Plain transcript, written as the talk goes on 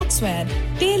Van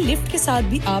tell lift के साथ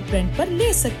भी आप रेंट पर ले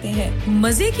सकते हैं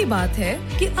मजे की बात है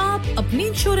कि आप अपनी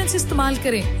इंश्योरेंस इस्तेमाल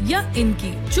करें या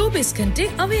इनकी 24 घंटे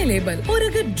अवेलेबल और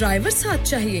अगर ड्राइवर साथ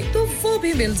चाहिए तो वो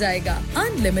भी मिल जाएगा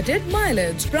अनलिमिटेड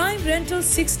माइलेज प्राइम रेंटल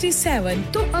 67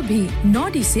 तो अभी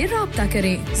नॉडी से राब्ता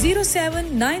करें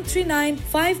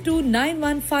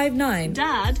 07939529159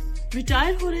 डैड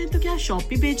रिटायर हो रहे हैं तो क्या शॉप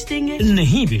भी बेच देंगे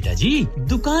नहीं बेटा जी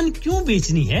दुकान क्यों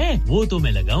बेचनी है वो तो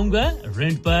मैं लगाऊंगा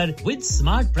रेंट पर with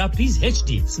smart properties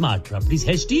HD smart properties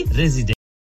HD resident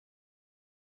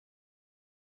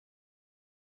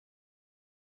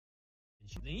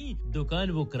नहीं दुकान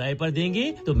वो किराए पर देंगे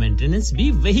तो मेंटेनेंस भी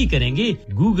वही करेंगे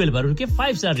गूगल पर उनके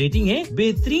 5 स्टार रेटिंग है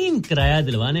बेहतरीन किराया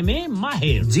दिलवाने में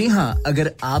माहिर जी हां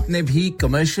अगर आपने भी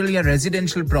कमर्शियल या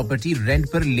रेजिडेंशियल प्रॉपर्टी रेंट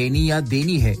पर लेनी या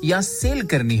देनी है या सेल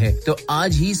करनी है तो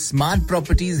आज ही स्मार्ट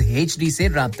प्रॉपर्टीज एचडी से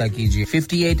राब्ता कीजिए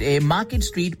 58A market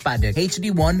street Paddock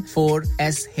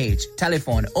HD14SH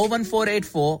telephone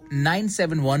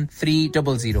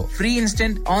 01484971300 free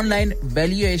instant online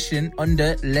valuation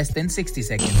under less than 60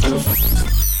 seconds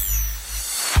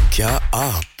क्या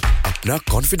आप अपना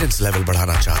कॉन्फिडेंस लेवल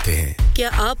बढ़ाना चाहते हैं क्या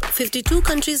आप 52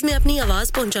 कंट्रीज में अपनी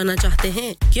आवाज पहुंचाना चाहते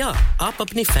हैं क्या आप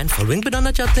अपनी फैन फॉलोइंग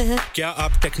बनाना चाहते हैं क्या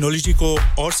आप टेक्नोलॉजी को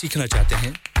और सीखना चाहते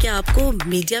हैं क्या आपको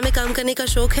मीडिया में काम करने का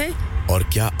शौक है और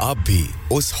क्या आप भी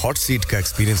उस हॉट सीट का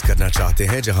एक्सपीरियंस करना चाहते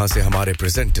हैं जहां से हमारे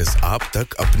प्रेजेंटर्स आप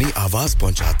तक अपनी आवाज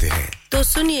पहुंचाते हैं तो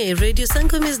सुनिए radio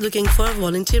Sangam is looking for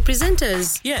volunteer presenters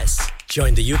yes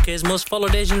join the UK's most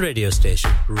followed Asian radio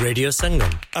station Radio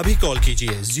Sangam अभी कॉल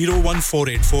कीजिए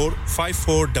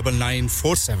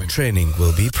 01484549947 training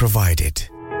will be provided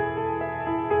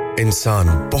इंसान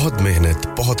बहुत मेहनत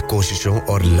बहुत कोशिशों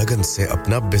और लगन से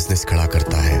अपना बिजनेस खड़ा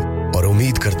करता है और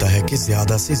उम्मीद करता है कि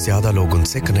ज्यादा से ज्यादा लोग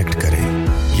उनसे कनेक्ट करें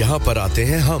यहाँ पर आते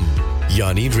हैं हम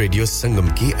यानी रेडियो संगम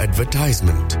की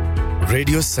एडवर्टाइजमेंट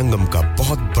रेडियो संगम का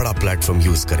बहुत बड़ा प्लेटफॉर्म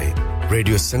यूज करें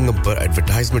रेडियो संगम पर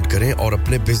एडवर्टाइजमेंट करें और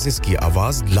अपने बिजनेस की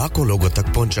आवाज लाखों लोगों तक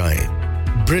पहुंचाएं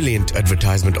Brilliant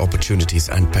advertisement opportunities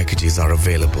and packages are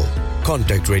available.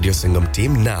 Contact Radio Sangam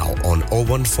team now on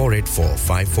 01484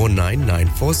 549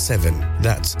 947.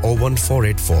 That's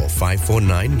 01484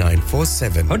 549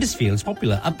 947. Huddersfield's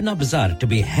popular Apna Bazaar to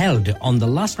be held on the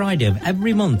last Friday of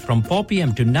every month from 4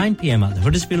 p.m. to 9 p.m. at the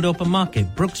Huddersfield Open Market,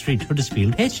 Brook Street,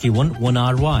 Huddersfield, HD1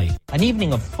 1RY. An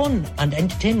evening of fun and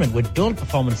entertainment with dual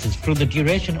performances through the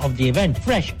duration of the event.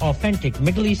 Fresh, authentic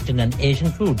Middle Eastern and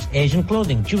Asian foods, Asian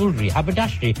clothing, jewellery,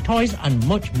 haberdashery, toys and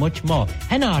much, much more.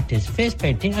 Henna artists, face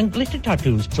painting and glitter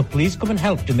tattoos. So please come and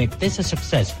help to make this a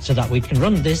success so that we can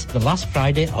run this the last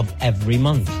Friday of every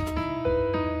month.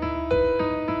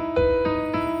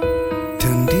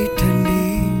 ठंडी ठंडी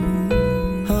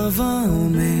हवाओं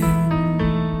में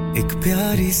एक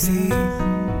प्यारी सी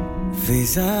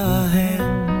फिजा है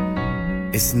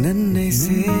इस नन्हे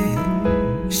से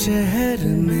शहर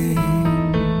में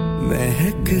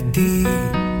महकती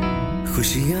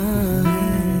खुशियां हैं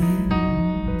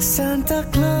Santa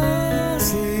Claus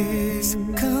is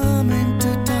coming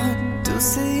to town to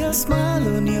see a smile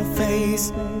on your face.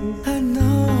 I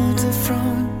know the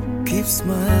front keeps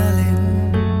smiling.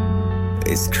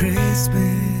 It's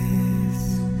Christmas.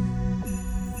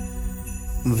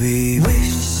 We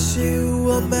wish you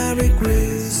a Merry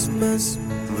Christmas.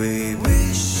 We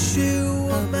wish you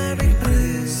a Merry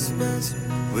Christmas.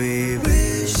 We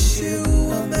wish you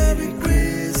a Merry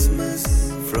Christmas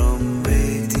from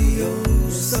Radio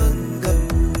Sangam.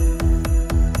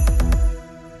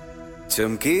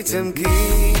 चमकी चमकी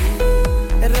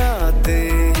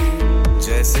रातें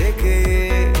जैसे कि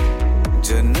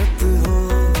जन्नत हो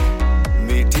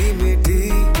मीठी मीठी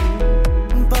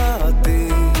बातें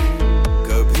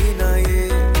कभी ना ये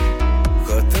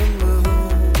खत्म हो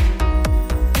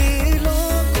दिलों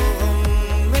को हम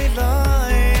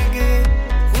मिलाएंगे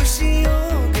खुशियों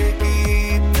के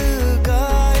गीत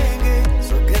गाएंगे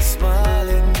so get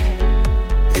smiling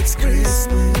it's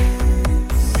Christmas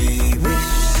we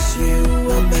wish you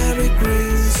a Merry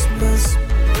Christmas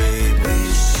we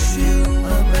wish you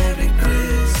a Merry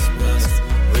Christmas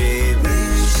we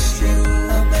wish you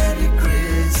a Merry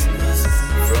Christmas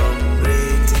from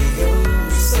Radio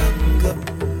Sangam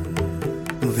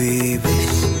we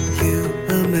wish you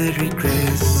a Merry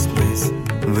Christmas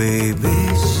we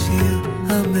wish you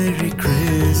a Merry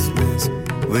Christmas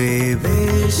we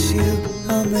wish you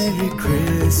a Merry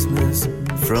Christmas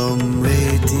from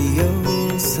Radio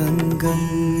Sangam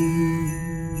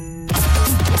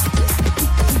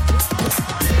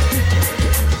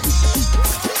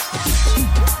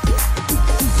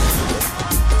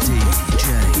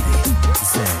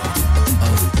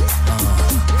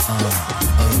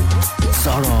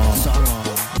Zorro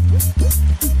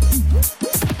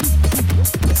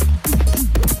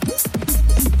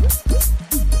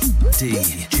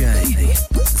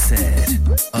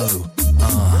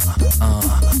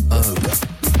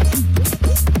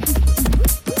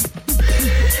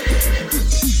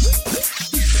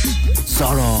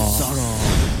Zorro.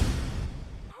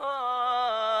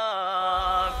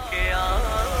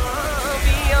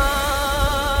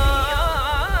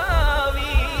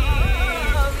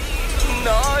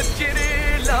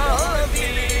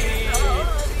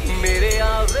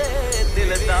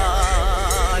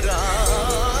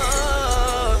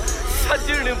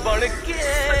 बन के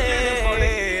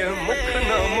मुख न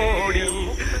मोड़ी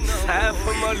सैफ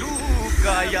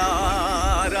मलूका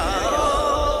यारा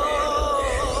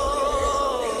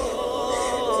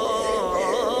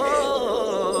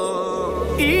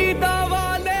ईदा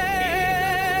वाले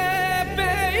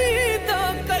बेईदा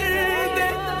कर दे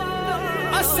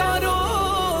असारो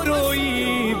रोई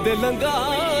दिल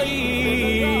लंगाई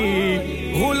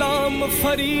गुलाम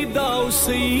फरीदा उस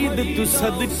ईद तु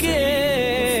सदके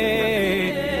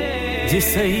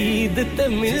जिस ईद ते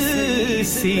मिल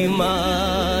सी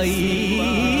माई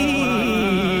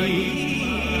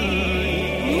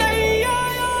नहीं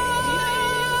आया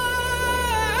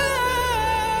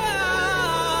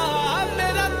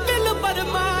मेरा दिल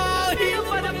बरमाही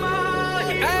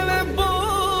ऐवें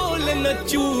बोल न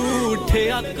झूठे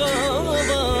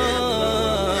अकावा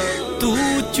तू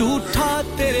झूठा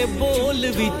तेरे बोल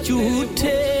भी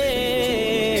झूठे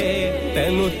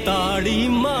तेनू ताड़ी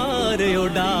मारे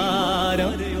उडार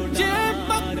जे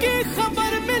पक्की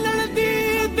खबर मिलन दी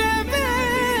देवे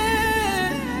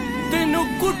तेनू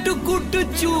कुट कुट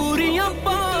चूरियां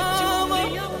पाव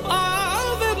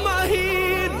आवे माही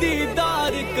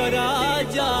दीदार करा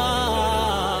जा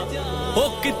ओ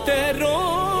किते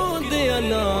रोंदे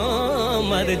ना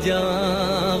मर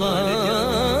जावा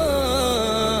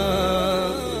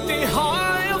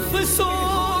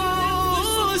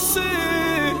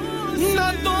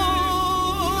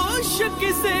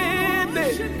किसे दे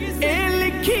ए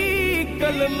लिखी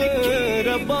कलम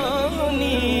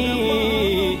रबानी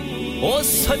ओ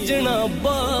सजना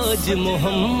बाज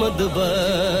मोहम्मद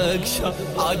बख्शा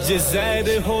आज ज़हर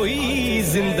होई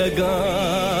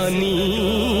जिंदगानी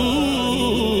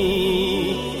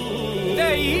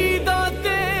तेईदा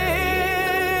ते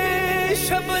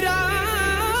शबरात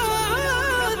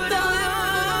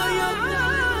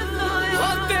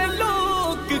होते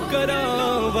लोग करा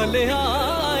वाले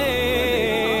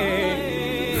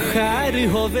खैर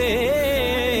होवे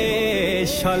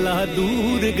शाला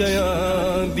दूर गया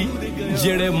दी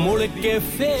जेड़े मुड़ के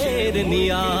फेर नहीं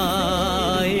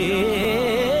आए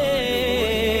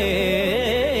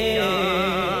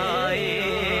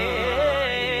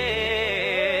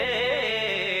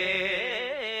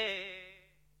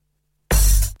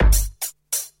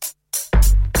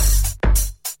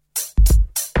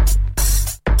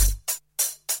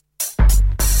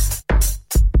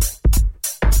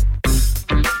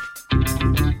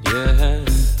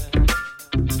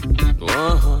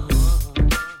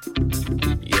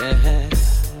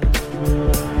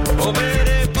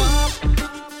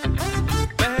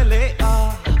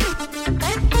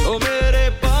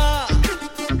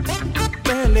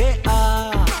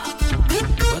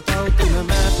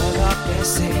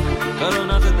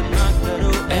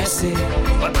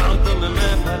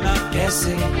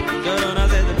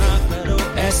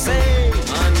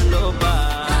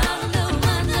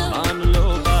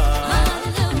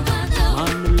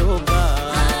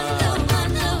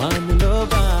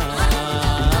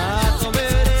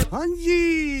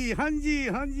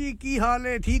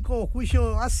ठीक हो खुश हो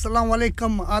अस्सलाम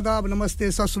वालेकुम आदाब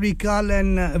नमस्ते सत श्री अकाल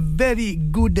and very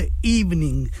good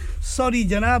evening sorry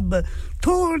जनाब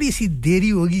थोड़ी सी देरी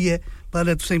हो गई है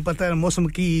पर तुझे पता है मौसम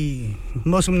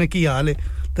ने की हाल है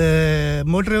तो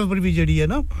मोटर पर भी जड़ी है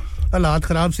ना हालात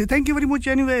खराब से thank you very much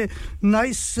anyway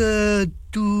nice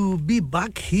to be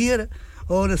back here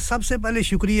और सबसे पहले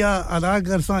शुक्रिया अदा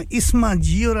करसा इस्मा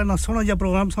जी और ना सुनो जा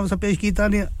प्रोग्राम सबसे पेश कीता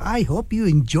ने I hope you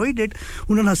enjoyed it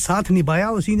उन्होंने साथ निभाया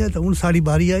उसी ने तो उन सारी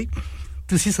बारी आई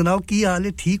तुसी सुनाओ की हाल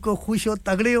है ठीक हो खुश हो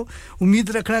तगड़े हो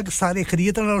उम्मीद रखना कि सारे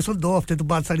खैरियत और 2 हफ्ते तो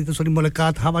बाद सारी तो सारी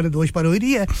मुलाकात हमारे दोस्त पर हो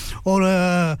रही है और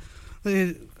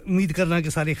उम्मीद करना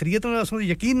कि सारे खैरियत और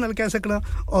यकीन नाल कह सकना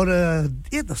और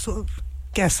ये दसो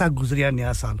कैसा गुजरिया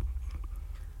नया साल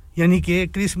यानी कि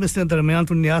क्रिसमस के दरमियान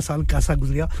तो नया साल कैसा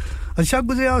गुजरिया अच्छा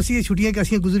गुजरिया उसी छुट्टियां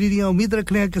कैसी गुजरी रही उम्मीद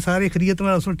रखने हैं कि सारे खैरियत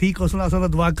नाल उसने ठीक होसन असन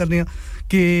दुआ करने हैं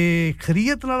कि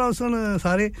खैरियत नाल होसन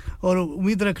सारे और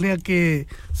उम्मीद रखने हैं कि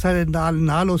सारे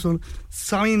नाल होसन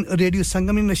साइन रेडियो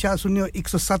संगम में नशा सुनियो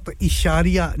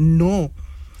 107.9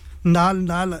 नाल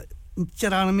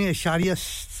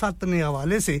 94.7 ने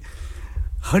हवाले से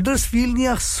हडर्सफील्ड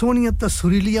ਦੀਆਂ ਸੋਹਣੀਆਂ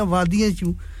ਤਸਵੀਰੀਆਂ ਵਾਦੀਆਂ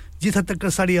ਚੋਂ जिथे तक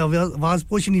साडी आवाज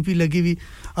पहुंचनी पी लगी हुई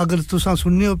अगर तुसा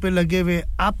सुनने हो पे लगे हुए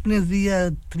आपने दिया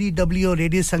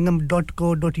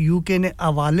 3w.radiosangam.co.uk ने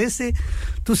हवाले से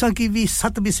तुसा की भी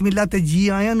सत बिस्मिल्लाह ते जी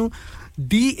आया नु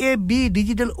DAB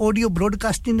डिजिटल ऑडियो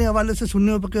ब्रॉडकास्टिंग के हवाले से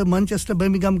सुनने हो Manchester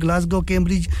Birmingham Glasgow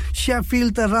Cambridge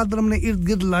Sheffield ते रादरम ने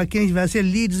इर्द-गिर्द इलाके वैसे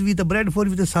लीड्स भी ते ब्रेडफोर्ड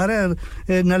भी ते सारे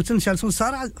नेल्सन शेल्सन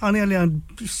सारा आने वाले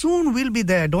soon will be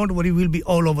there don't worry will be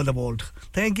all over the world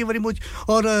thank you very much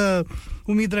और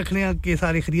उम्मीद रखने हैं कि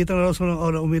सारे खैरियत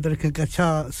और उम्मीद रखें कि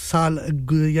अच्छा साल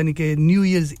यानी कि न्यू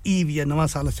ईयर्स ईव या नवा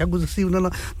साल अच्छा गुजरे उन्होंने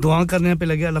दुआ करने पे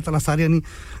लगे अल्लाह ताला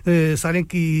सारे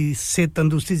की सेहत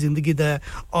तंदुरुस्ती जिंदगी दा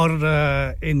और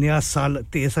ए नया साल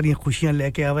ते सारी खुशियां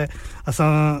लेके आवे असा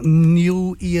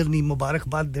न्यू ईयर नी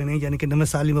मुबारकबाद देने यानी कि नवे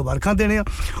साल दी मुबारकां देने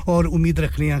और उम्मीद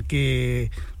रखने हैं कि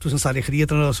तुस सारे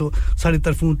खैरियत रहो सारी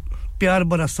तरफों प्यार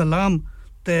भरा सलाम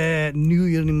ते न्यू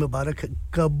ईयर नी मुबारक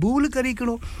कबूल करी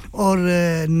करो और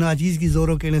नाजीज की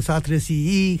जोरों के ने साथ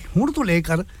रसी हुन तो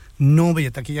लेकर 9 बजे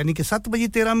तक यानी कि 7 बजे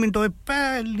 13 मिनट होए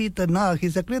पहली तो ना आखी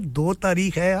सकले 2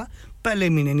 तारीख है पहले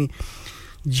महीने नी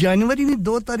जनवरी नी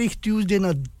 2 तारीख ट्यूसडे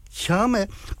ना शाम है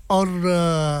और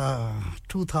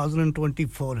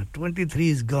 2024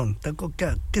 इज गॉन तक क्या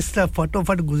किस तरह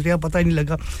फटाफट गुजरिया पता ही नहीं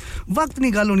लगा वक्त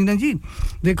नहीं गल होनी ना जी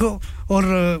देखो और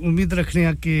उम्मीद रखने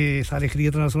हैं कि सारे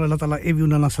खैरियत रसूल अल्लाह ताला ए भी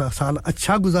उन्होंने साल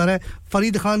अच्छा गुजारा है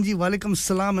फरीद खान जी वालेकुम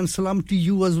सलाम एंड सलाम टू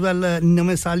यू एज वेल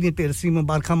नवे साल की ढेर सी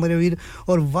मुबारकां मेरे वीर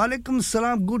और वालेकुम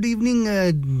सलाम गुड इवनिंग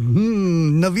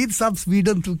नवीद साहब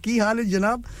स्वीडन तो की हाल है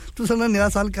जनाब तुसा नया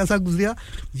साल कैसा गुजरिया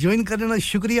ज्वाइन करने का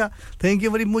शुक्रिया thank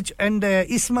you very much and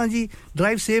इसमा G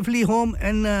drive safely home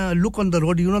and look on the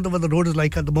road you know the road is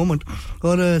like at the moment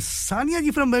और सानिया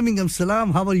जी फ्रॉम बर्मिंघम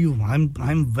सलाम how are you I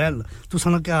am well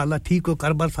तुसा क्या हाल है ठीक हो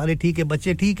घर बार सारे ठीक है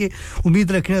बच्चे ठीक है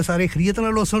उम्मीद रखने सारे खैरियत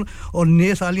नाल होसन और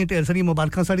नए साल दी ढेर सारी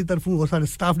मुबारकां साडी तरफों और सारे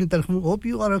स्टाफ दी तरफों hope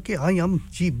you are okay I M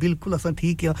G बिल्कुल असा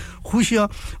ठीक है खुश है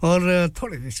और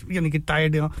थोड़े यानी कि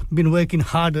टायर्ड है been working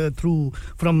hard through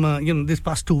from you know this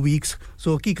past 2 weeks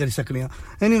so की कर सकने हैं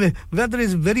anyway weather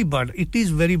is very bad it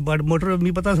is very bad motor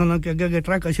नहीं पता सना कि आगे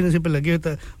ट्रक अच्छे से पे लगे तो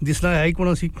दिसना है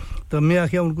कौन सी तो मैं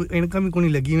आखिया उनको इनका भी कोई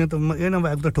लगी मैं तो ये ना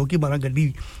वैक तो ठोकी मारा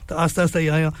गड्डी तो आस्ते आस्ते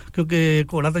आया क्योंकि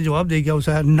घोड़ा तो जवाब दे गया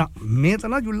उसे ना मैं तो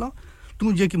ना जुलना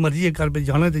तू जे की मर्जी है कर पे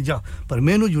जाना ते जा पर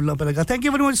मैनू जुलना पे लगा thank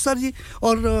you very much sir जी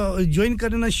और ज्वाइन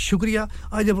करने का शुक्रिया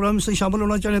आज प्रोग्राम से शामिल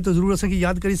होना चाहते तो जरूर से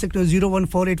याद कर सकते हो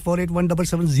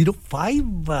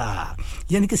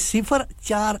 01484817705 यानी कि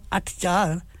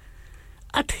 0484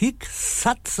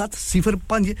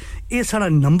 817705 ये सारा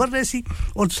नंबर रहसी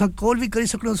और तुसा कॉल भी करी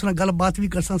सकते हो तुसा गल बात भी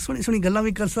कर सकते सुनी गल्ला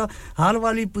भी कर सकते हाल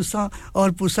वाली पुछा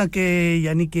और पुछा के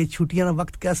यानी कि छुट्टियां का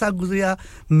वक्त कैसा गुजरिया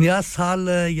नया साल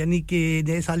यानी कि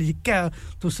नए साल क्या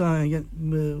तुसा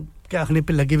क्या आखने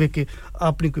पे लगे हुए कि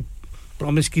आपने कोई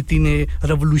प्रॉमिस कीती ने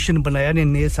रेवोल्यूशन बनाया ने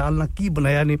नए साल ना की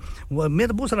बनाया ने मैं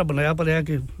तो बहुत सारा बनाया पर है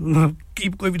कि की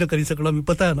कोई भी ना करी सकड़ा मैं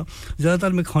पता है ना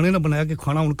ज्यादातर मैं खाने ना बनाया कि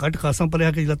खाना उन कट खासा पर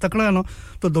है कि जला तकड़ा है ना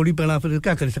तो दौड़ी पैना फिर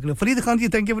क्या कर सकते फरीद खान जी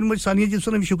thank you very much Sania जी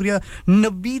तुसने भी शुक्रिया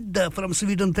Naveed from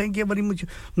Sweden thank you very much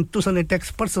तुसने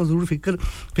text पर जरूर फिक्र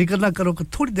ना करो कि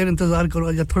थोड़ी देर इंतजार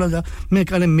करो या थोड़ा जा मैं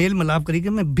कहने मेल मिलाप करी कि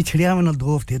मैं बिछड़िया में ना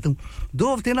 2 हफ्ते तुम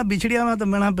 2 हफ्ते ना बिछड़िया में तो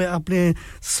मैं अपने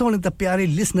सोने ते प्यारे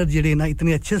लिसनर जेडे ना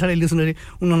इतने अच्छे सारे लिसनर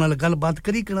उन्होंने नाल गलबात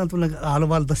करी कना तो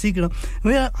हाल-वाल दसी कना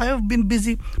मैं I have been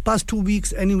busy past 2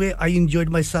 weeks anyway I enjoyed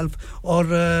my self और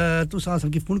तुसा असल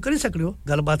की फोन करी सकते हो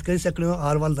गलबात करी सकते हो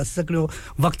हाल-वाल दस सकते हो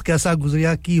वक्त कैसा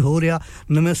गुजरिया की हो रहा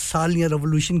नवे साल या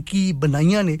रेवोल्यूशन की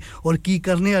बनाइयां ने और की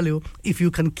करने वाले हो if you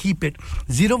can keep it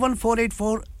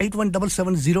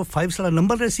 01484817705 सारा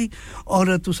नंबर रहसी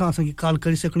और तुसा असल की कॉल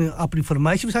करी सकते हो अपनी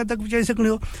फरमाइश भी साथ तक पहुंचा सकते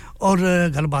हो और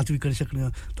गलबात भी कर सकते हो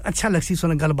तो अच्छा लगसी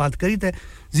सोना गलबात करी ते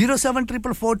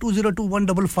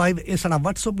 07444202155 ये साडा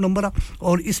WhatsApp नंबर है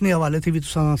और इसने हवाले से भी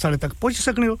तुम साढ़े तक पहुंच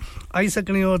सकने हो आई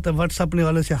सकने हो तो WhatsApp ने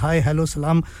वाले से हाय हेलो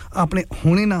सलाम आपने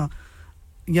होने ना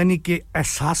यानी कि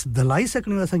एहसास दिलाई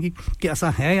सकने हो कि ऐसा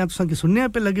है या तुम की सुनने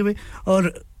पे लगे हुए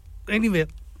और एनीवे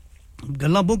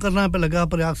गल्ला बो करना पे लगा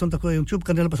पर आखसन तक चुप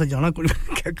करने वाले पास जाना कोई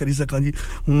क्या करी सका जी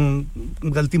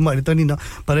गलती मारी तो नहीं ना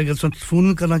पर अगर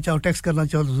फोन करना चाहो टेक्स्ट करना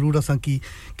चाहो तो जरूर असा की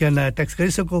कहना टेक्स्ट कर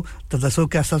सको तो दसो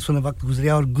कैसा सुने वक्त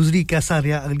गुजरिया और गुजरी कैसा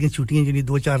रहा अगली छुट्टियां जी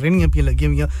 2-4 रहनियां पे लगी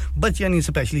हुई बच्चियां नहीं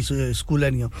स्पेशली स्कूल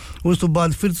है उस तो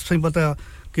बाद फिर सही पता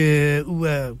कि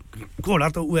घोड़ा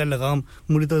तो वो लगाम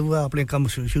मुड़ी तो वो अपने काम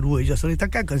शुरू हो जैसा नहीं था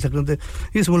क्या कर सकते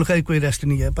इस मुल्क का कोई रेस्ट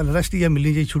नहीं है पर रेस्ट या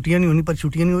मिलनी चाहिए छुट्टियां नहीं होनी पर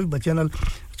छुट्टियां नहीं हुई बच्चों नाल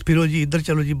फिरो जी इधर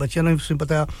चलो जी बच्चों ने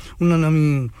पता उन्होंने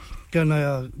भी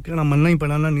कहना मनना ही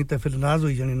पड़ना नहीं तो फिर नाराज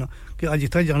हो जाने ना कि आज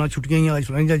इतना जाना छुट्टियां ही आज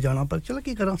फलानी जाना पर चलो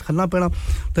की करा खलना पैना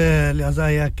तो लिहाजा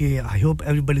है कि I hope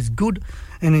everybody is good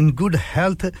and in good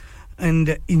health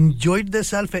and enjoyed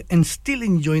themselves and still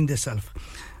enjoying themselves.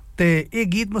 ते ये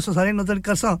गीत मैं सारे नजर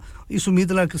करसा इस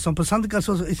उम्मीद ला कि पसंद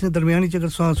करसो इसने दरमियानी अगर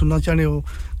सुनना चाहते हो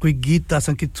कोई गीत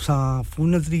तासा कि तुसा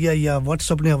फोन नजरिया या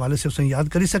व्हाट्सएप ने हवाले से उसे याद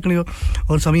कर सकने हो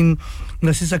और समीन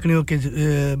नसी सकने हो कि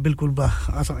बिल्कुल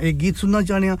आसा एक गीत सुनना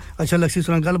चाहते हैं अच्छा लगसी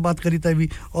सुना गल बात करी ता भी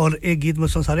और एक गीत मैं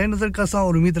सारे नजर करसा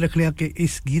और उम्मीद रख लिया कि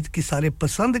इस गीत की सारे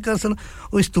पसंद करसन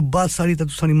और इस तो बाद सारी ता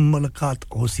तुसानी मुलाकात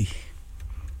होसी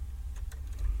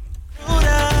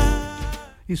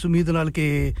इस उम्मीद नाल के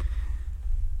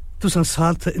तुसा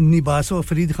साथ निभासो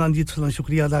फरीद खान जी तुसा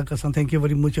शुक्रिया अदा करसा थैंक यू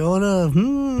वेरी मच और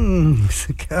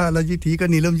क्या हाल है जी ठीक है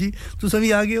नीलम जी तुसा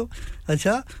भी आ गए हो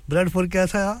अच्छा ब्रेडफोर्ड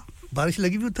कैसा है बारिश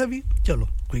लगी भी उठा भी चलो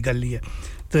कोई गल नहीं है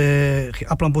तो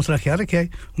अपना बहुत सारा ख्याल रखिए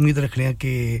उम्मीद रख रहे हैं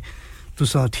कि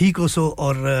तुसा ठीक हो सो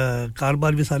और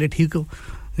कारोबार भी सारे ठीक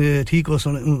हो सो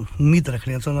उम्मीद रख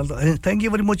रहे हैं थैंक यू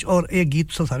वेरी मच और एक गीत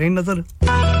सारे नजर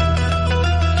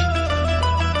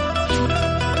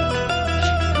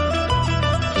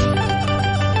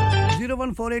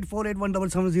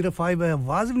 01484817705 है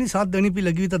आवाज भी नहीं साथ देनी भी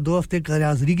लगी तो 2 हफ्ते कर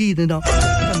हाजिरी की ना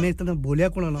मैं इतना बोलिया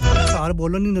कोना ना सार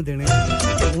बोलन नहीं ना देने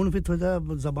हुन फिर थोड़ा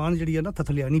जुबान जड़ी है ना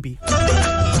थथलियानी पी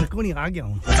को नहीं आ गया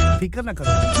हूं फिकर ना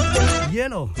करो ये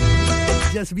लो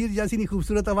जसवीर जैसी नहीं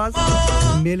खूबसूरत आवाज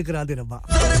मेल करा दे रब्बा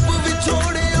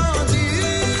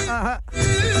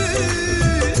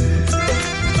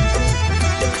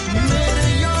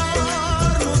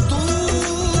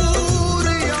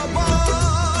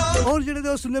और जेडे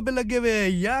दोस्त सुनने पे लगे हुए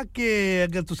या कि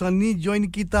अगर तुसा नहीं ज्वाइन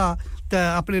कीता ते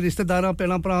अपने रिश्तेदारां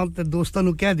पेना भरा ते दोस्तां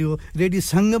नु कह दियो रेडियो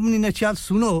संगम नी नचा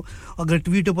सुनो अगर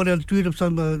ट्वीट पर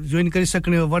ज्वाइन कर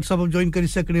सकने हो व्हाट्सएप पर ज्वाइन कर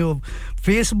सकने हो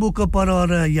फेसबुक पर और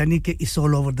यानी कि it's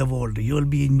all over the world you will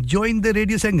be enjoying the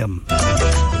radio संगम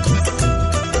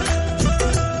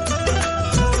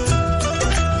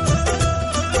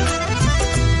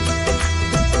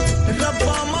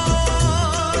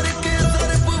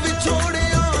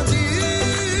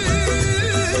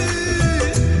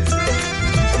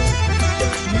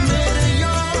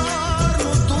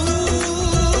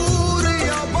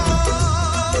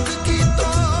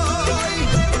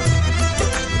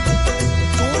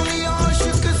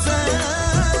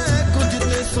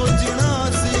सोचना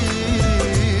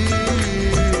सी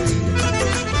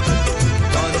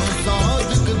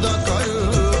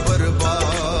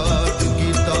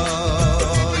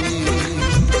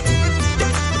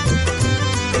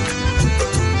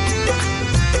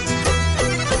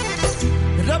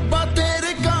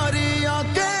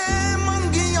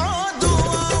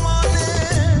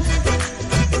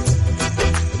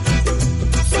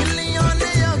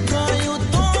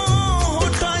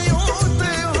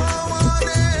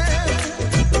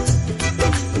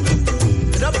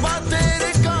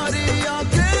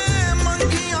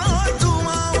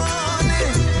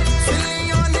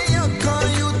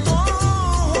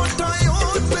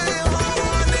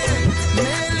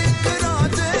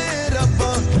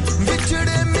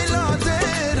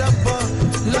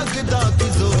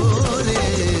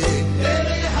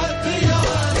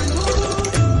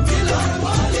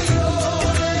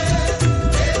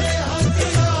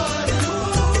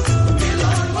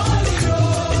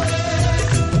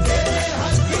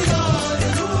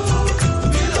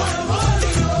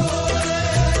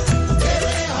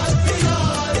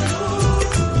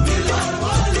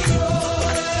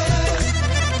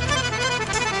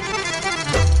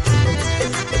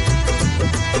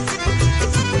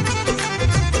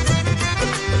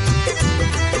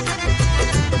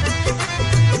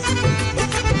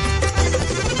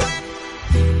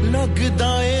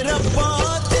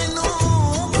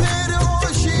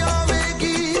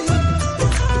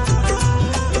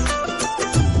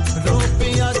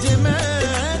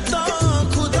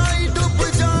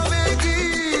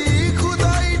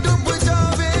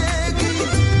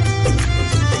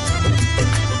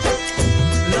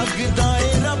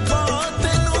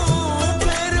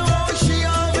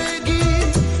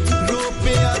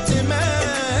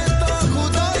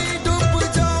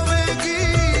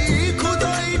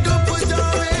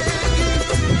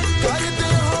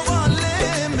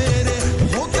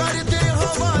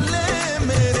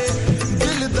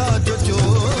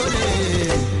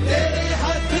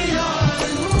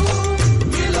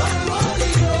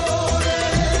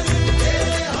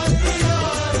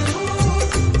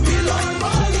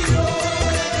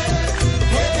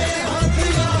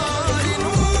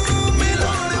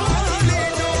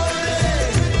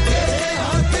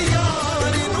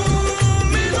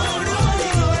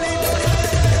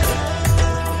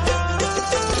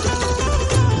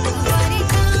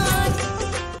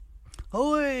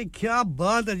क्या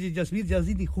बात है जी जसवीर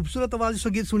जाजी की खूबसूरत आवाज से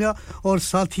गीत सुना और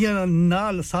साथियों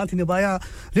नाल साथ निभाया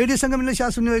रेडियो संगम ने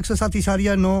शायद सुनियो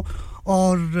 107.9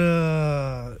 और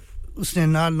उसने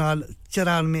नाल नाल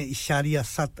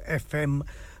 94.7 एफएम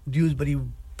ड्यूसबरी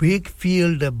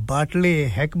बेकफील्ड बाटले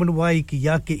हैकमनवाई की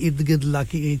या के इर्द-गिर्द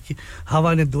इलाके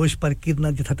हवा ने दोष पर किरना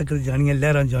जिथा तक जानियां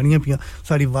लहरां जानियां पियां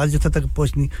साडी आवाज जिथा तक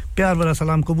पहुंचनी प्यार भरा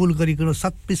सलाम कबूल करी करो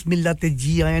सत बिस्मिल्लाह ते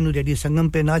जी आयां नु रेडियो संगम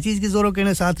पे नाचीज की जोरों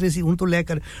कहने साथ रही हुन तो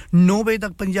लेकर 9 बजे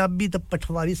तक पंजाबी तक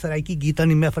पठवारी सरायकी गीतां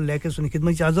नी महफिल लेके सुनी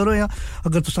खिदमत च हाजिर हो या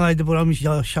अगर तुसां आज दे प्रोग्राम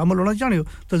में शामिल होना चाहते हो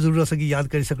तो जरूर असा की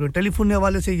याद कर सकते हो टेलीफोन के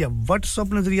हवाले से या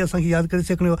व्हाट्सएप नजरिया असा की याद कर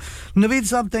सकते हो नवीद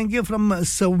साहब थैंक यू फ्रॉम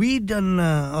स्वीडन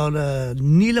और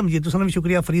नीलम जी तुसां भी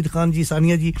शुक्रिया फरीद खान जी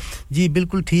सानिया जी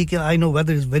बिल्कुल ठीक है I know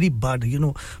weather is very bad you know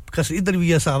because इधर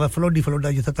भी ऐसा है फ्लोडी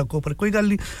जितना तक ऊपर कोई गल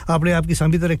नहीं आपने आपकी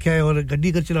सांभी तो रखा है और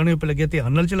गड्डी कर चलाने पे लगे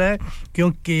ध्यान नाल चलाया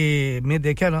क्योंकि मैं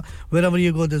देखा ना where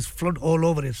you go this flood all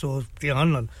over it so ध्यान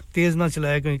नाल तेज ना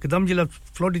चलाया क्योंकि एकदम जिला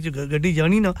फ्लोडी च गड्डी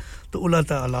जानी ना तो उला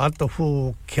ता हालात तो वो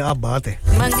क्या बात है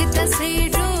मंगता से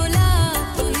डोला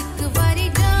तो एक बारी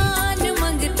जान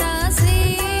मंगता से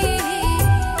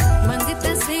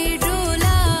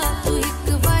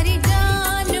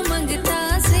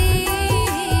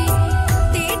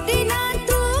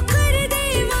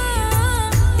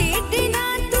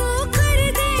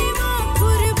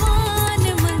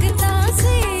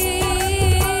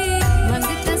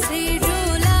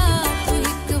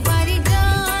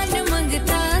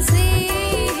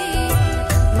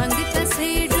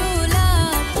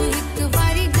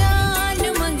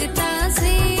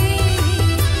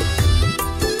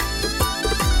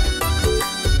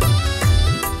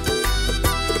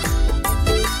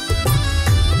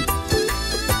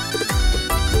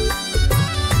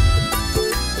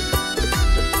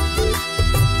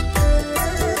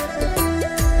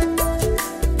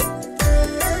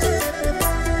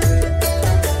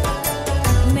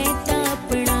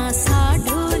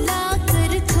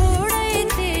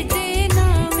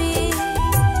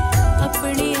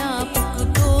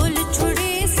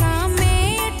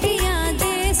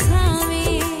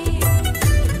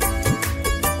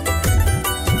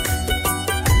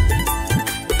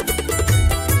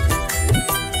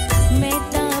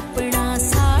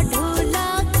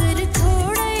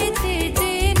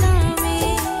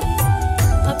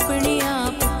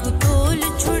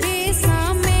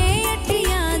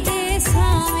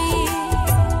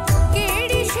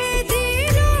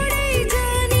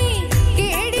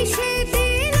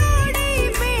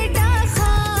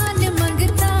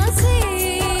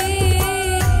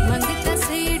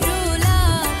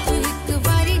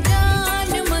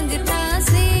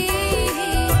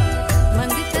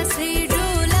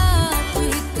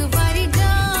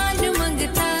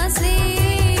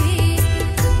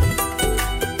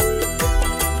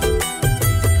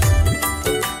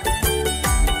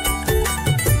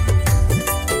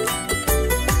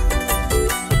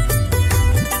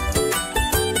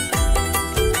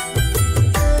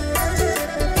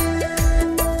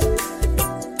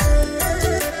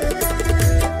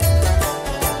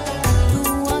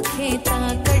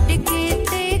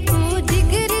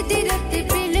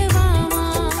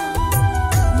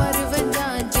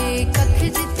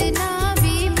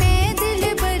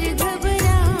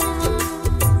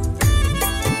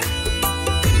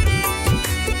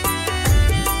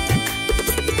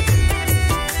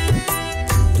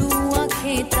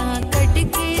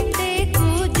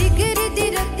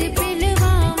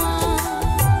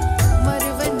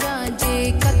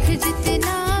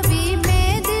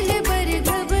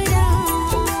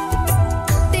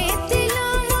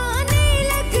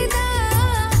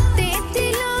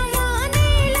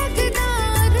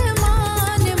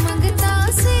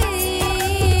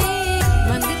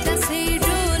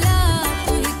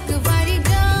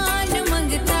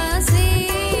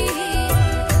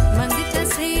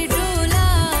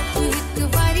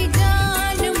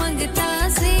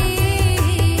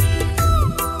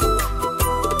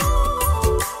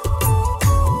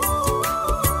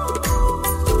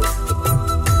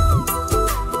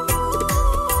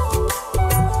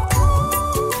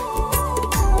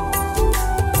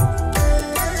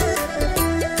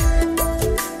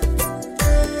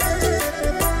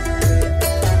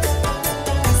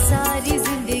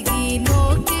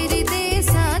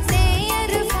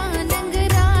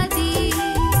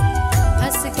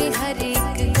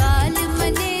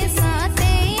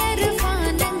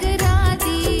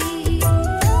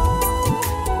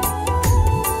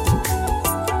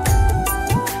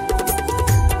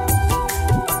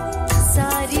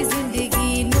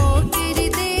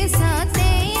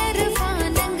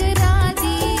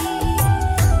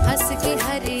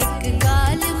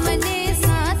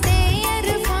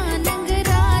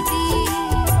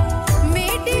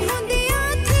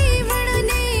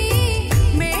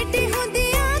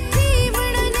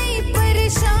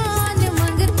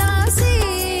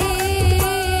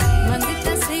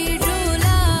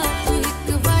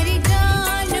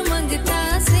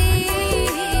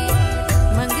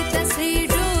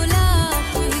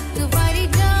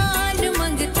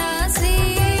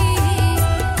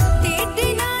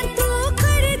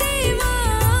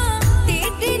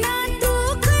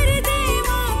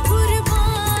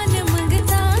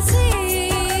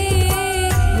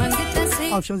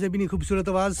ऑप्शन से भी नहीं खूबसूरत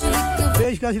आवाज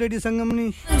पेशकश रेडियो संगम ने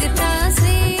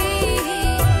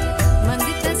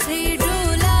मंगता से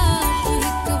डोला तू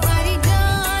एक बारी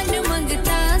जान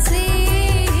मंगता से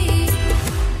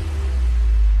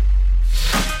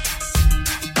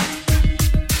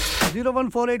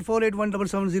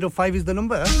 01484817705 is the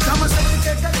number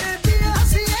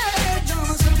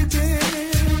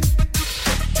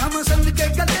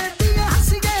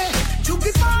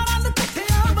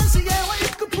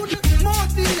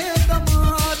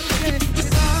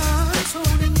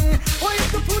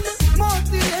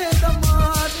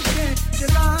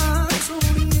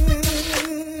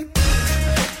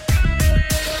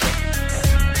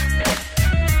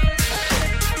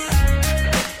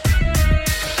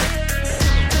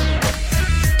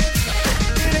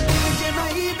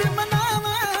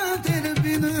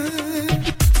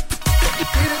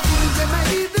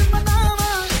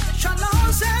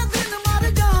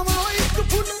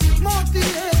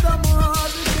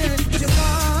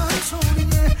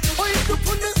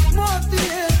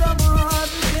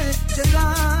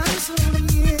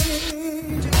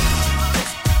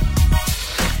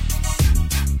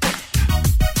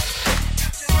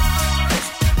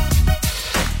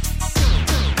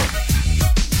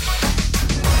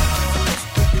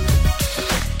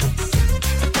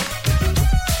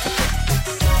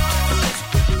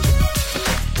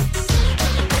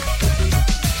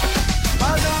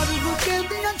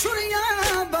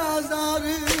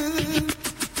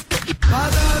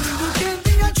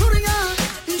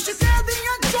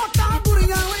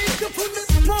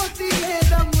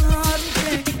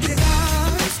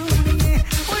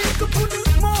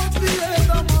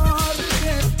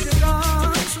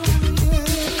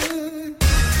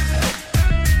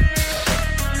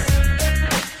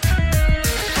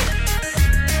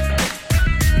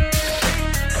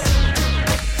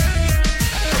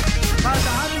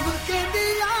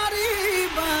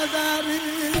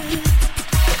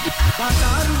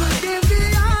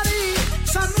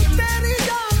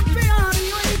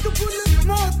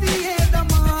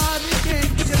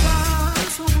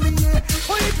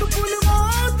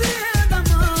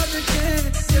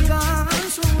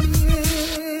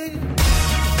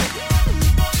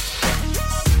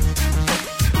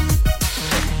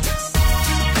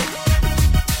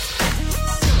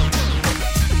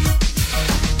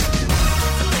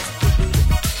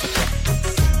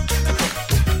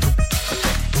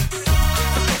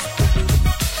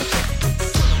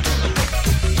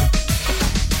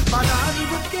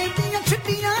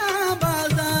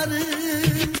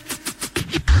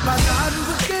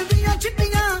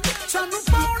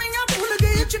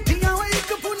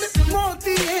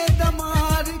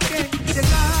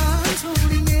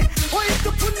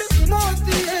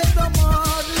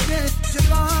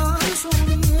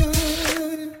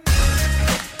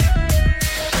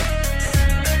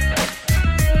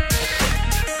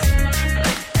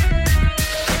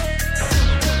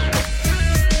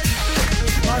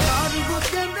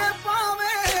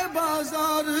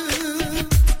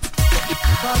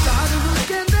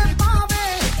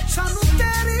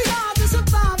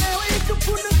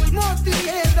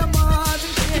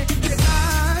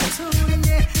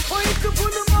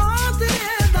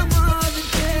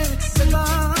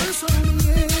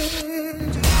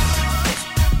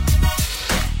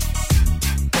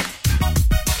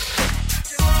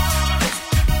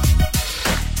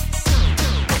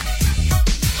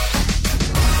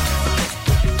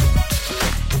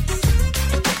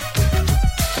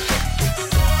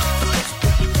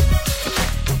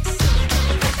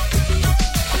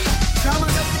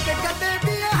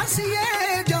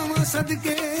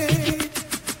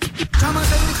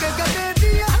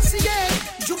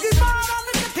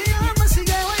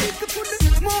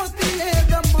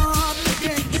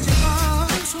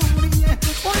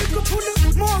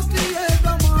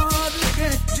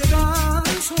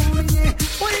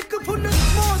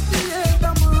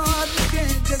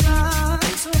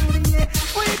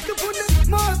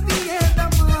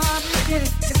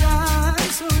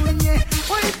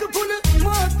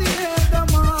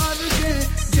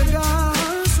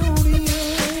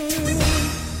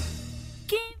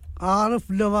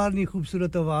लवार ने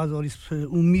खूबसूरत आवाज और इस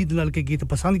उम्मीद लाल के गीत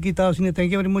पसंद कीता उसने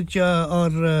थैंक यू वेरी मच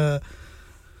और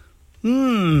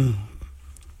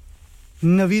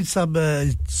नवीद साहब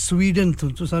स्वीडन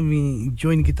तो सामी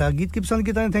ज्वाइन किया गीत की पसंद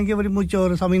किया थैंक यू वेरी मच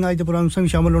और सामीन आज प्रोग्राम में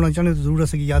शामिल होना चाहते तो जरूर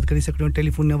से याद कर सकते हो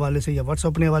टेलीफोन ने हवाले से या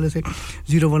व्हाट्सएप ने हवाले से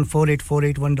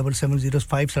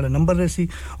 01484817705 साडा नंबर रहसी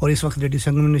और इस वक्त रेडियो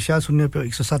संगम में निशा सुनने पे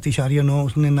 107.9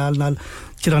 उसने नाल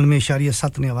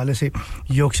 94.7 ने हवाले से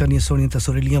योगशायर ने सोनी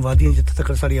तसरीलियां वादियां जित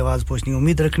तक सारी आवाज पहुंचनी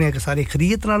उम्मीद रखने है कि सारे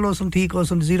खरीद नाल हो सुन ठीक हो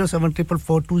सुन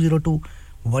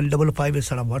 07444202155 है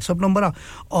साडा व्हाट्सएप नंबर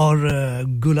और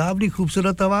गुलाब दी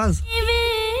खूबसूरत आवाज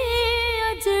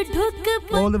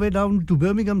all the way down to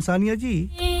Birmingham Sania ji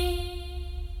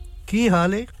की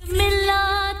हाल है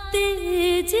मिलाते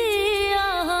जी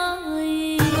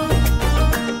आए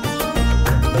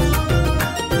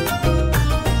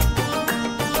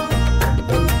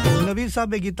नवीर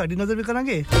साहब की ताड़ी नजर भी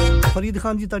करांगे फरीद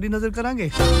खान जी ताड़ी नजर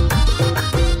करांगे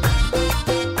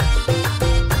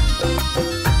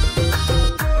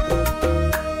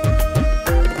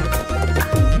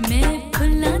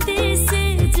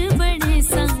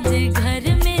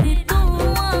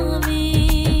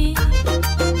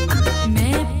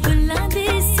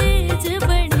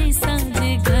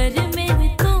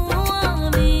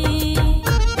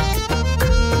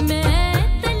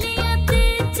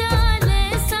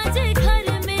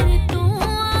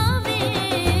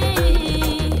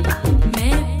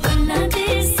मैं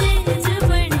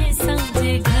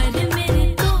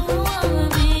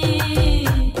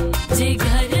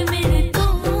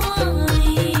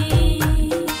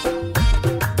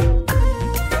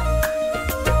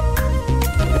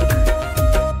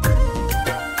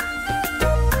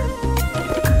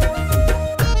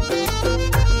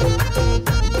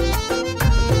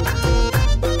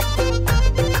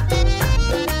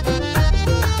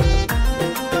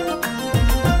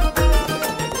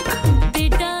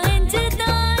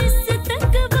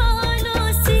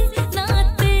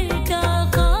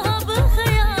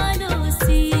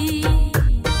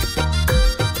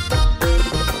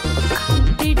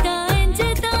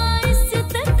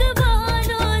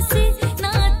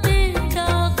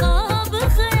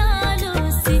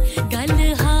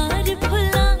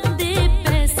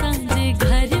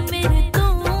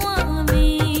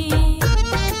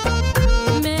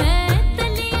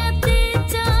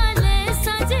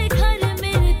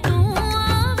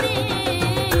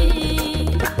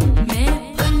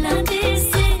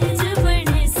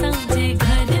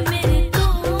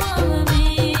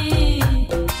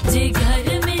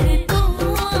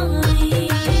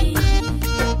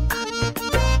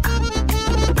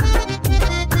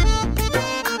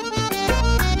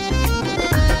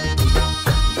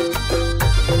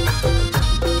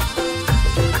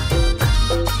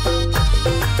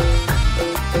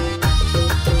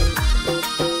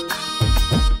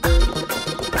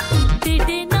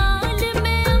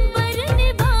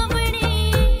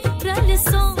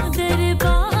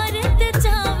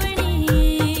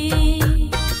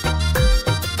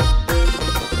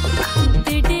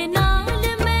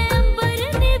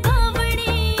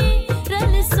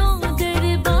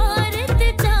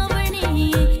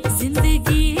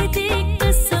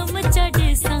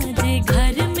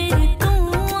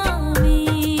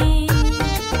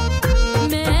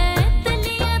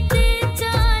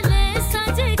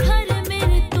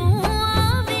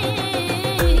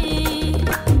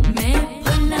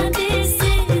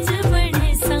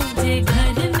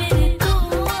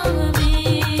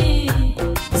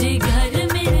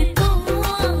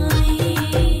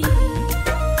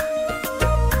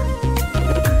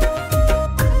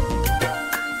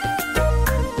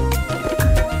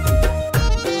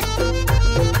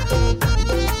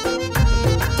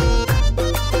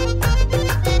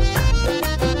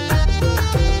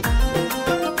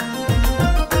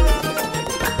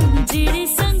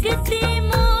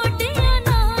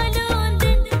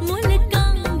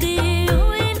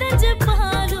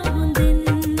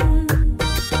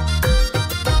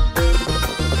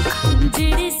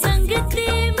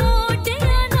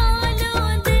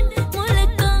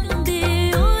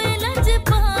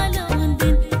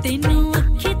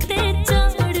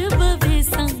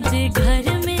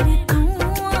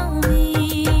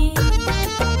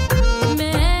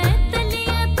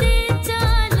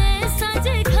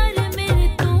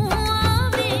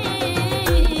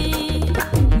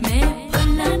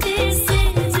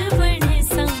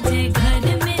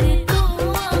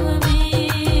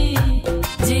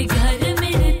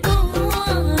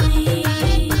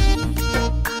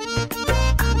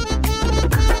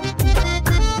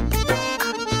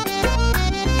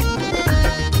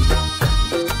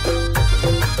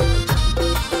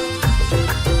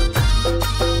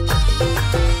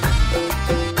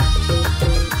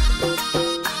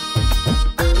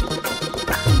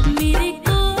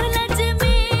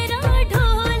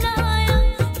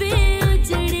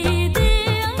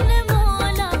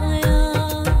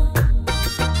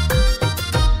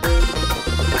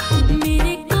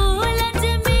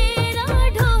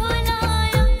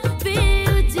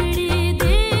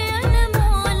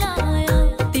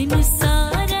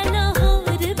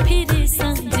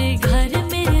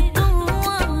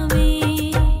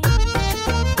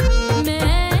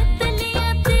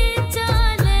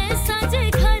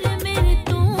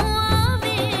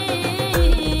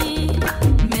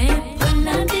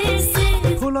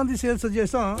दी सेल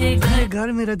सजेसा ये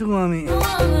घर मेरा दुआ में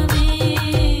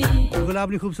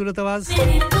गुलाब की खूबसूरत आवाज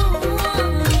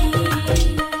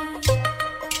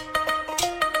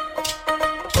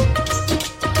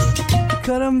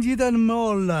करमजीत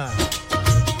अनमोल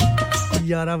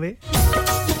यारा वे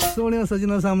सोनिया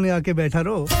सजना सामने आके बैठा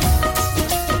रहो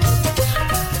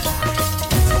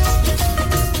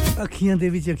अखियां दे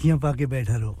विच अखियां पाके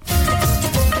बैठा रहो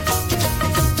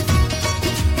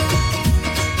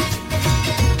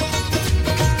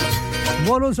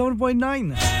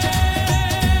 107.9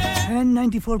 and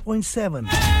 94.7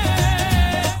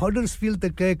 Huddersfield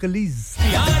तक कलीज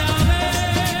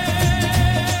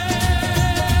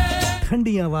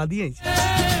ठंडियां वादियां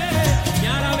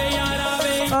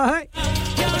हाय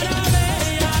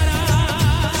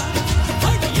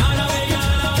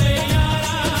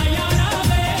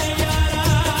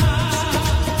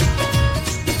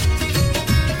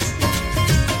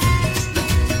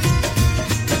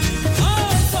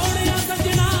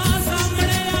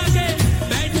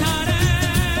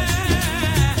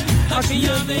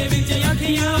अखियां दे विच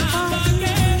अखियां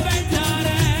पाके बैठा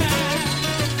रहे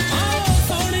ओ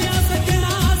सोनिया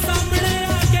सजना सामने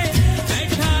आके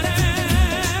बैठा रहे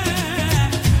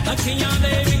अखियां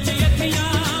दे विच अखियां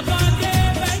पाके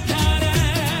बैठा रहे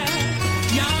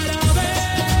यारा वे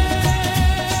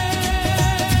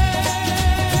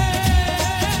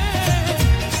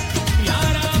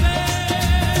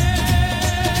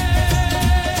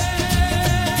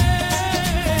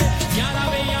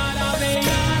यारा वे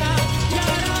यारा वे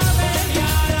यारा वे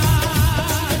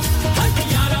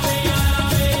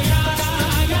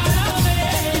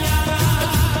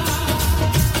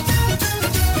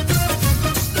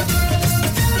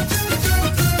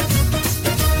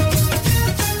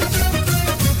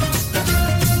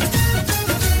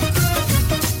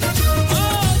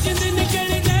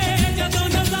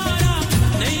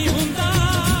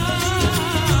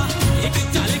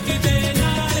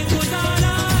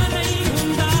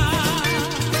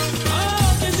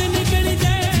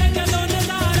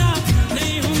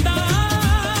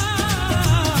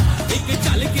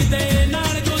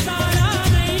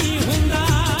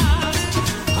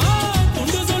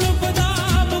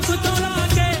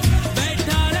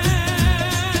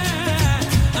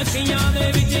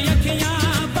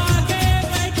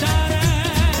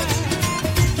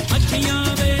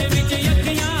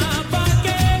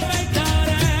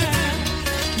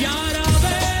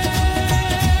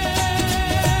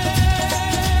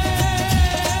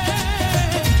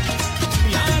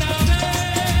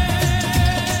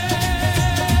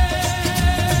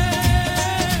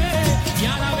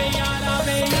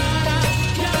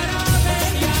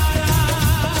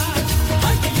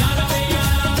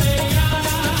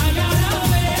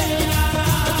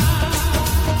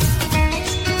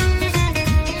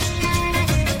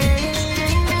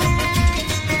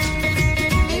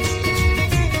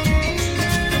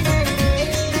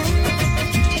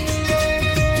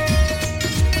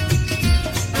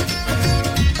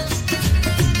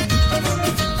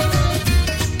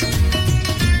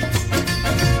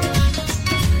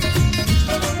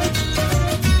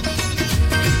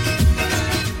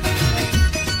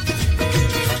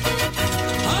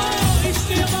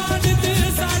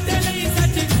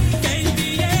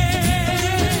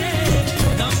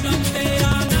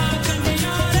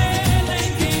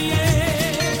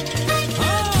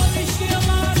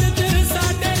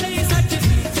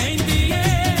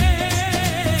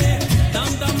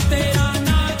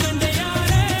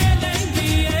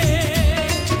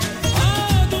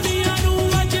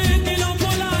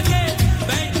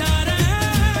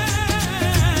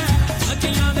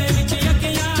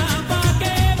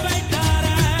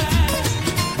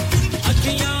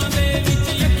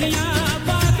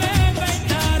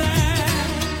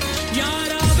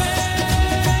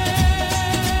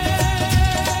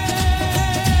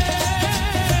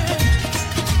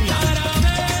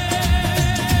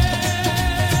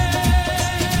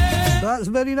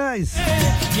Very nice.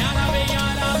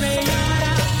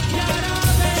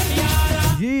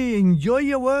 Ji enjoy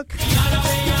your work.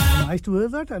 Nice to hear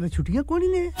that. अरे छुट्टियां कौन ही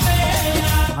ले?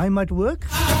 I'm at work.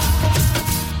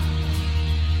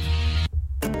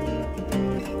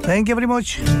 Thank you very much.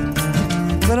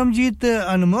 Karamjit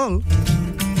Anmol.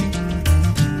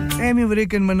 Amy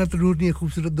वरेकन मन्नत रूटनी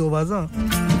खूबसूरत दो आवाज़ां.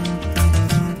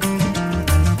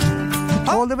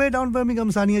 All the way down Birmingham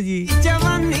Sania ji.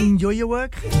 Enjoy your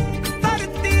work.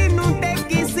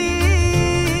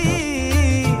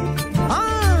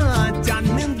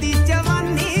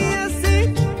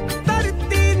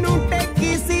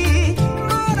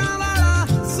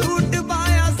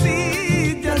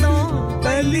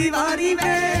 ਪਹਿਲੀ ਵਾਰੀ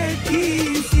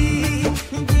ਵੇਖੀ ਸੀ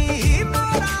ਜੀ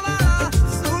ਮੋਰਾ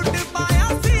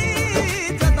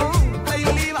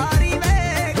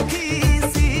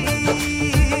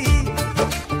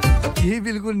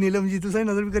बिल्कुल नीलम जी तुसां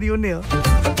नजर भी करी होने आ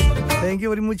thank you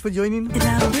very much for joining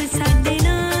रब साडे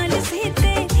नाल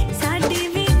सीते साडी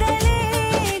भी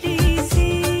दलेरी सी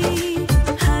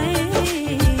हाय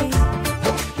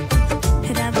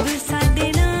रब साडे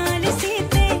नाल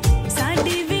सीते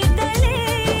साडी भी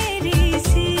दलेरी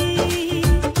सी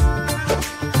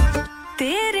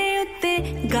तेरे उत्ते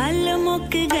गल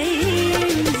मुक गई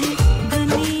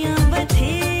दुनिया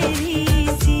बथेरी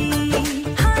सी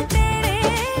हां तेरे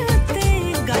उत्ते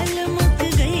गल मुक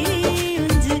गई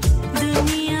उंज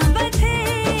दुनिया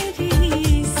बथेरी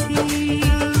सी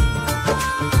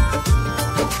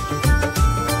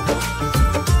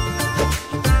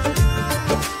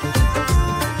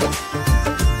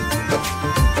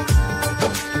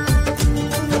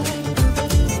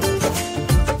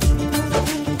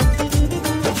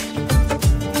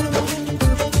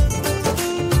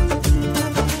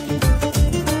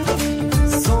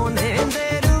सोने दे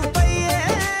रुपये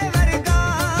वर्गा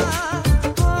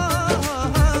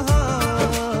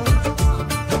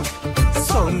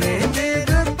सोने दे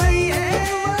रुपये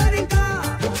वर्गा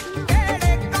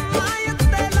केड़े कमाई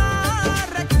ते ला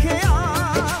रखिया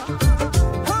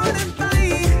हुण ताई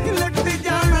लुट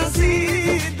जाना सी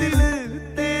दिल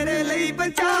तेरे ਲਈ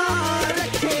बचा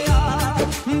रखिया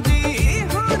जी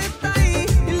हुण ताई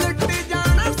लुट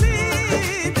जाना सी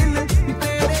दिल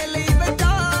तेरे ਲਈ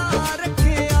बचा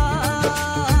रखिया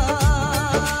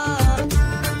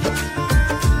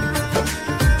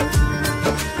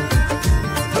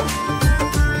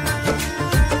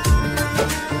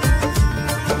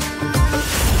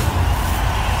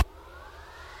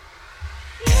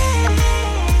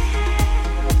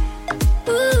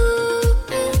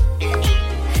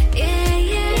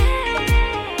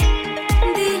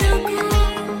दिलों को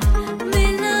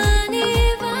मिलाने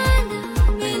वाला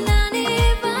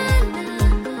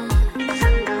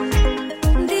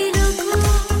दिलों को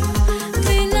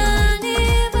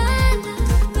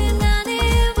मिलाने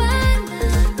वाला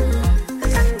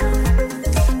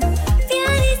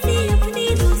प्यारी सी अपनी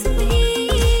दोस्ती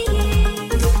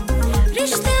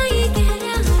रिश्ता ये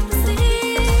गहरा हमसे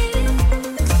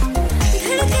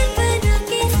धड़कन बना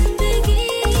के जिंदगी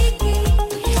की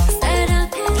सारा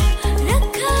को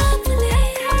रखा अपने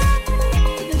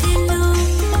दिलों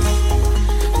को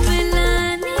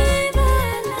मिलाने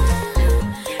वाला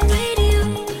रेडियो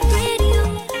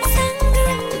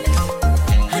संगम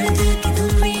हर दिल की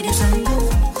धुन रेडियो संगम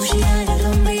खुशियाँ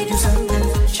गम रेडियो संगम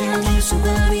शाम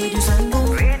सुबह रेडियो संगम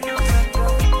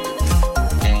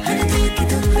हर दिल की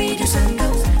धुन रेडियो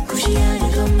संगम खुशियाँ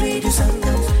गम रेडियो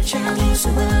संगम शाम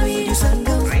सुबह रेडियो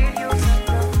संगम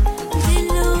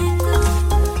दिलों को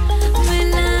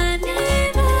मिलाने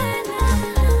वाला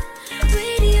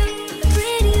रेडियो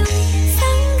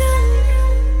संगम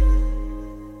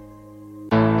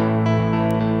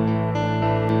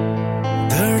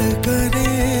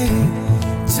धड़कनें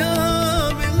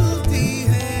जहाँ मिलती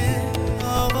हैं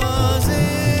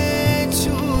आवाजें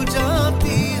छू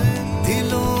जाती हैं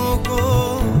दिलों को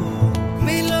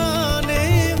मिलाने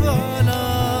वाला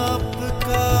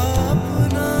आपका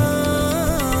अपना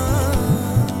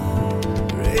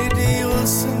रेडियो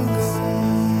संगम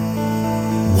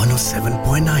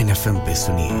 107.9 FM पे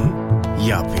सुनिए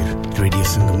या फिर रेडियो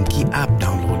संगम की ऐप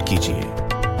डाउनलोड कीजिए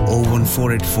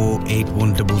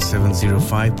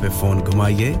 01484817705 पे फोन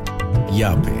घुमाइए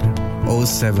या फिर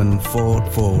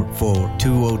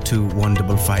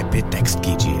 07444202155 पे टेक्स्ट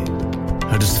कीजिए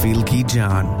हडर्सफील्ड की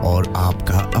जान और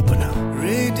आपका अपना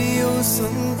रेडियो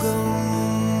संगम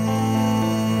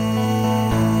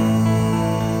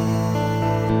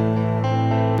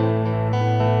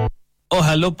ओ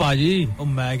हेलो पाजी ओ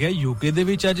मैं क्या यूके दे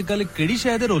विच आजकल केड़ी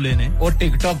शय दे रोले ने और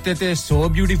टिकटॉक ते सो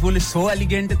ब्यूटीफुल सो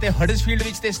एलिगेंट ते हडर्सफील्ड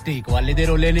विच ते स्टेक वाले दे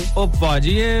रोले ने ओ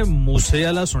पाजी ये मूसे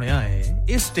वाला सुनया है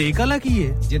ये स्टेक वाला की है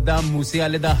जिद्दां मूसे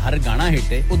वाले दा हर गाना हिट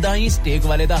है उदां ही स्टेक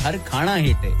वाले दा हर खाना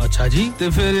हिट है अच्छा जी ते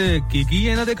फिर की है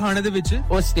इना दे खाने दे विच ओ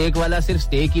स्टेक वाला सिर्फ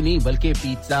स्टेक ही नहीं बल्कि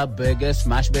pizza burger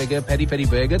smash burger peri peri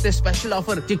burger ते स्पेशल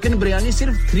ऑफर चिकन बिरयानी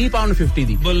सिर्फ £3.50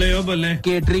 दी बल्ले ओ बल्ले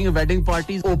catering wedding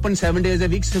parties open 7 days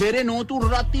a week सवेरे 9 to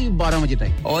राती 12 बजे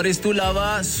तक और इस तो अलावा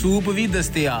सूप भी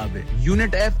दस्तयाब है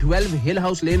यूनिट F12 हिल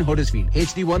हाउस लेन हडर्सफील्ड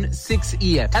HD1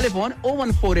 6EF टेलीफोन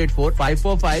 01484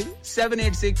 545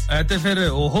 786 ते फिर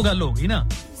ओहो गल होगी ना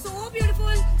So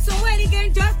beautiful, so elegant,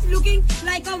 just looking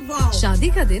like a wow. शादी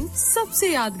का दिन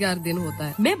सबसे यादगार दिन होता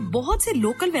है मैं बहुत से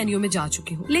लोकल वेन्यू में जा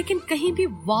चुकी हूँ लेकिन कहीं भी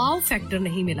वाव फैक्टर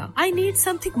नहीं मिला I need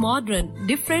something modern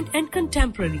different and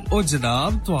contemporary ओ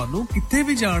जनाब ਤੁਹਾਨੂੰ ਕਿੱਥੇ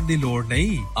ਵੀ ਜਾਣ ਦੀ ਲੋੜ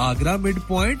ਨਹੀਂ ਆਗਰਾ ਮਿਡ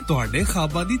ਪੁਆਇੰਟ ਤੁਹਾਡੇ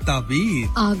ਖਾਬਾਂ ਦੀ ਤਾਬੀਰ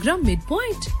आगरा मिड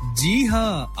पॉइंट जी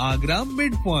हाँ आगरा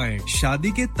मिड पॉइंट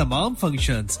शादी के तमाम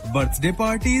functions birthday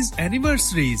parties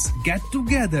anniversaries get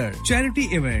together charity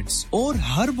events और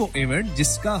हर वो इवेंट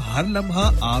जिसका हर लम्हा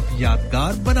आप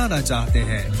यादगार बनाना चाहते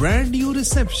हैं brand new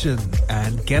reception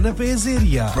and canopies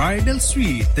area bridal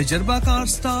suite तजर्बाकार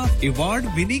स्टाफ अवार्ड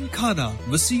विनिंग खाना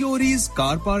वसीओरीज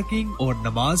कार पार्किंग और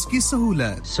नमाज की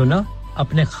सहूलत सुना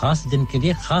अपने खास दिन के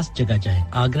लिए खास जगह जाएं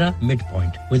Agra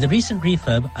Midpoint with a recent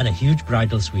refurb and a huge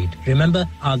bridal suite remember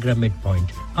Agra Midpoint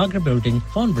Agra Building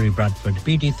Thornbury Bradford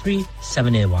BD3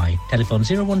 7AY telephone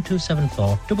 01274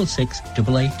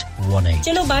 668818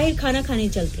 चलो बाहर खाना खाने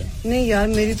चलते हैं नहीं यार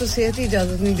मेरी तो सेहत ही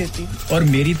इजाजत नहीं देती और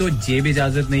मेरी तो जेब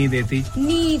इजाजत नहीं देती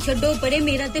नहीं छोड़ो परे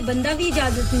मेरा ते बंदा भी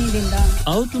इजाजत नहीं देता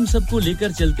आओ तुम सबको लेकर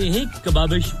चलते हैं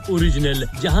कबाबिश ओरिजिनल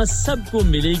जहां सबको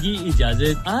मिलेगी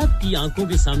इजाजत आपकी आंखों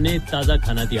के सामने ताजा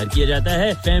खाना तैयार किया जाता है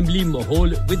फैमिली माहौल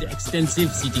with extensive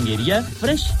seating area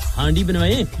fresh handi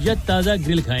बनवाएं या ताजा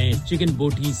ग्रिल खाएं chicken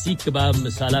boti seekh kebab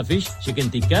masala fish chicken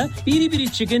tikka Piri Piri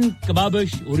chicken Kababish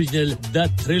original the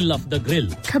thrill of the grill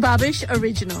Kababish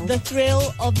Original The Thrill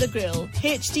of the Grill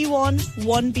HD1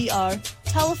 1BR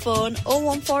Telephone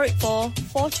 01484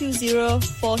 420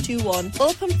 421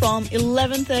 Open from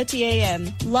 11:30 a.m.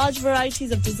 Large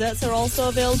varieties of desserts are also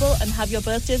available and have your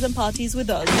birthdays and parties with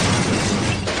us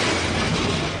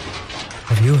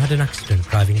Have you had an accident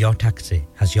driving your taxi?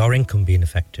 Has your income been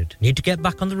affected? Need to get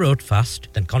back on the road fast?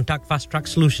 Then contact Fast Track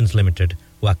Solutions Limited,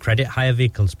 who are credit hire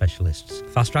vehicle specialists.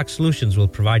 Fast Track Solutions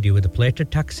will provide you with a plated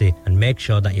taxi and make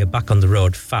sure that you're back on the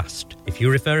road fast. If you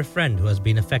refer a friend who has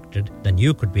been affected, then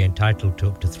you could be entitled to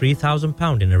up to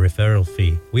 £3,000 in a referral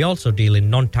fee. We also deal in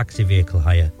non-taxi vehicle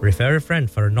hire. Refer a friend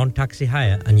for a non-taxi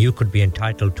hire and you could be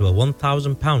entitled to a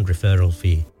 £1,000 referral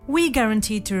fee. We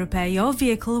guarantee to repair your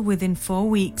vehicle within 4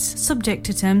 weeks, subject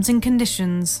to terms and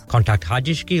conditions. Contact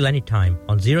Haji Shkil anytime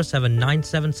on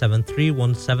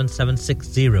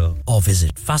 07977317760 or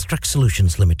visit Fast Track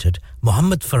Solutions Limited,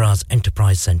 Mohammed Faraz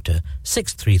Enterprise Centre,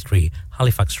 633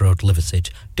 Halifax Road,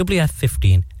 Liversedge,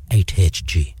 WF15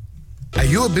 8HG. Are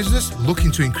you a business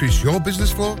looking to increase your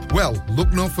business flow? Well, look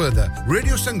no further.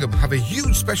 Radio Sangam have a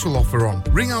huge special offer on.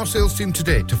 Ring our sales team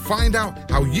today to find out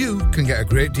how you can get a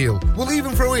great deal. We'll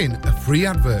even throw in a free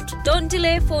advert. Don't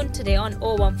delay, phone today on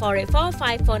 01484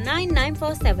 549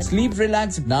 947. Sleep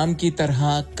Relax नाम की तरह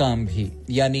काम भी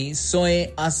यानी सोए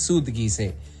आसूदगी से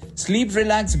sleep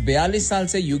relax 42 साल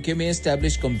से यूके में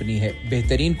एस्टैब्लिश कंपनी है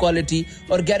बेहतरीन क्वालिटी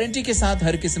और गारंटी के साथ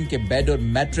हर किस्म के बेड और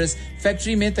मैट्रेस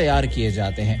फैक्ट्री में तैयार किए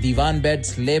जाते हैं divan bed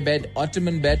sleigh bed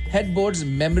ottoman bed headboards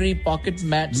memory pocket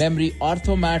mat memory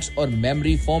ortho mats और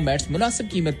मेमोरी फोम मैट्स मुनासिब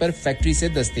कीमत पर फैक्ट्री से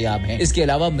दस्तयाब हैं इसके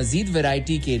अलावा मजीद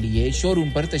वैरायटी के लिए शोरूम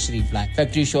पर तशरीफ लाएं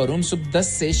फैक्ट्री शोरूम सुबह 10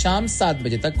 से शाम 7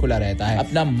 बजे तक खुला रहता है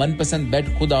अपना मनपसंद बेड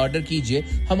खुद ऑर्डर कीजिए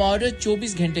हम ऑर्डर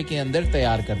 24 घंटे के अंदर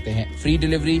तैयार करते हैं free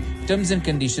delivery terms and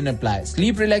condition apply.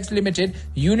 Sleep Relax Limited,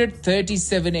 Unit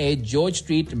 37A, George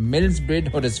Street, Millsbridge,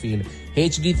 Huddersfield,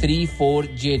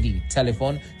 HD34JD.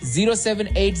 Telephone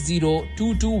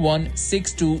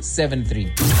 07802216273.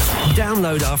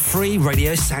 Download our free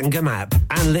Radio Sangam app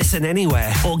and listen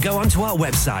anywhere or go onto our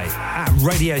website at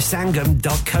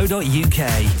radiosangam.co.uk.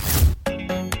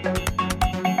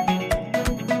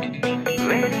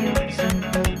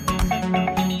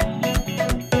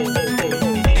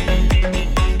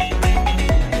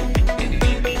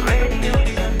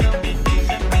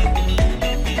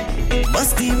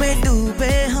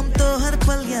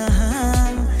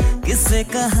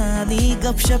 कहानी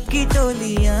गपशप की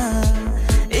टोलियां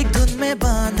एक धुन में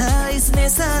बांधा इसने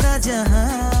सारा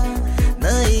जहां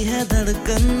नई है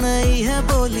धड़कन नई है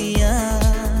बोलियां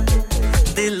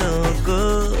दिलों को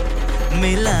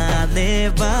मिलाने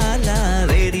वाला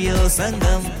रेडियो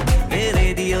संगम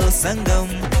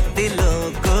दिलों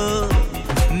को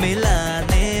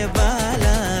मिलाने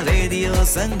वाला रेडियो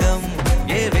संगम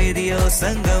ये रेडियो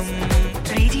संगम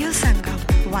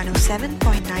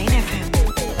 107.9 FM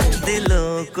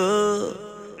दिलों को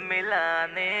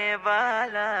मिलाने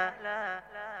वाला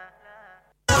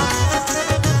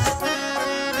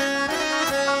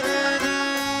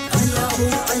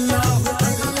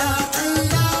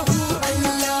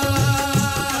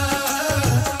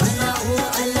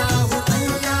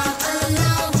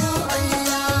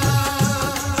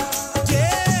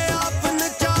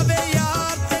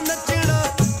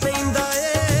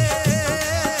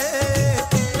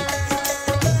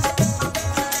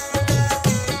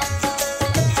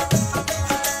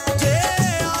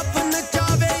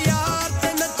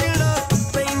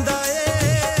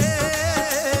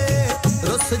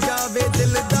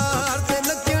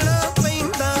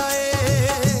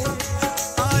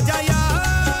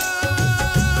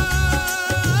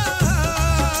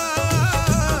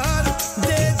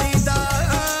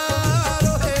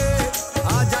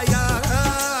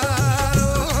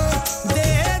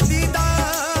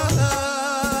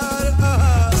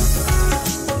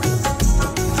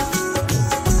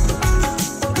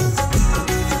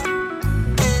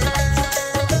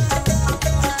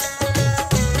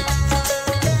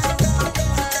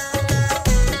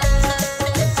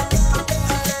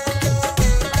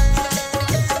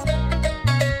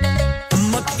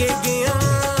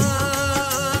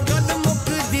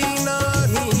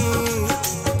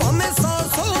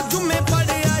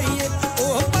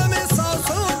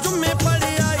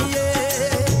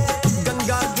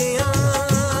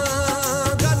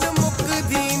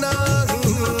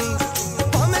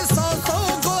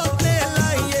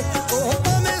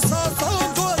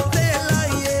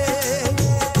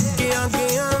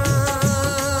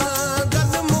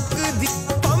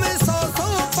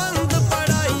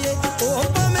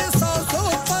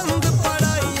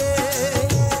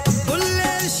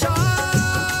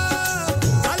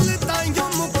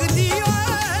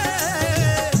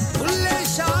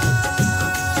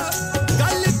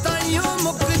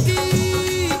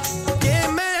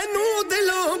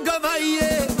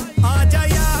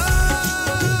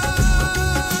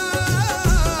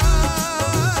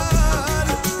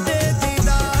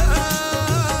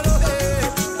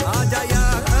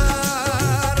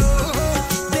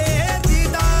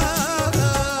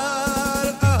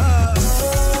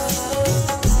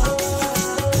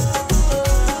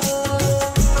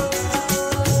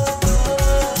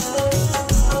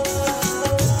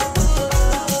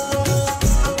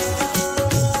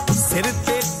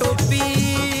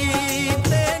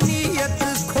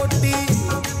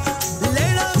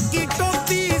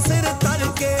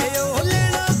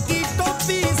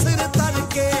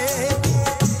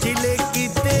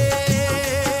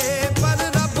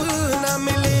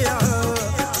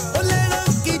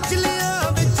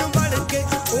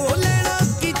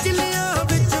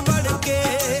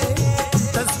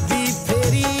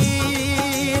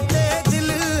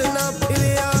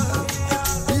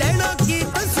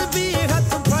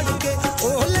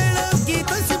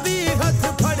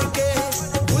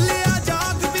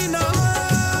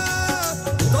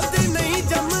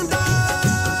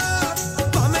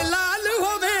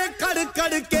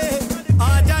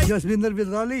जसविंदर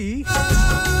बिदराली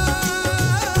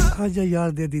आजा यार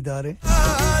दे दीदारे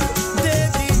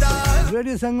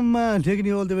radio Sangam taking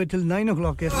all the way till 9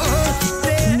 o'clock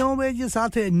 9 बजे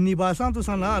साथ निवासा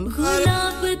तुसा नाल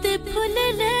गुलाब दे फूल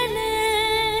ले ले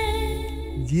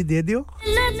जी दे दियो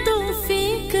ला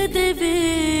तौफीक देवे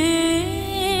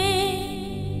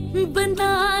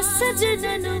बंदा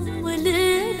सजन मुल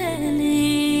ले ले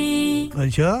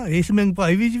अच्छा इस में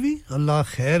भाई भी अल्लाह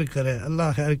खैर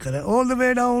करे all the way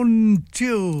down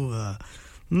to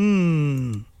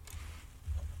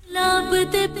गुलाब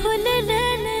दे फूल ले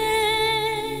ले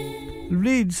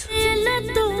लीड्स ला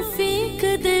तौफीक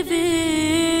देवे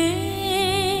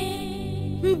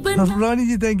Rani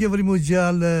ji thank you very much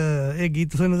यार एक गीत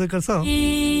सुनने से करसा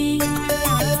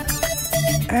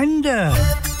एंड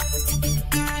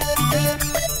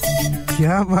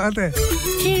क्या बात है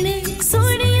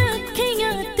सोनिया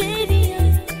अखियां तेरियां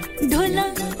ढोला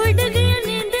उड़ गया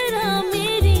नींदरा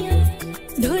मेरियां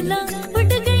ढोला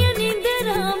उड़ गया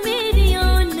नींदरा मेरियां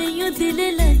नहीं दिल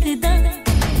लगदा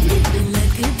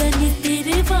नी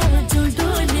तेरे बाजू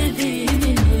ढोल दे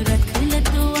मैनू रख ले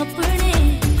तू अपने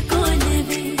कोल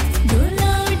वे ढोला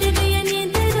उड़ गया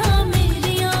नींदरा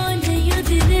मेरियां नहीं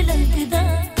दिल लगदा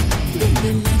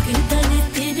नी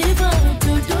तेरे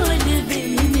बाजू ढोल वे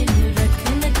मैनू रख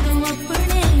ले तू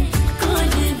अपने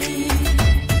कोल वे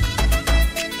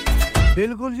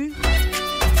बिल्कुल जी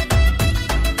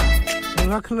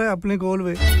रख ले अपने कोल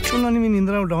वे उन्होंने भी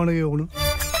नींदरा उठाउणगे हुण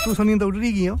तू सनी तो उठ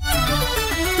रही गई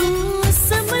तू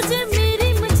समझ मेरी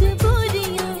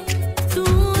मजबूरियां तू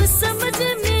समझ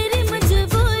मेरी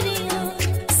मजबूरियां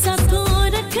साथों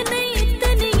रखने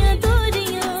इतनियां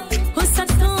दूरियां हो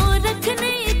साथों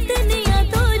रखने इतनियां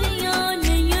दूरियां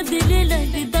नहीं दिल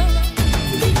लगदा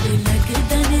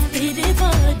ने तेरे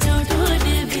बाजू ढोल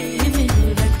वे मैनू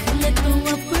रख ले तू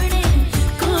अपने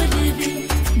कोल वे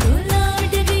ढोला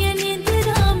उड़ गया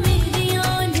नींदरा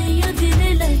मेरियां नहीं दिल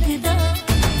लगदा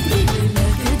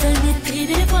ने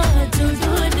तेरे बाजू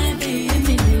ढोल वे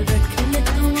मैनू रख ले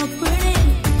तू अपने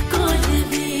कोल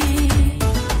वे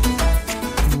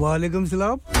वालेकुम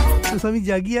सलाम तू सभी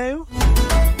जागी आए हो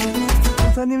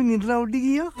तुसाने भी नींदरा उठ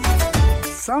गई हो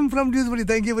सम from Dewsbury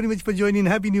thank you very much for joining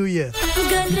happy new year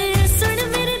गल सुन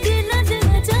मेरे दिल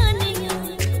दा जानिया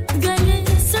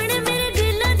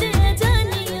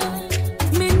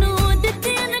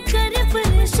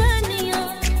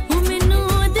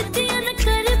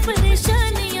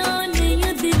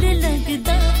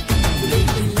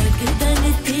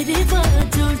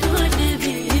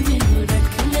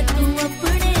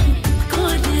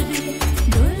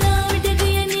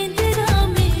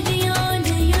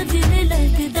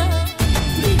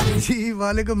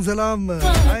वालेकुम सलाम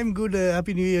I am good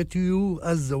happy new year to you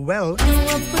as well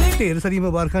ढेर सारी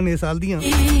मुबारकां ने साल दियां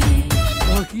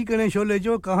और की करें शोले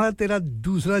जो कहां तेरा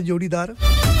दूसरा जोड़ीदार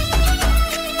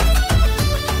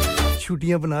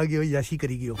छुट्टियां बना गयो याशी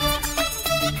करी गयो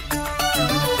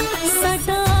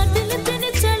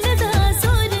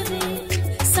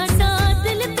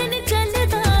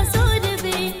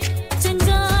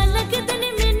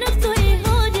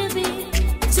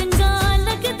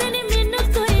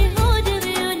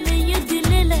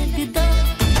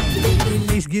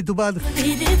गीत के बाद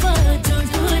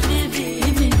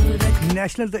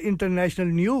नेशनल द इंटरनेशनल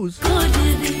न्यूज़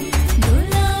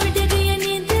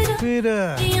फिर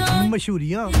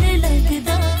मशहूरियां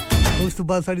उस तो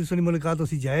बाद सारी सुनी मुलाकात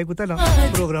होसी जाए को ना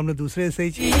प्रोग्राम ने दूसरे से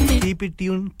keep it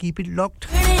tune keep it locked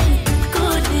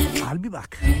I'll be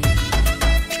back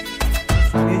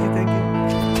thank you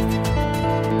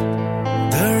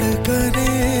धड़कने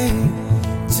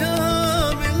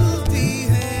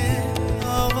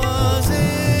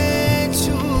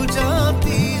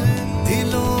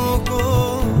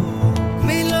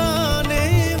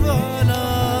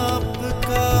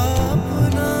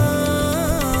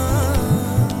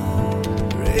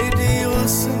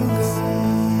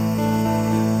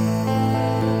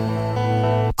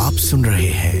सुन रहे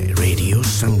हैं रेडियो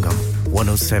संगम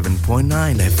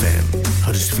 107.9 FM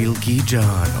हर्षफील की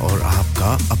जान और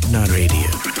आपका अपना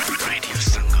रेडियो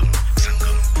संगम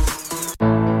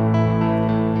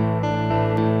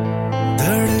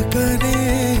धड़कने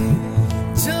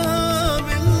जहाँ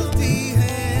मिलती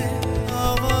है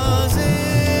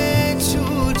आवाज़ें छू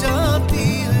जाती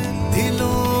है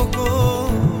दिलों को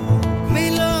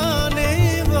मिलाने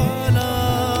वाला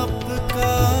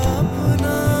आपका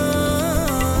अपना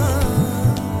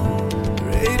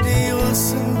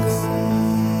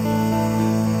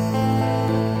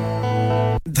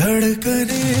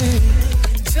धड़कने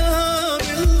जहाँ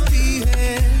मिलती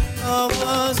है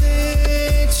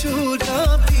आवाज़ें छू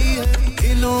जाती है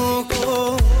दिलों को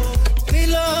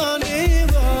मिलाने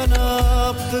वाला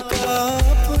आपका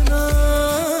अपना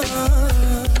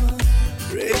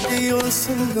radio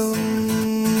Sangam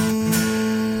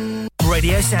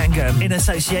Radio Sangam in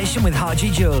association with Haji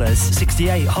Jewellers,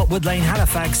 68 Hotwood Lane,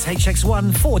 Halifax,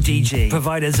 HX1 4DG.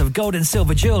 Providers of gold and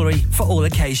silver jewellery for all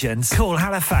occasions. Call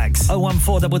Halifax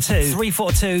 01422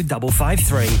 342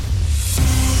 553.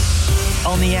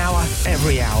 On the hour,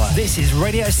 every hour. This is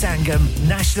Radio Sangam,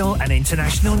 national and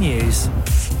international news.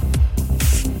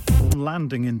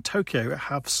 Landing in Tokyo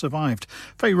have survived.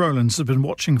 Faye Rowlands has been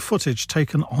watching footage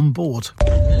taken on board.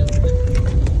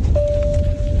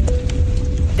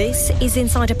 This is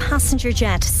inside a passenger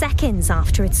jet seconds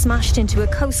after it smashed into a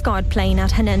Coast Guard plane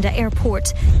at Haneda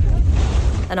Airport.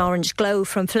 An orange glow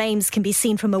from flames can be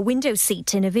seen from a window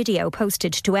seat in a video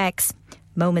posted to X.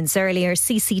 Moments earlier,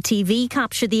 CCTV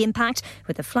captured the impact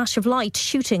with a flash of light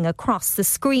shooting across the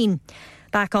screen.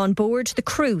 Back on board, the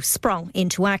crew sprung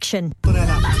into action.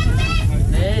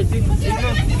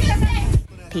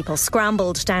 People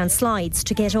scrambled down slides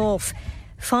to get off.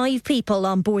 5 people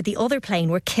on board the other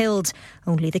plane were killed.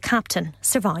 Only the captain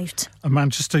survived. A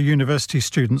Manchester University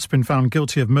student's been found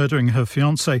guilty of murdering her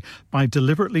fiancé by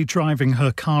deliberately driving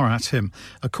her car at him.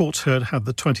 A court heard how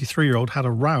the 23-year-old had a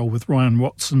row with Ryan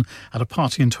Watson at a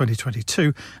party in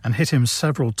 2022 and hit him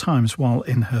several times while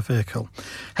in her vehicle.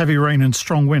 Heavy rain and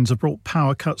strong winds have brought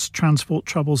power cuts, transport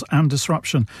troubles and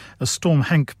disruption as Storm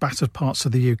Henk battered parts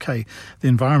of the UK. The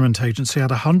Environment Agency had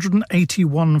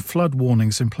 181 flood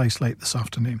warnings in place late this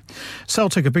afternoon.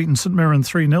 Celtic have beaten St Mirren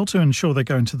 3-0 to ensure they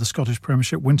go into the Scottish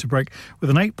Premiership winter break with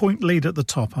an 8-point lead at the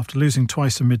top after losing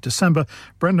twice in mid-December.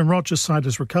 Brendan Rodgers' side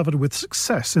has recovered with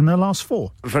success in their last 4.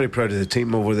 I'm very proud of the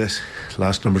team over this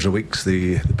last numbers of weeks,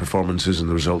 the performances and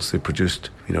the results they produced,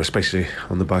 especially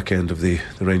on the back end of the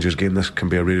Rangers game. This can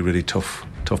be a really, really tough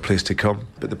place to come,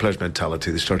 but the players'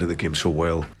 mentality, they started the game so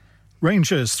well.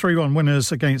 Rangers 3-1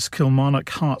 winners against Kilmarnock.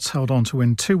 Hearts held on to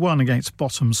win 2-1 against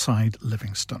bottom side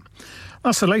Livingston.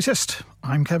 That's the latest.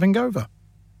 I'm Kevin Gover.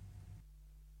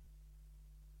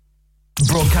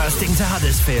 Broadcasting to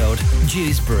Huddersfield,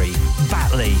 Dewsbury,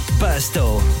 Batley,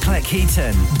 Birstall,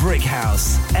 Cleckheaton,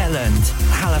 Brickhouse, Elland,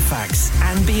 Halifax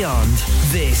and beyond.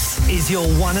 This is your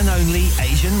one and only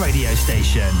Asian radio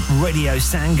station. Radio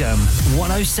Sangam,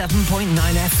 107.9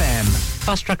 FM.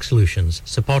 Fast Track Solutions,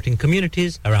 supporting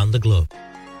communities around the globe.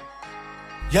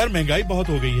 यार महंगाई बहुत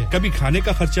हो गई है कभी खाने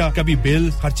का खर्चा कभी बिल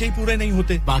खर्चे ही पूरे नहीं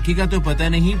होते बाकी का तो पता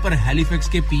नहीं पर हैलिफैक्स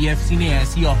के पीएफसी ने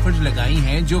ऐसी ऑफर्स लगाई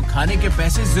हैं जो खाने के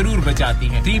पैसे जरूर बचाती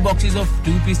हैं 3 boxes of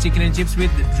 2-piece chicken and chips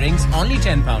with drinks only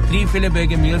 £10 3 filet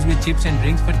burger meals with chips and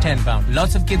drinks for £10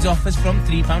 lots of kids offers from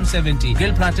 £3.70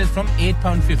 grill platters from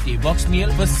 £8.50 box meal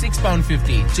for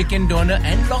 £6.50 chicken doner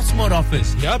and lots more offers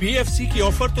यार PFC की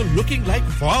offer तो looking like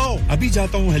wow अभी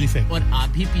जाता हूँ Halifax और आप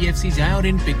भी PFC जाएं और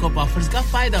इन पिकअप ऑफर्स का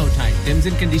फायदा उठाएं terms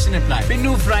and condition apply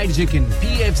Pinu fried chicken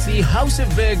PFC House of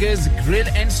Burgers Grill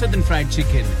and Southern fried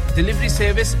chicken delivery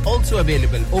service also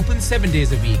available open 7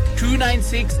 days a week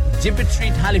 296 Gibbet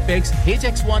Street Halifax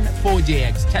HX1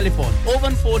 4JX telephone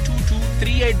 01422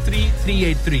 383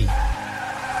 383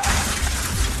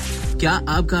 क्या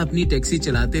आपका अपनी taxi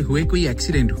चलाते हुए कोई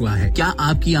accident हुआ है क्या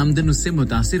आपकी आमदन उससे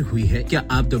मुतासिर हुई है क्या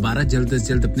आप दोबारा जल्द से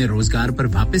जल्द अपने रोजगार पर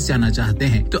वापस जाना चाहते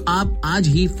हैं तो आप आज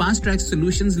ही फास्ट ट्रैक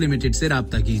सॉल्यूशंस लिमिटेड से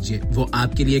राब्ता कीजिए वो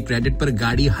आपके लिए क्रेडिट पर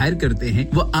गाड़ी हायर करते हैं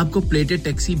वो आपको प्लेटेड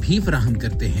टैक्सी भी फराहम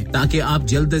करते हैं ताकि आप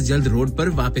जल्द से जल्द रोड पर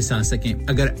वापस आ सकें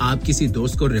अगर आप किसी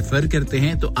दोस्त को रेफर करते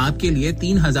हैं तो आपके लिए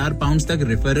 £3000 तक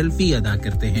रेफरल फी अदा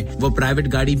करते हैं वो प्राइवेट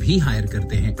गाड़ी भी हायर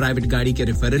करते हैं प्राइवेट गाड़ी के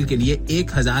रेफरल के लिए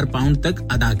 £1000 तक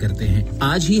अदा करते हैं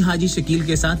आज ही हाजी शकील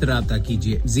के साथ राब्ता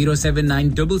कीजिए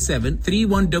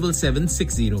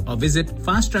 07977317760 और visit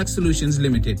fast track solutions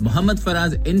limited Mohammad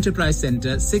Faraz enterprise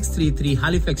centre 633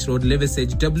 Halifax road Liversedge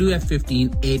WF15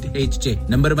 8HJ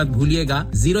नंबर मत भूलिएगा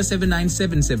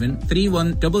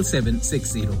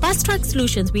 07977317760 Fast Track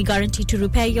Solutions we guarantee to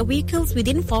repair your vehicles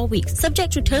within 4 weeks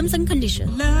subject to terms and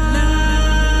conditions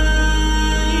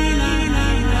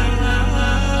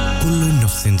Kullu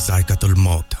नफ्सिन जायकातुल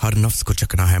मौत हर नफ्स को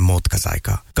चखना है मौत का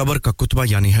जायका कब्र का कुतबा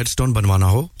यानी हेडस्टोन बनवाना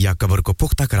हो या कब्र को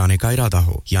पुख्ता कराने का इरादा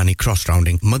हो यानी cross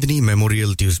rounding Madani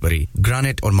memorial ट्यूसबरी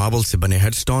granite और मार्बल से बने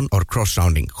हेडस्टोन और क्रॉस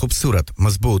राउंडिंग खूबसूरत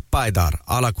मजबूत पायदार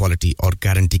आला क्वालिटी और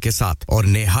गारंटी के साथ और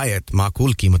निहायत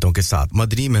माकूल कीमतों के साथ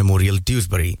मदनी मेमोरियल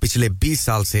ट्यूसबरी पिछले 20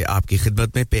 साल से आपकी खिदमत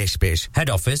में पेश head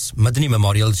office Madani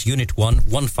memorials unit 1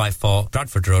 154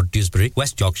 Bradford road ट्यूसबरी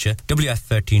West Yorkshire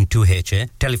WF13 2HA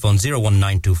telephone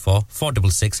 01924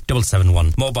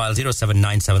 466 mobile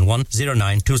 07971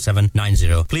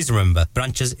 092790 please remember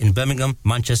branches in Birmingham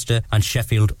Manchester and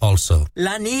Sheffield also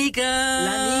Lanika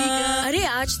अरे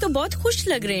आज तो बहुत खुश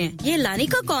लग रहे हैं ये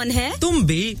लानिका कौन है तुम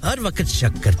भी हर वक्त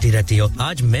शक करती रहती हो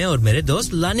आज मैं और मेरे दोस्त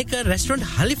लानिका रेस्टोरेंट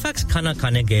हैलिफैक्स खाना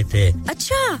खाने गए थे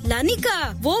अच्छा लानिका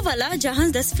वो वाला जहां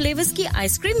 10 फ्लेवर्स की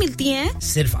आइसक्रीम मिलती है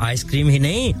सिर्फ आइसक्रीम ही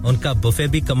नहीं उनका बुफे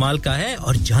भी कमाल का है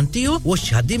और जानती हो वो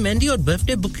शादी मेहंदी और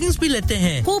बर्थडे बुकिंग्स भी लेते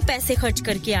हैं पैसे खर्च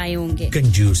करके आए होंगे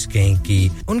कंजूस कहीं की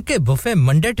उनके buffet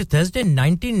Monday to Thursday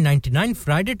 1999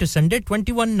 Friday to Sunday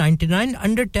 2199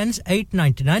 under 10s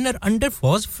 899 और अंडर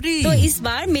 4s फ्री तो इस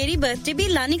बार मेरी बर्थडे भी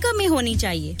लानिका में होनी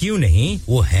चाहिए क्यों नहीं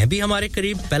वो है भी हमारे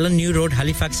करीब पेलन new road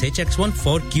Halifax HX1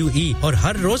 4QE और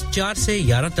हर रोज 4 से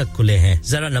 11 तक खुले हैं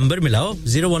जरा नंबर मिलाओ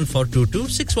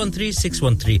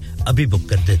 01422613613 अभी बुक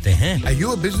कर देते हैं Are you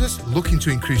a business looking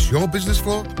to increase your business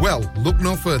flow? Well, look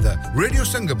no further. Radio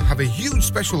Sangam have a huge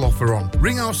special offer on.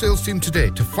 Ring our sales team today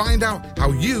to find out how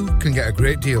you can get a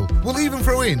great deal. We'll even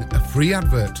throw in a free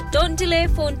advert. Don't delay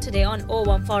phone today on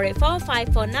 01484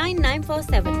 549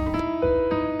 947.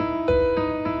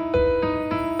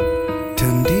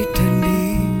 ठंडी ठंडी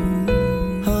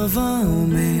हवाओं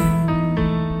में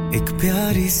एक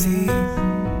प्यारी सी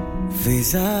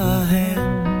फिजा है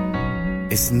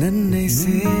इस नन्हे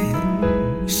से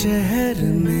शहर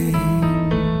में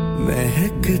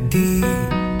महकती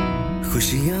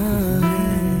खुशियां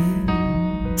हैं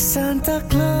Santa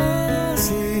Claus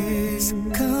is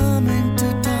coming to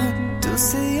town to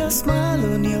see a smile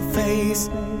on your face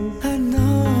I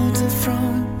know the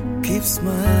front keep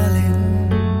smiling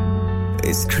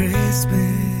It's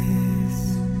Christmas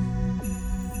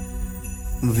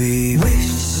We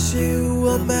wish you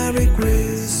a Merry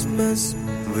Christmas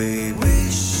We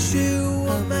wish you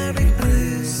a Merry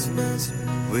Christmas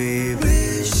We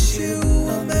wish you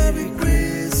a Merry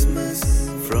Christmas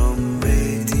from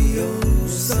Radio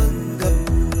Sangam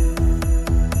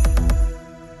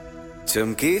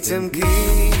चमकी चमकी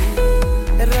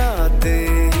रातें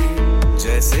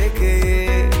जैसे कि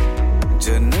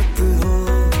जन्नत हो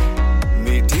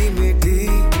मीठी मीठी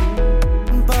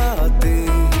बातें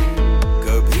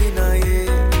कभी ना ये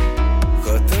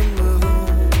खत्म हो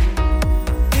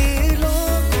दिलों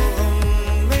को हम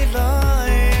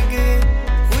मिलाएंगे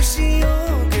खुशियों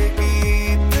के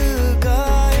गीत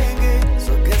गाएंगे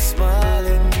So get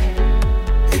smiling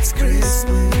It's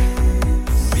Christmas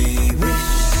We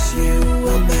wish you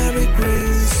a Merry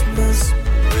Christmas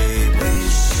We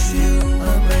wish you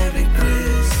a Merry Christmas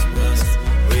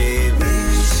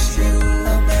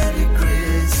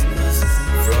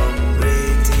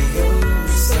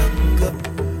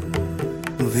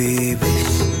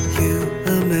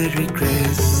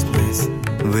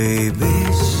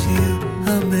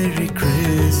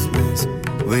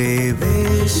We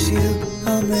wish you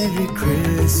a Merry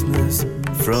Christmas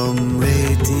from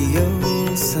Radio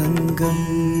Sangam.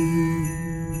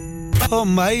 Oh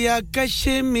Maya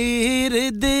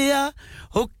Kashmir diya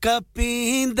hukka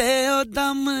peende o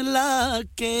dam la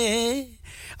ke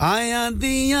ਆਇਆਂ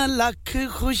ਦੀਆਂ ਲੱਖ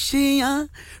ਖੁਸ਼ੀਆਂ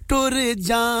ਟੁਰ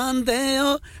ਜਾਂਦੇ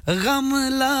ਓ ਗਮ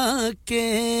ਲਾ ਕੇ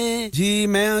ਜੀ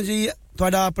ਮੈਂ ਜੀ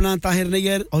ਤੁਹਾਡਾ ਆਪਣਾ ਤਾਹਿਰ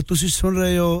ਨਈਰ ਔਰ ਤੁਸੀਂ ਸੁਣ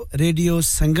ਰਹੇ ਹੋ ਰੇਡੀਓ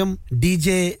ਸੰਗਮ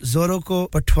ਡੀਜੇ ਜ਼ੋਰੋ ਕੋ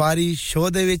ਪਟਵਾਰੀ ਸ਼ੋ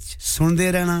ਦੇ ਵਿੱਚ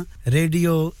ਸੁਣਦੇ ਰਹਿਣਾ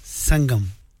ਰੇਡੀਓ ਸੰਗਮ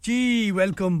ਜੀ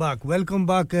ਵੈਲਕਮ ਬੈਕ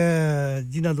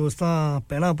ਜਿਨ੍ਹਾਂ ਦੋਸਤਾਂ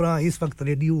ਪਹਿਲਾਂ ਭਰਾ ਇਸ ਵਕਤ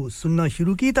ਰੇਡੀਓ ਸੁਣਨਾ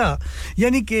ਸ਼ੁਰੂ ਕੀਤਾ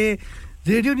ਯਾਨੀ ਕਿ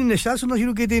रेडियो ने नशा सुनना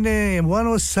शुरू की थी ने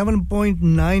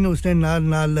 107.9 उसने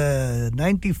नाल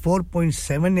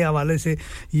 94.7 ने हवाले से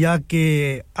या कि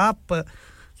आप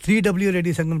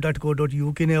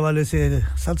www.radiosangam.co.uk ने हवाले से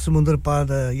सात समुंदर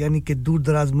पार यानी कि दूर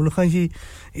दराज मुल्कों की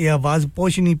ये आवाज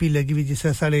पहुंचनी पी लगी हुई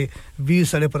जिससे सारे वीर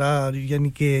सारे भरा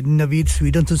यानी कि नवीद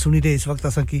स्वीडन से सुनी रहे इस वक्त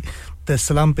असा की ते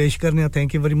सलाम पेश करने थैंक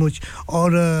यू वेरी मच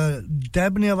और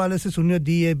डैब ने हवाले से सुनियो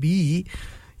DAB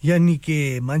यानी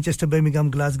कि Manchester Birmingham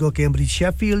Glasgow Cambridge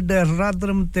Sheffield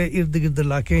Rotherham ते इर्द-गिर्द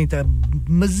इलाके ते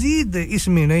मजीद इस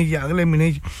महीने या अगले महीने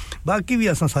बाकी भी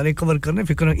असां सारे कवर करने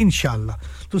फिक्र इंशाअल्लाह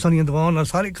तुसां दी दुआओं नाल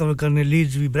सारे कवर करने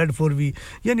लीड्स भी ब्रेडफोर्ड भी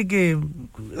यानी कि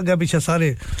अगे पीछे सारे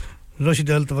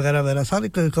रोशडल्ट वगैरह सारे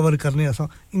कवर करने असां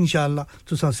इंशाअल्लाह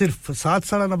तुसां सिर्फ साथ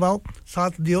साड़ा निभाओ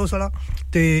साथ दियो साड़ा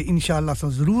ते इंशाअल्लाह असां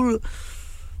जरूर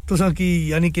तुसां की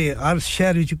यानी कि हर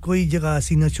शहर विच कोई जगह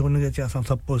असीं न छोड़ने च असां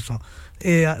सब पहुंचां ए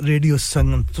रेडियो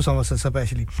संगम तुसां वास्ते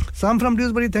specially Sam from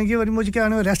Dewsbury thank you very much के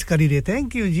आने रेस्ट करी रहे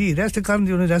थैंक यू जी रेस्ट करन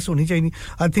दी रेस्ट होनी चाहिए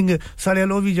आई थिंक सारे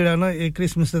लोग भी जेड़ा ना एक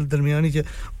क्रिसमस दे दरमियान च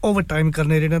ओवर टाइम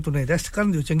करने रहना तुने रेस्ट करन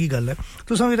दी चंगी गल है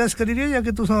तुसां भी रेस्ट करी रहे या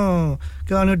कि तुसां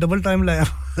के आने डबल टाइम लाया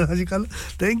आजकल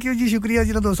थैंक यू जी शुक्रिया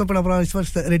जी दोस्तों अपना इस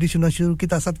वक्त रेडियो सुनना शुरू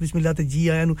किया साथ बिस्मिल्लाह ते जी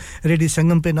आया नु रेडियो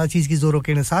संगम पे नाचीज की जोरों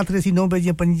के साथ रही 9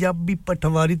 बजे पंजाबी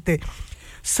पटवारी ते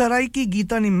सराइकी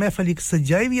गीता ने महफिल एक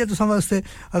सजाई हुई है तो वास्ते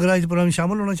अगर आज प्रोग्राम में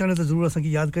शामिल होना चाहते तो जरूर असा की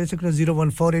याद कर सकते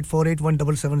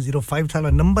 01484817705 था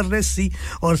नंबर रेस सी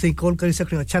और सही कॉल कर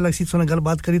सकते अच्छा लगसी सोना गल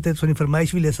बात करी ते सोनी फरमाइश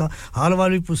भी लेसा हाल वाल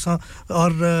भी पूछसा और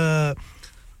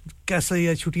कैसा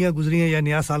ये छुट्टियां गुजरियां या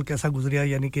नया साल कैसा गुजरिया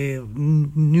यानी कि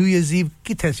न्यू ईयर्स ईव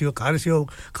किथे से हो खारिश हो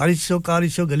गली से हो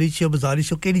बाजार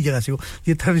से हो केड़ी जगह से हो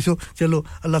जिथे भी हो चलो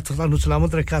अल्लाह ताला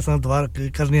सलामत रखे असा दुआ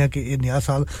करने कि ये नया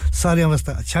साल सारे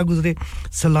वास्ते अच्छा गुजरे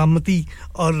सलामती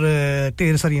और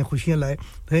ढेर सारी खुशियां लाए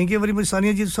thank you very much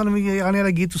Sania ji तुसां भी आने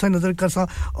वाला गीत तुसां नजर करसा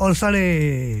और साडे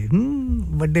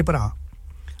बड़े भरा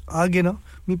आगे ना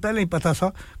मैं पहले ही पता था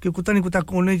कि कुत्ता नहीं कुत्ता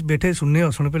कोने बैठे सुनने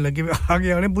और सुनने पे लगे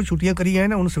आगे आने बहुत छुट्टियां करी है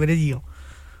ना उन सवेरे जी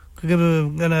क्योंकि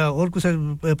और कुछ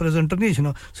प्रेजेंटर नहीं है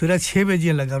ना सवेरे 6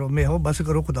 बजे लगा रो मैं हो बस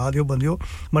करो खुदा दियो बंदियो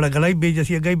बड़ा गला ही बेज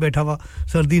जैसी अगे ही बैठा हुआ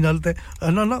सर्दी नाल ते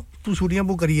ना तू छुट्टियां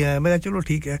वो करी है मैं चलो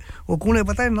ठीक है वो कौन है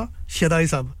पता है ना शदाई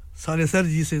साहब सारे सर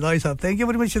जी सिदाई साहब thank you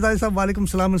very much Sidai साहब वालेकुम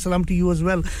सलाम एंड सलाम टू यू एज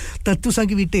वेल त तुसां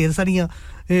की भी ढेर सारियां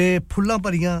फुल्लां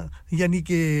भरियां यानी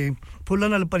कि फुल्लां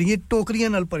नाल भरियां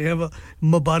टोकरियां नाल भरियां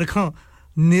मुबारखां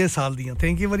नए साल दियां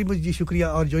थैंक यू वेरी मच जी शुक्रिया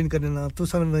और ज्वाइन करने ना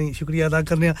तुसां भी शुक्रिया अदा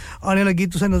करने आने लगी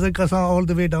तुसां नजर करसा all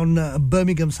the way down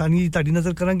Birmingham Sani ji ताड़ी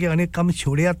नजर करांगे आने कम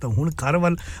छोड़िया तो हुन घर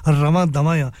वाल रवा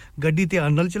दवा आ गड्डी ते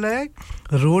अनल चलाया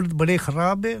रोड बड़े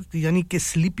खराब है यानी कि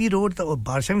स्लीपी रोड तो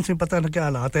बारिश में से पता न क्या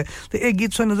हालात है तो एक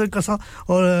गीत से नजर करसा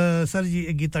और सर जी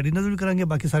एक गीत ताड़ी नजर भी करांगे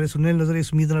बाकी सारे सुनने नजर इस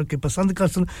उम्मीद नाल के पसंद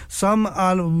करसन some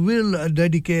all will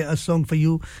dedicate a song for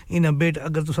you in a bit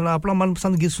अगर तुसां अपना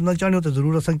मनपसंद गीत सुनना चाहते हो तो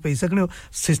जरूर असां पे सकने हो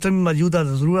सिस्टम में मौजूद है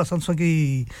जरूर असन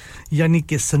की यानी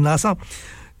कि सनासा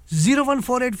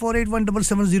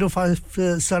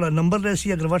 01484817705 सारा नंबर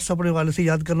रही अगर व्हाट्सएप वाले से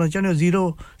याद करना चाहते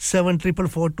हो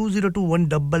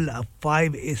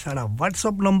 07442021555 ए सारा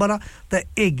व्हाट्सएप नंबर है तो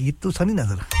एक गीत तो सनी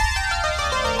नजर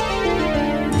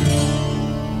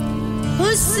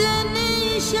हुस्न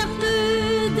शब्द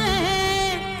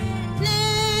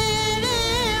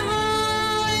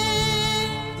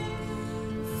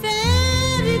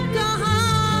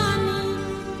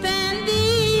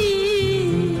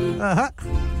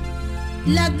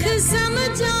लख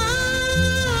समझा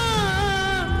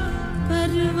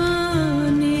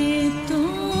परवाने तो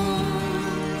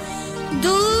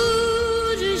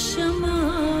दूर शमा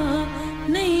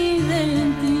नहीं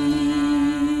रहती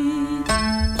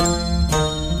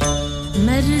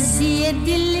मर्जी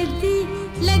दिल दी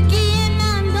लगी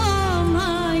ना दो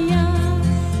माया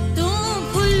तू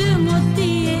फुल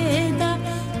मोती दा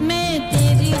मैं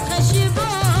तेरी खुशबू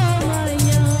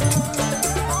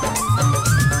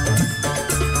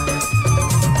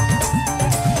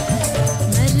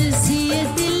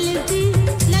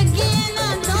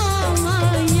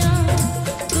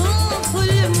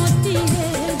फुल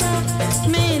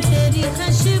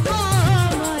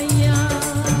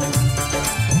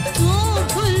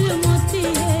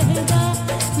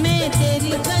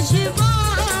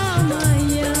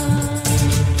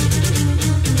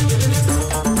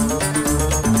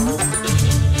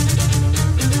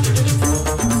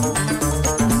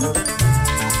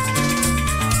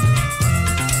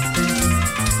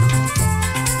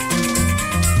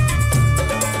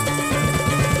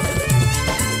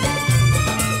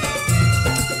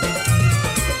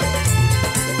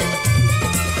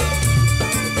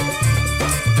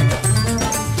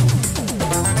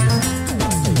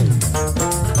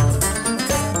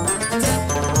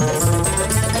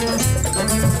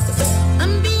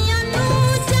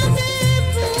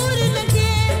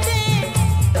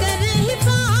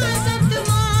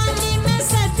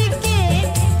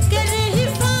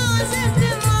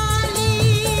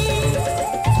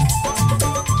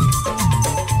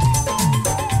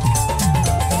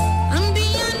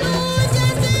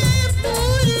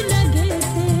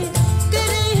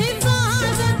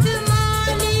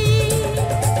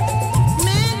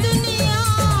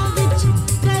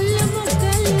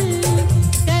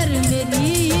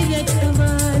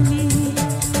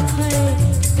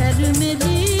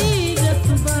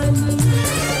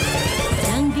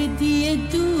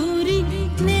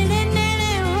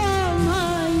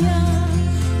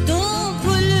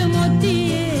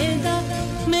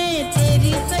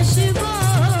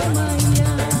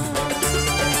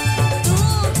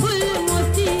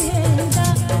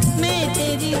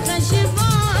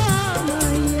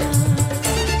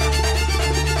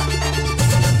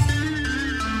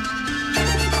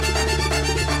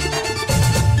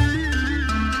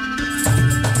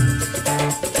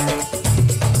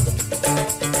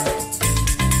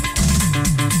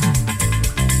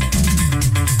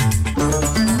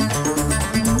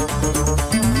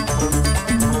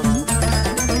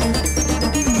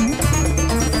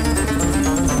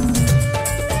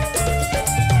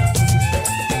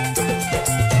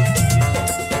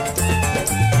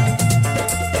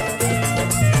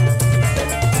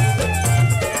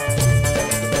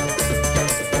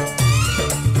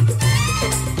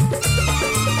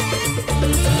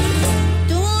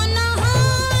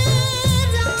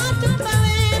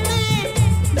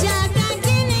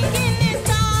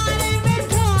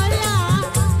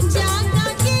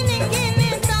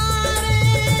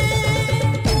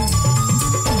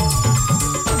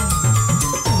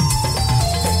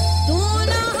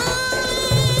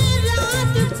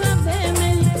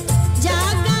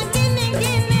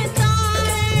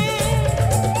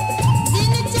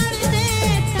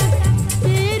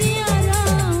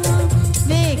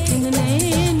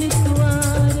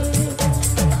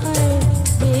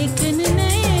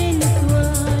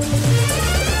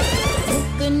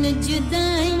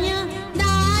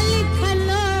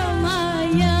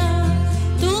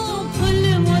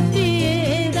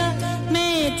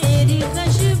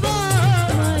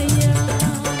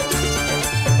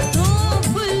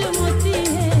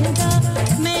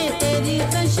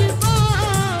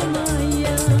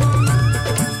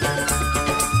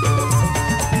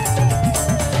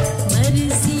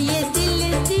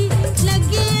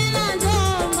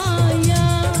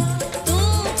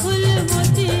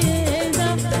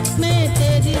में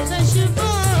तेरी खुशबू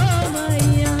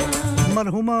मैया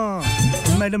मरहुमा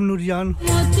मैडम नूरजान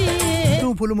तू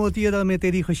फूल मोती अदा में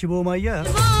तेरी खुशबू मैया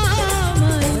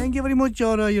Thank you very much.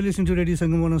 You're listening to Radio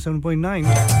Sangam 107.9.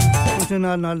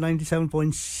 Naal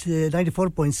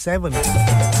 94.7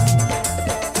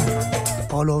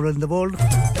 all over in the world.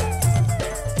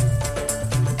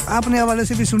 आपने हवाले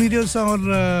से भी सुनी रहे हो और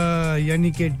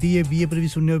यानी कि डीए बीए पर भी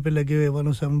सुनने पे लगे हुए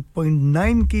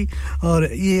 107.9 की और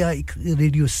ये एक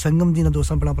रेडियो संगम दी ना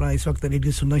दोस्तों अपना इस वक्त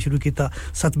रेडियो सुनना शुरू किया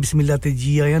सत बिस्मिल्लाह ते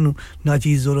जी आया नु ना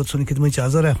चीज जरूरत सुन खिदमत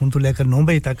हाजिर है हुन तो लेकर 9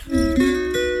 बजे तक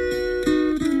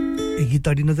एक गीत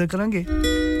आड़ी नजर करेंगे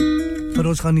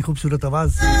फरोज खान की खूबसूरत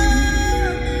आवाज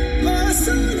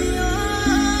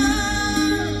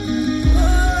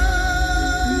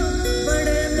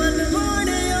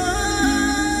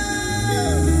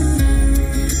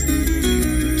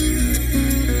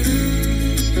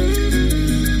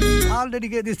I'll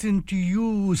dedicate this to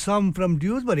you, some from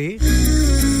Dewsbury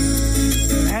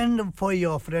and for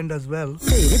your friend as well.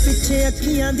 तेरे पीछे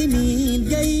अखियां दी नींद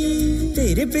गई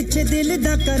तेरे पीछे दिल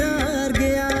दा करार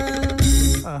गया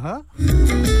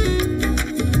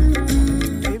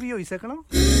ये भी हो सकना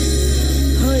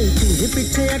हाय तेरे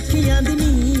पीछे अखियां दी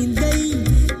नींद गई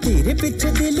तेरे पीछे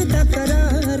दिल दा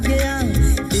करार गया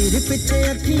तेरे पीछे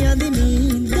अखियां दी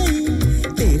नींद गई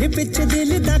तेरे पीछे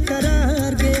दिल दा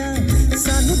करार गया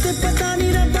सानू ते पता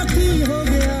नहीं रब्बा की हो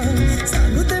गया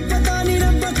सानू ते पता नहीं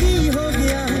रब्बा की हो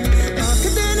गया आंख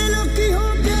तेरे लोकी हो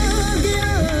गया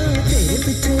तेरे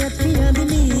पीछे अखियां दी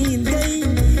नींद गई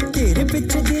तेरे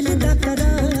पीछे दिल दा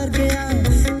करार गया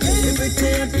तेरे पीछे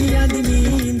अखियां दी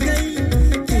नींद गई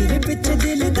तेरे पीछे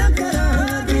दिल दा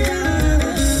करार गया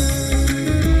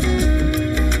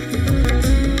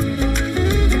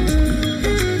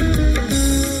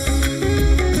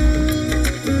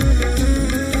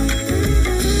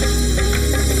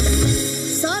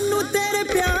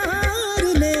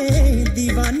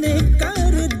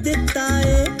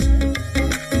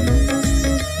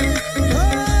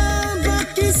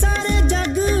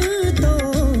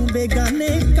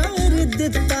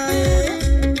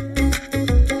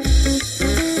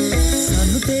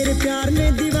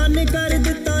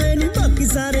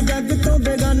सारे जग तो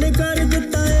बेगाने कर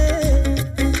देता है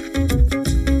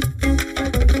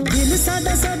दिल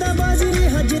सादा सादा बाजी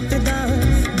रहा जितदा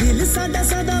दिल सादा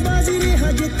सादा बाजी रहा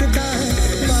जितदा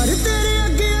पर तेरे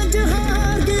अगे अज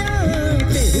हार गया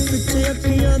तेरे पीछे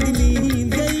अखियां दी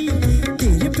नींद गई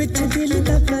तेरे पीछे दिल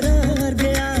दा करार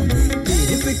गया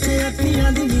तेरे पीछे अखियां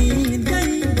दी नींद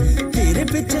गई तेरे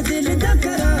पीछे दिल दा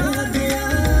करार गया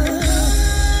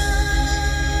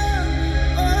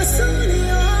ओ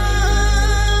सोनिया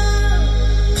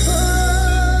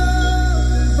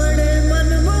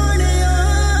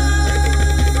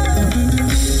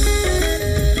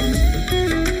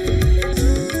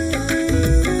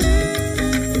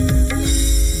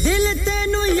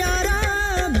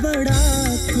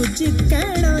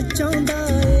कहना चाहता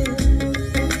है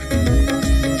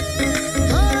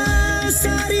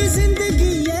सारी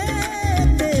जिंदगी है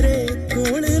तेरे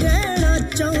कोल रहना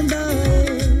चाहता है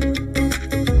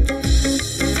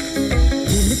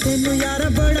दिल तेनू यारा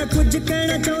बड़ा कुछ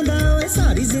कहना चाहता है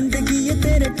सारी जिंदगी है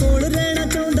तेरे कोल रहना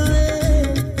चाहता है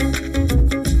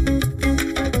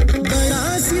बड़ा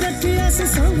सी रखिया से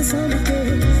सांभ सांभ के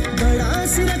बड़ा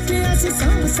सी रखिया से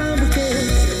सांभ सांभ के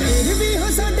फिर भी हो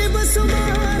साडे बसों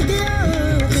मार गया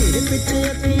तेरे पीछे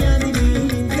अखियां दी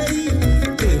नींद गई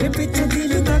तेरे पीछे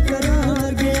दिल दा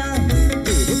करार गया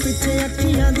तेरे पीछे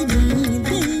अखियां दी नींद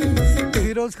गई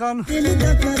फिरोज खान दिल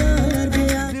दा करार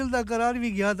गया दिल दा करार भी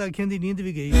गया तो अखियां दी नींद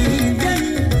भी गई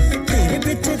तेरे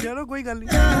पीछे चलो कोई गल नहीं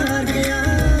करार गया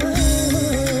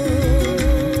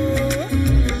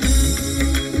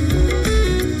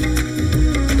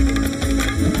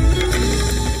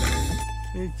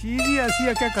ये चीज ही ऐसी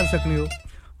है क्या कर सकते हो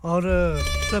और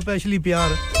स्पेशली प्यार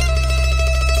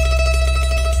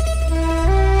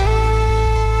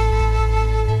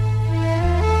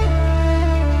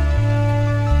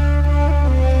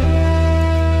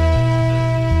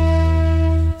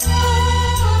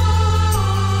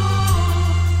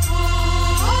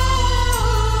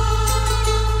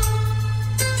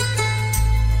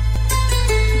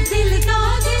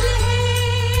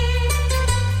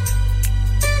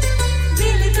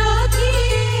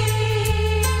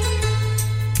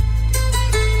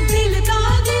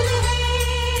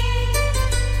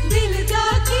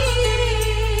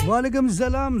Walaikum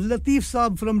salam Latif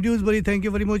Saab from Dewsbury thank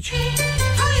you very much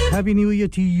Happy New Year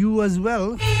to you as well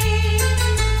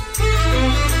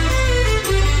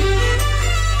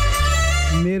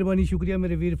मेहरबानी शुक्रिया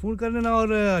मेरे वीर फोन कर लेना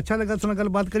और अच्छा लगा सुना कल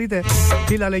बात करी थे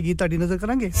फिलहाल गीत आड़ी नजर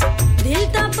करेंगे दिल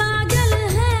ता पागल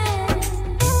है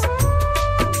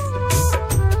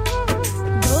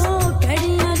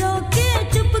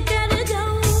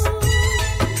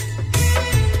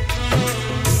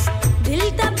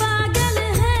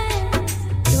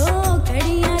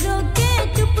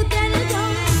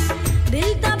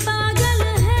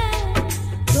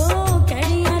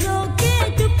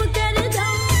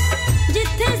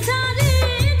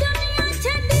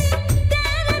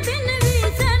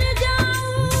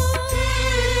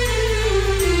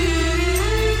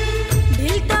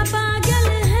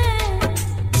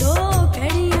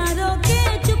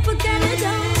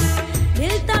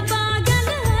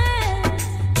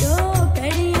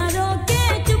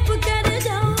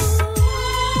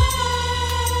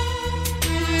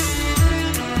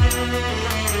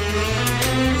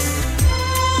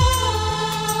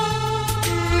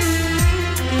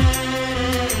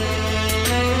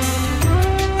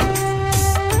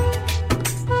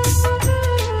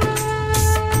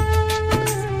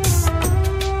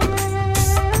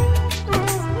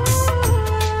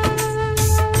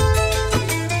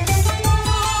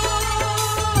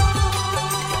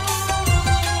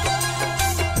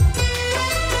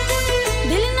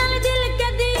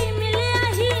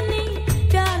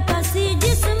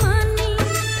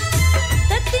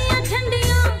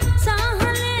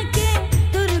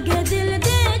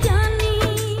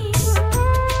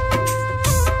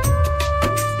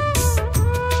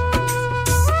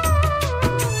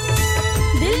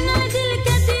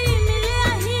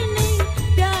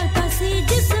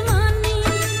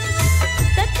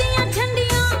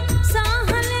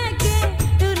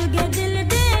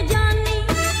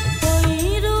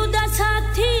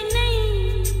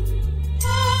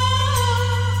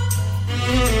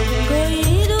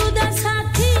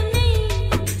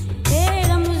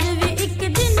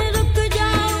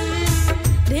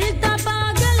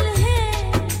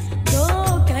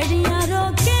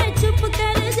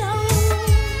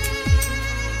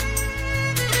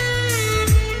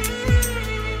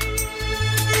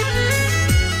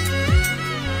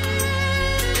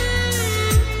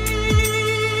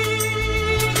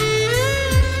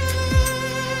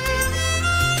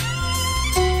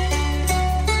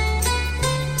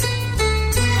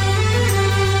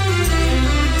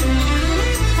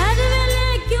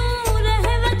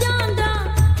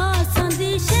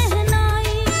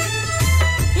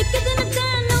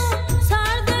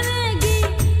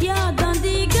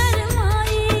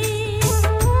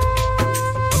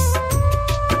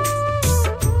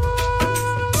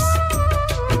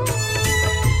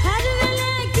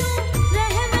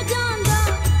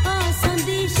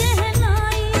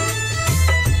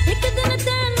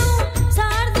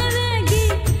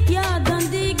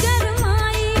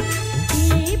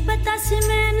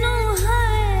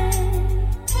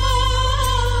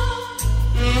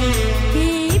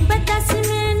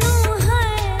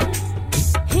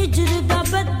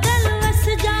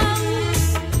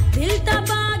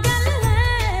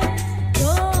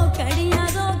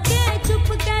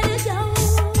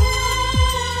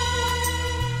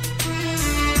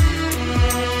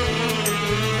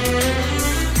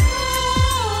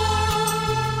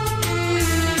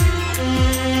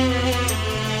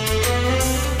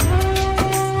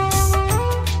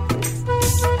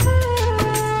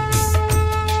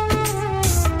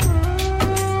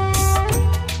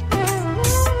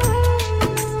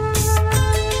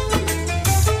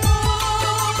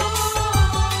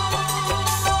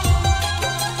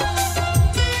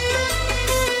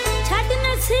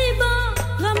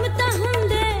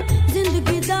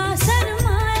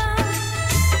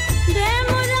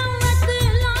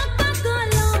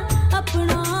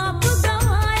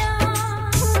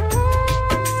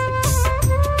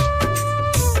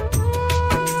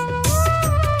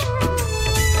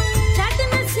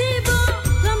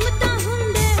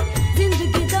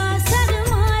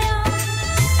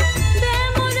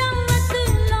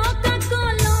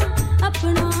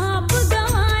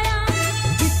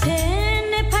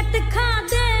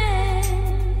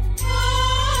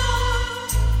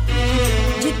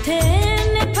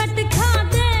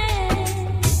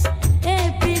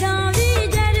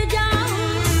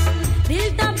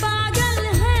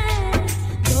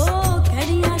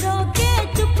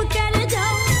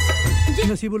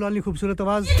नसीबुल वाली खूबसूरत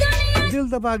आवाज दिल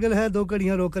तो पागल है दो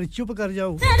कड़ियां रोकर चुप कर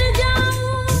जाओ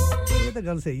ये तो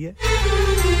गल सही है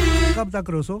कब तक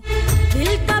रोसो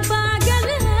दिल का पागल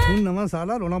है नवा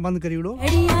साला रोना बंद करी उड़ो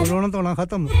रोना तो ना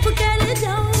खत्म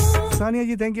Sania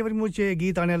ji thank you very much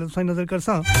गीत आने वाले तुसां नजर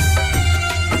करसा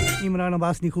इमरान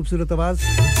अब्बास नी खूबसूरत आवाज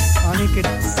आने के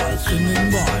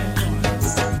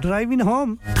driving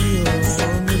home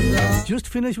just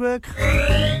finished work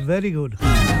very good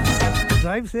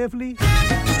drive safely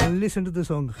and listen to the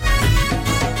song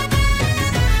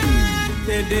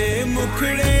तेरे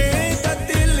मुखड़े का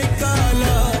दिल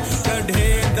काला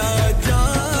कढ़ेगा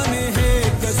जान है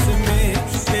कसमें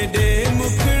तेरे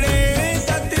मुखड़े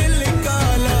का दिल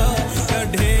काला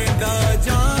कढ़ेगा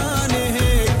जान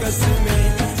है कसमें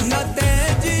न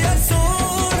तेजिया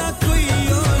सोना कोई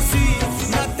ओसी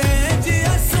न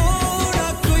तेजिया सोना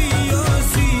कोई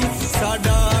ओसी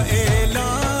साडा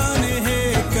ऐलान है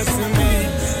कसमें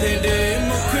तेरे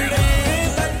मुखड़े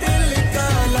का दिल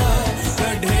काला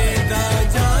कढ़ेगा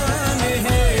जान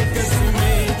है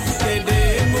कसमें तेरे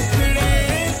मुखड़े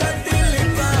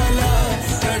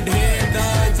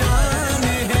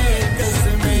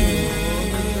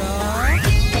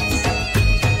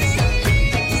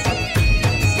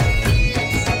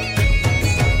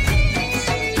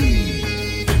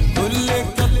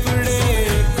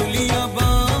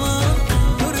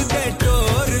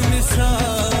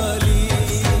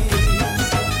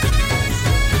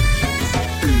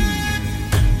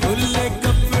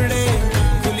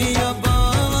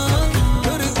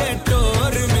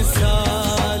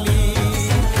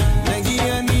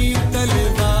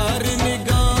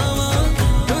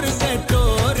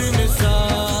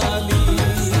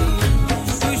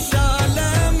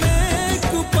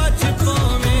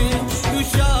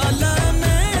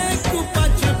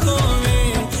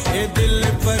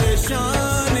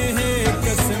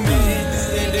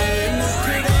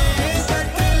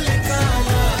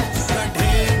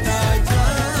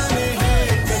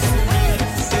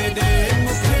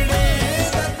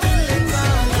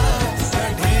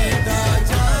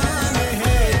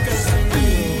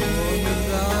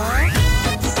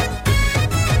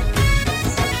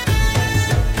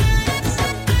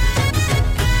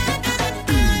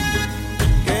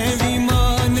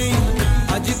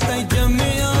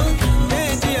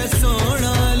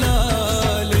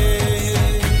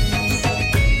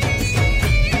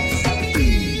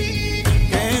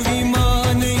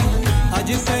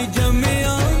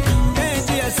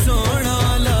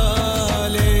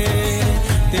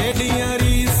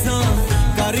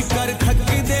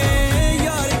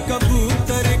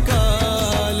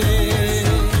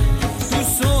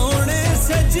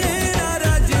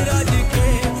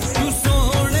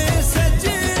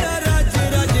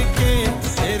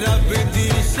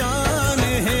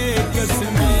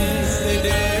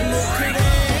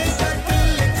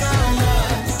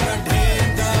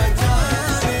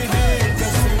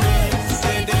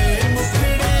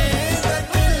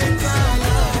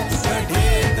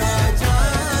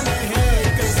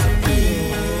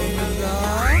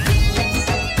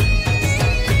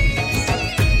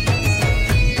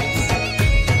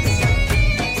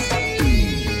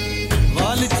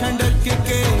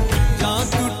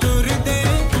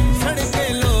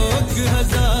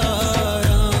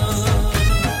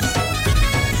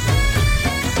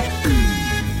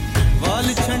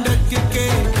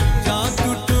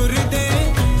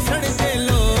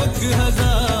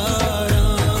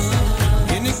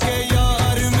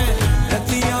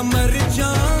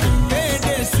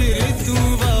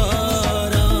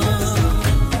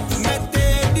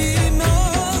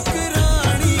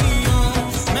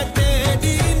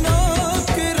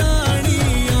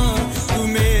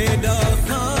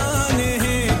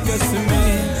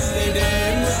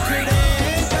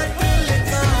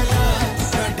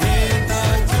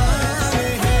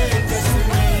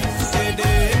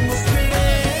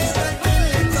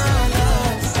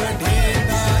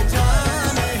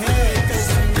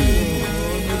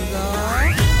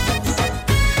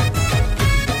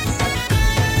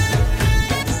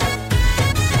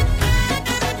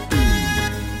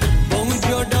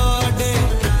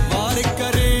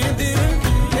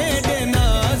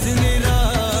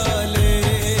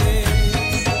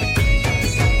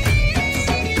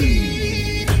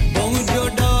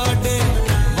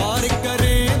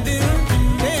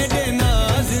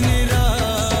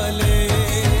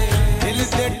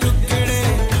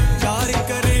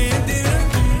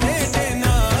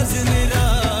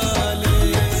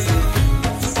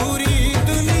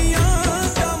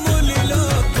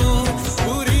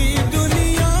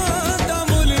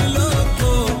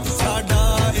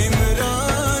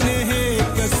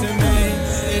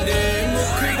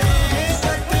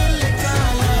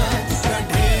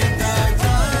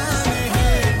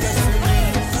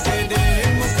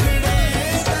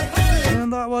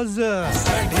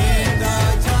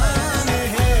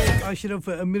अशरफ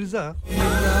मिर्जा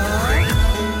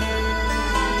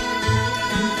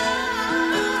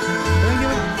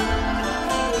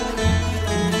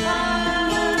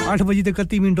 8 बजे तक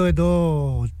 31 मिनट होए दो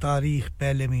तारीख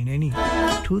पहले महीने नहीं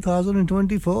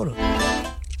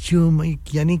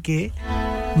 2024 यानी के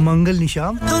मंगल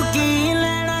निशाम तू की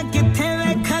लेना किथे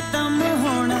वे खत्म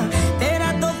होना तेरा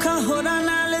धोखा होरा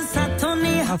नाल साथों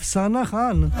नहीं अफसाना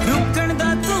खान रुकण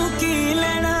दा तू की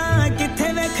लेना किथे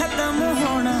वे खत्म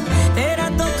होना तेरा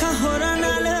धोखा होरा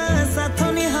नाल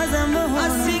साथों नहीं हजम होना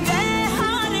असि गए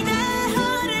हार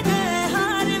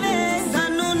वे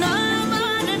सानू ना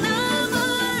मार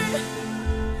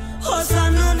हो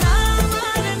सानू ना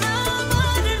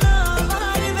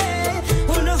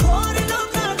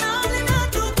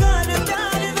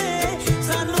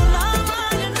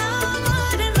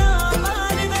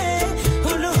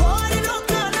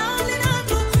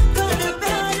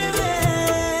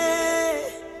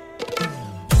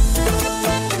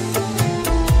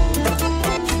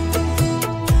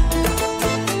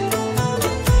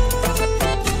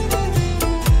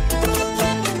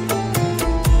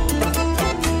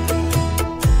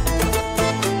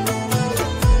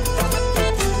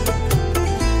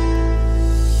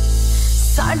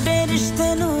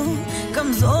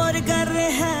कमजोर कर रहे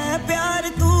हैं प्यार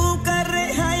तू कर रहे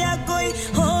है या कोई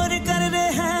और कर रहे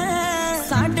हैं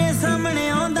साडे सामने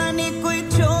आंदा नहीं कोई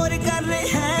चोर कर रहे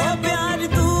हैं प्यार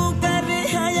तू कर रहे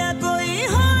है या कोई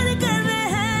और कर रहे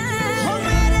हैं हो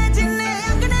मेरे जिन्ने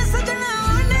अगने सजना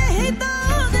नहीं तो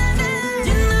देने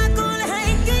जिन्ना कोल है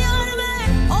एक यार वे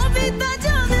ओ भी तो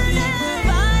जाने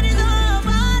बार दो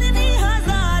बार नहीं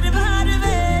हजार बार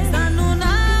वे सानू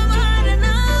ना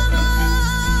मारना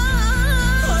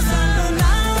हो सानू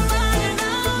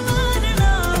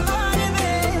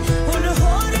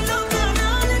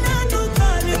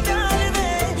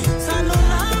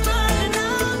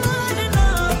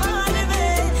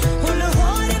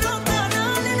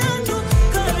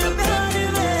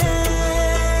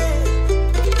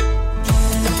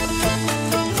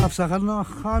अफसाना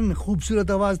खान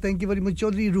खूबसूरत आवाज thank you very much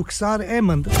Chaudhry Rukhsar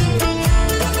Ahmed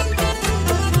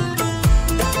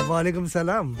वालेकुम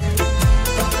सलाम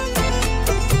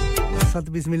सत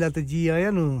बिस्मिल्लाह ते जी आया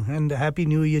नु and happy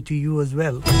new year to you as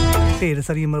well ढेर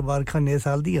सारी मुबारक नए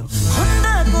साल दिया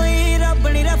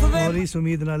और इस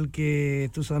उम्मीद नाल के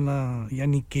तुसा ना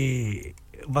यानी के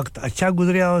वक्त अच्छा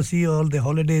गुजरिया हो सी ऑल द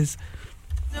हॉलीडेज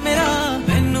मेरा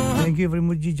थैंक यू वेरी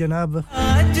मच जी जनाब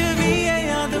आज भी है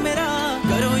याद मेरा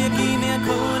करो यकीन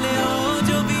खोलियो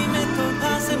जो भी मैं तो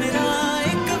पास मेरा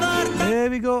एक बार here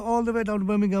we go all the way down to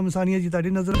Birmingham Sania जी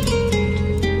ताड़ी नजर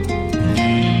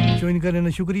ज्वाइन करने का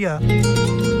शुक्रिया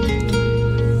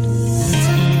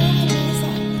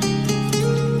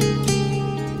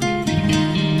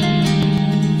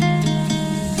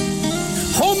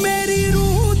हो मेरी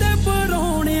रूह दे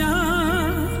परोणिया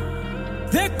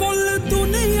वे कुल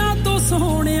दुनिया तो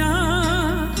सोहणिया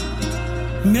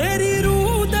मेरी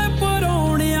रूह दे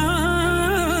परोणिया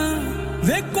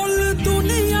वे कुल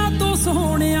दुनिया तो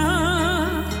सोहणिया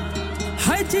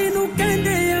है जिनु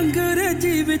कहंदे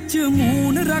अंग्रेजी विच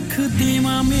मून रख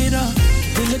देवा मेरा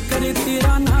दिल करे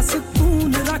तेरा ना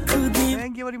सुकून रख दे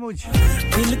थैंक यू वेरी मच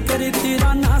दिल करे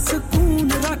तेरा ना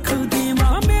सुकून रख देवा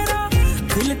मेरा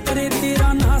दिल करे तेरा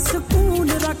ना सुकून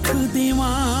रख देवा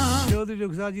चौधरी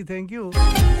रुखसार जी थैंक यू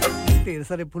ढेर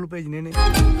सारे फुल भेजने ने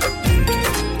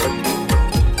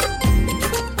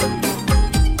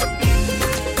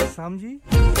समझी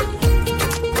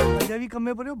अजय भी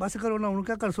कम्मे पर हो बस करो ना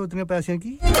उनका कर सो इतने पैसे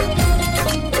की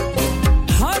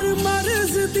हर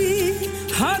मर्ज दी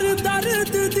हर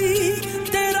दर्द दी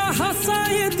तेरा हासा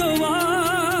ये दुआ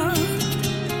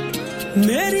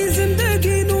मेरी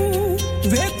जिंदगी नू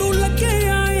वे तू लगे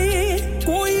आए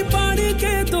कोई बन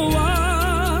के दुआ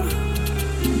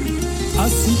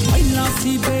असी पहला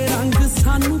सी बेरंग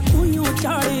सानू कोइयों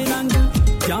चाड़े रंग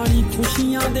जानी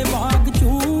खुशियां दे बाग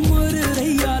चूमर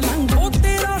रहिया लंग ओ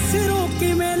तेरा सिरों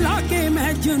किवें लाके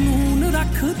मैं जनून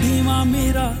रख देवा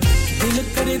मेरा दिल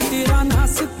करे तेरा ना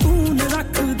सुकून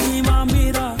रख देवा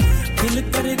मेरा दिल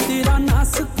करे तेरा ना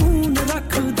सुकून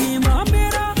रख देवा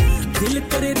मेरा दिल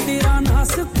करे तेरा ना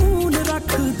सुकून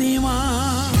रख देवा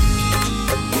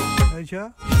अच्छा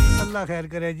अल्लाह खैर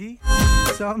करे जी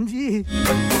समझी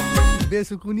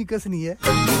बेसुकूनी कसनी है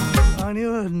आने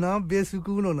और ना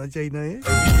बेसुकून होना चाहिए है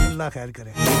अल्लाह खैर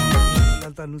करे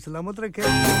अल्लाह तानु सलामत रखे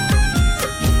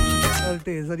और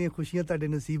ढेर सारी खुशियां ताडे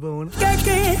नसीब होण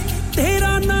के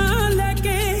तेरा नाम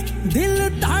लेके दिल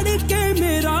धड़के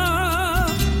मेरा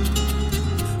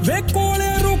वे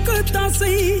कोले रुकता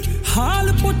सही हाल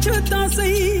पुछता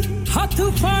सही हाथ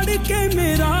फाड़ के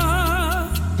मेरा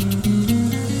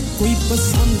कोई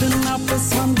पसंद ना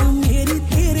पसंद मेरा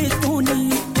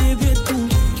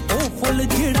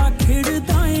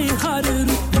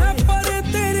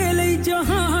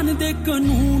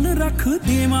रख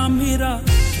देवा मेरा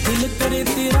दिल करे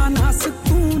तेरा ना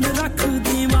सुकून रख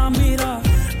देवा मेरा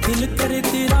दिल करे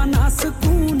तेरा ना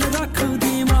सुकून रख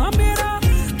देवा मेरा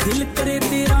दिल करे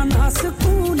तेरा ना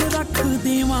सुकून रख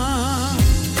देवा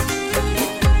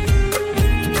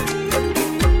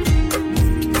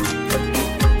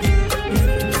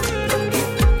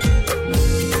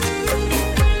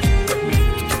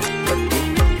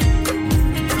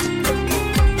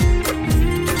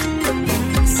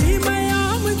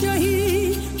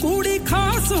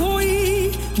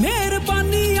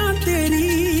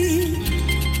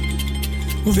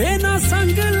वे ना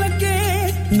संग लगे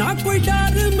ना कोई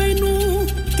डर मैनू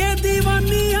के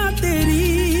दीवानियां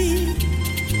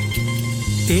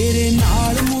तेरे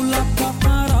नाल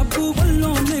मुलाकातां रब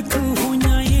वल्लों लिख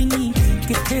होईयां नी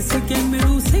किथे सके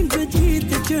मेरू सिंह जीत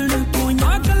जण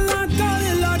कोईयां गल्लां कर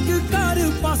लग कर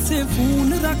पासे फोन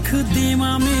रख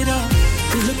देवा मेरा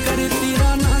दिल करे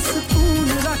तेरा ना सुकून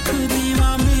रख देवा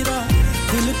मेरा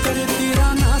दिल करे तेरा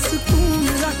ना सुकून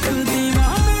रख देवा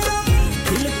मेरा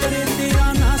दिल करे तेरा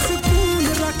ना सुकून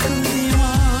रख देवा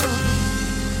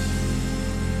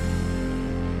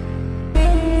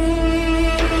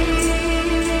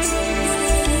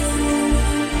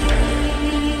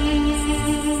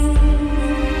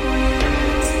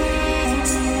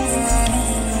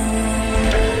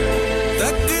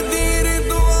तकदीर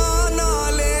दुआ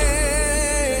नाले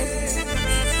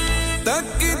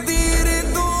तकदीर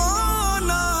दुआ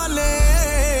नाले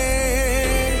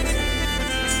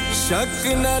शक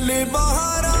नल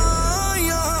बाहर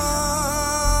आया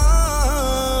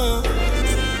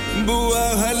बुआ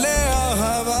हले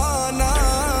हवा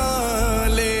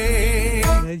नाले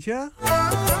अच्छा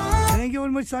thank you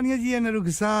very much Sania ji and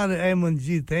Rukhsar Ahmad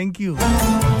ji thank you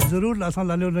जरूर लासा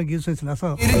लाले और गीत से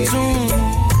सुनासा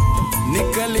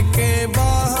निकल के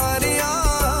बाहर आ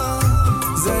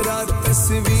जरा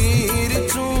तस्वीर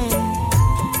चूं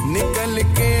निकल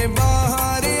के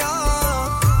बाहर आ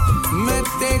मैं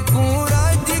ते को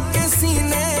राज के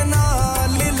सीने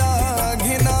नाल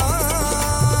लागना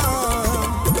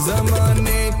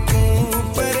ज़माने को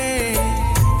परे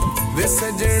वे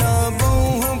सजड़ा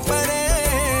बहु परे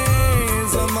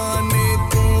ज़माने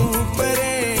को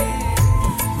परे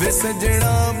वे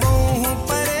सजड़ा बहु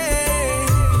परे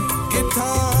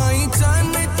किथाई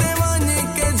चन ते वन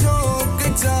के झोंक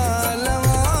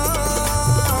चालवा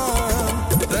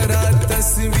तरा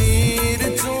तस्वीर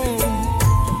चूं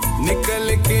निकल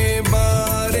के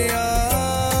बाहर आ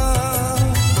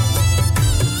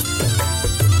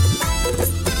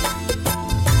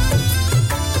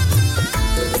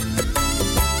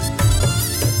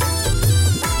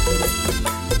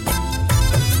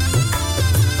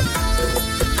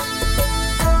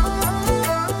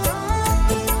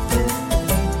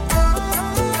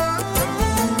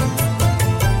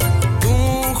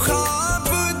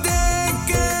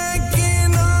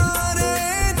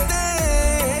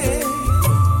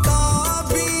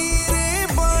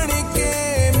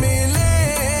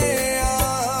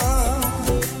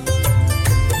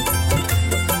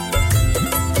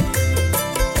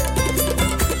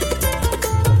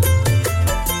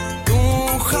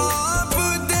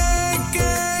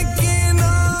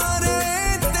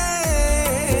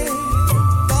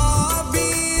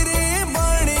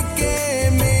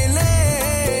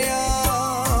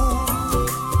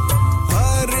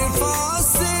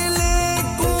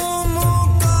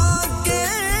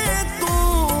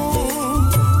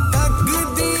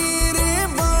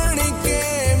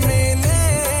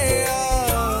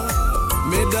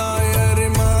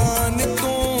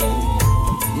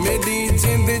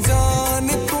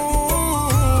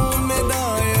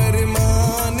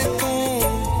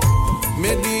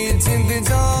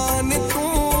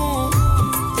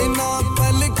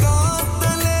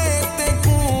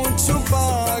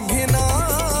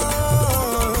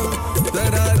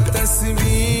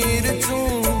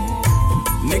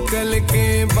निकल के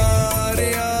बाहर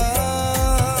आ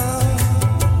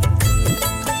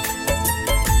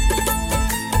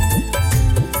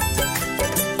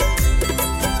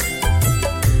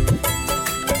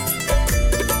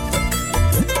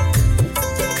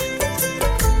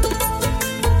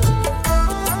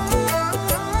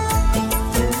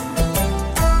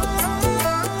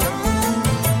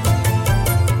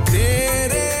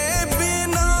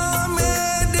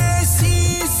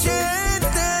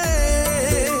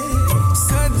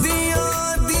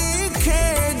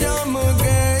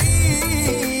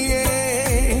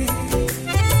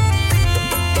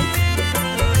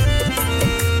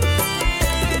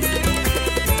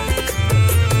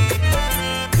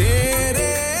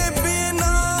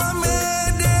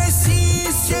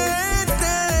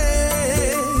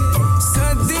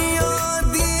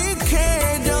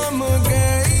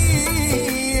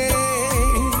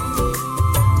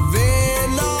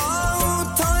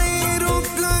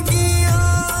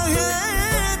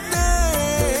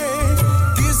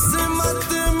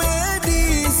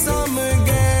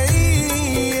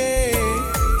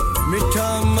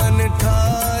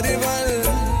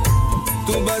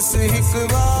बस एक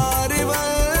बार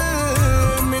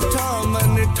वल मिठा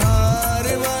मन ठार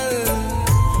वल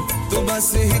तू बस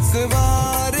एक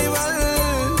बार वल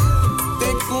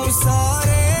तेको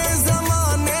सारे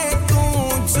ज़माने तू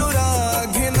चुरा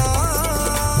घिना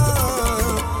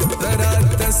तेरा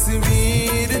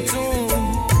तस्वीर तू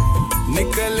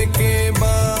निकल के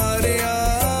बाहर आ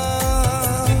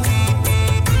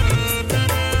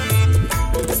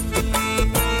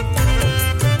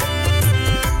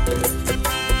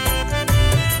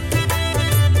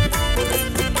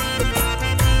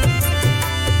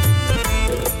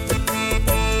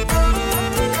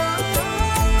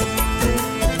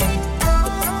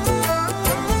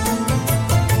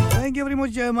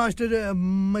मास्टर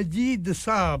मजीद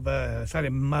साहब सारे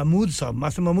महमूद साहब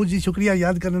मास्टर महमूद जी शुक्रिया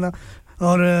याद करना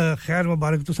और खैर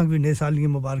मुबारक तुसां भी नए साल दी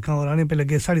मुबारकां और आने पे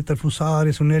लगे सारी तरफों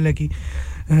सारे सुनने ले कि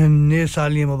नए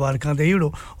साल दी मुबारकां दे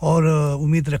इड़ो और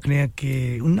उम्मीद रखने हैं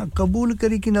कि उन्ना कबूल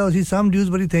करी कि ना उसी साम ड्यूज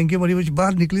बड़ी थैंक यू बड़ी कुछ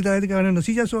बाहर निकली था कि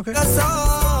नसीजा सो है जो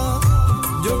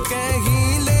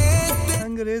कहीं ले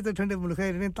अंग्रेज तो ठंडे मुल्क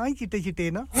है ने ताई चिट्टे चिट्टे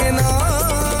ना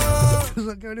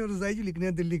तुसा कहने रजाई जी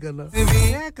लिखने दिल्ली करना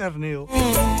क्या करने हो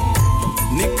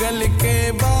निकल के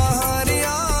बाहर आ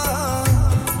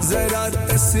जरा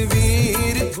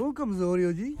तस्वीर वो कमजोर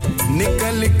हो जी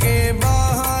निकल के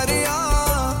बाहर आ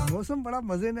मौसम बड़ा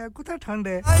मजे में है कुछ ठंड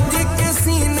है आज के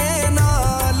सीने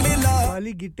नाल ला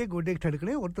खाली गिट्टे गोडे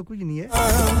ठड़कने और तो कुछ नहीं है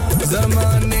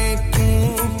जमाने तू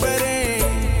परे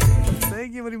थैंक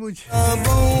यू वेरी मच अब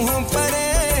परे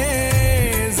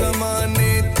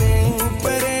जमाने तू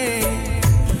परे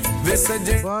वे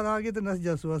सजे बाहर आगे तो नस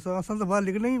जासु असन तो बाहर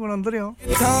निकलने ही कोन अंदर हो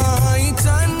थाई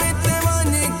चन ते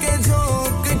वन के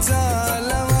झोंक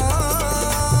चालवा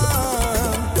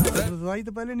रजाई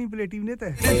तो पहले नहीं प्लेटिव ने थे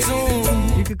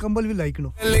एक कंबल भी लाइक नो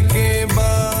के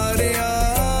बाहर आ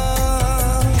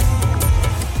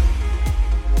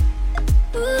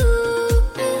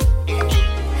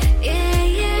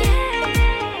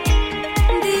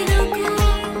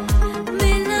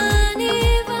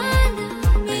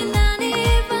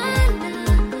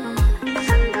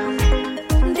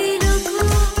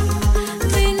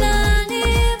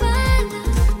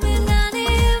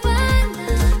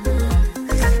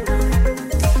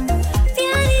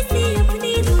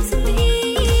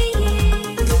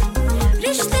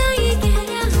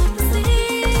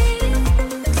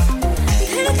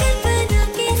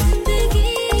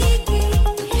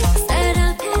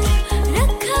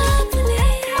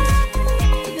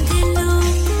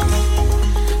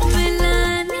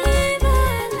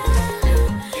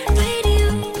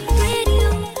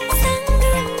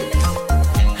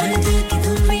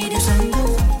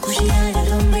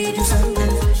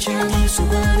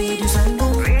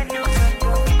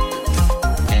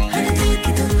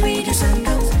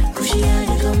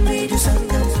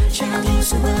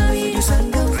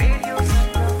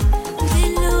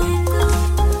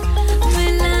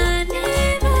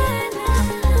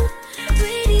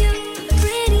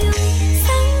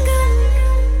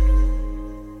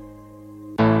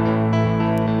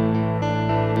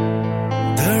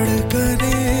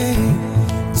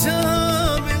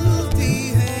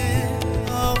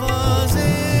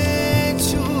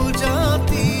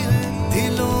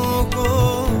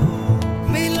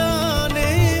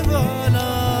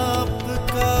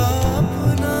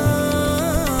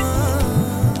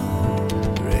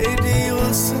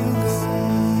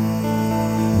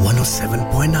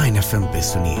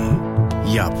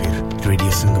सुनिए या फिर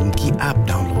रेडियो संगम की ऐप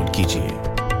डाउनलोड कीजिए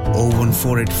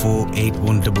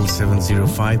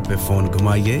 01484817705 पे फोन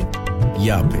घुमाइए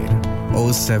या फिर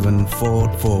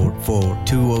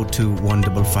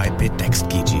 07444202155 पे टेक्स्ट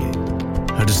कीजिए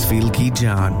हडर्सफील्ड की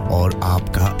जान और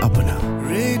आपका अपना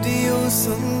रेडियो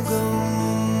संगम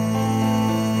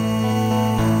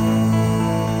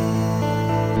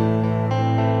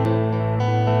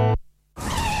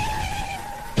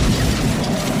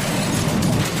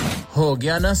हो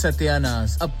गया ना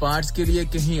सत्यानाश अब पार्ट्स के लिए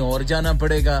कहीं और जाना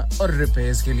पड़ेगा और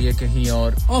रिपेयर्स के लिए कहीं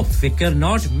और ओ फिकर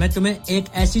नॉट मैं तुम्हें एक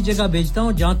ऐसी जगह भेजता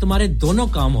हूं जहां तुम्हारे दोनों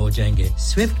काम हो जाएंगे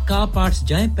स्विफ्ट कार पार्ट्स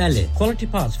जाएं पहले quality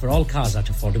parts for all cars at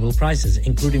affordable prices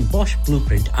including Bosch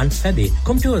Blueprint and Febby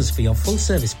come to us for your full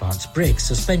service parts brakes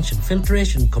suspension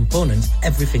filtration components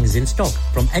everything is in stock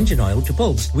from engine oil to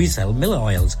bulbs we sell Miller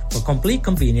oils for complete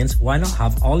convenience why not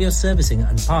have all your servicing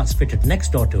and parts fitted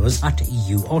next door to us at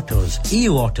EU Autos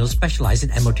EU Autos special specialise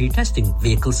in MOT testing,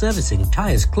 vehicle servicing,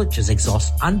 tyres, clutches,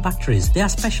 exhaust and batteries. They are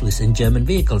specialists in German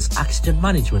vehicles, accident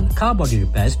management, car body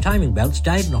repairs, timing belts,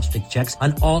 diagnostic checks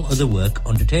and all other work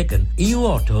undertaken. EU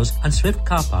Autos and Swift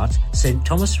Car Parts, St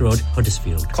Thomas Road,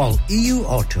 Huddersfield. Call EU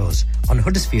Autos on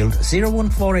Huddersfield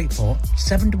 01484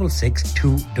 766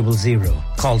 200.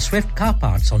 Call Swift Car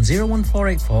Parts on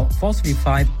 01484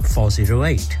 435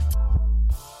 408.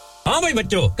 हाँ भाई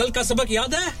बच्चों कल का सबक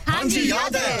याद है हाँ जी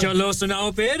याद है चलो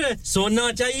सुनाओ फिर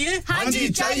सोना चाहिए हाँ जी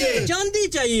चाहिए चांदी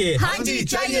चाहिए हाँ जी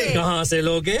चाहिए कहाँ से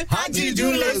लोगे हाँ जी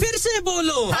जूलर्स फिर से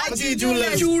बोलो हाँ जी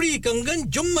जूलर्स चूड़ी कंगन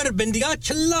जुमर बिंदिया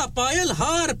छल्ला पायल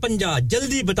हार पंजा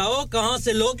जल्दी बताओ कहाँ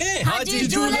से लोगे हाँ जी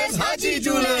जूलर्स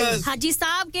हाजी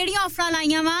साहब केड़ी ऑफर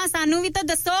लाईया वा सानू भी तो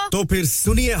दसो तो फिर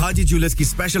सुनिए हाजी जूलर्स की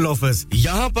स्पेशल ऑफर्स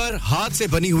यहाँ पर हाथ से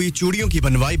बनी हुई चूड़ियों की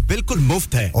बनवाई बिल्कुल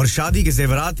मुफ्त है और शादी के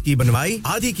जेवरात की बनवाई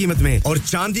आधी कीमत में और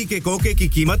चांदी के कोके की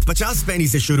कीमत 50 पैसे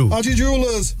से शुरू Haji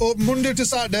Jewelers open Monday to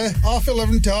Saturday half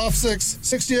 11 to half 6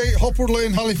 68 Hopwood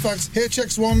Lane Halifax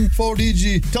HX1 4DG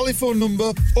telephone number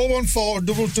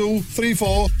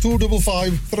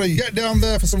 01422342553 get down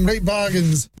there for some great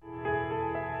bargains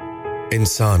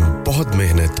इंसान बहुत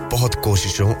मेहनत बहुत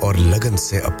कोशिशों और लगन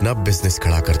से अपना बिजनेस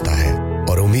खड़ा करता है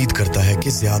और उम्मीद करता है कि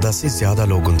ज्यादा से ज्यादा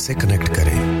लोग उनसे कनेक्ट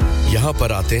करें यहाँ पर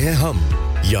आते हैं हम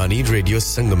यानी रेडियो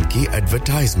संगम की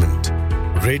एडवर्टाइजमेंट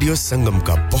रेडियो संगम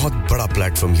का बहुत बड़ा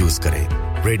प्लेटफॉर्म यूज करें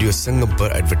रेडियो संगम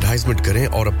पर एडवर्टाइजमेंट करें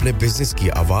और अपने बिजनेस की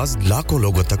आवाज लाखों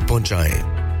लोगों तक पहुंचाएं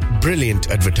Brilliant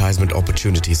advertisement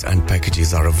opportunities and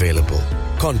packages are available.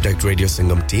 Contact Radio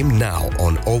Singham team now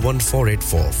on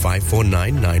 01484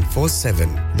 549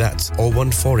 947. That's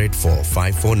 01484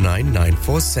 549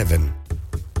 947.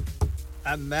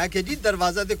 मैं के जी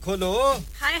दरवाजा दे खोलो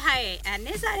हाय हाय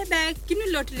एने सारे बैग किनु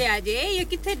लुट ले आजे ये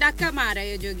किथे डाका मार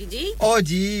रहे हो जोगी जी ओ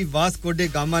जी वास्को डे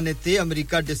गामा ने ते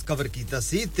अमेरिका डिस्कवर कीता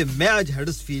सी ते मैं आज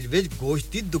हडर्सफील्ड विच गोश्त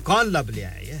दी दुकान लब ले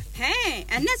आया है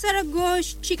एने सारा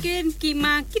गोश्त चिकन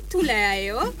कीमा किथु ले आए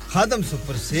हो खादम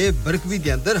सुपर से बरकवी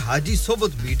दे अंदर हाजी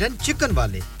सोबत मीट एंड चिकन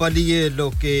वाले पलिए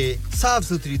लोके साफ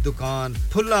सुथरी दुकान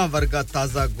फुल्ला वर्गा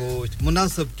ताजा गोश्त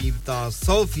मुनासिब कीमतां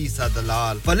 100%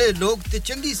 दलाल भले लोग ते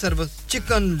चंगी service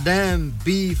chicken lamb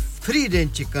beef free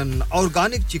range chicken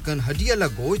organic chicken हड्डियाला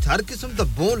गोश्त हर किस्म दा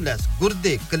बोनलेस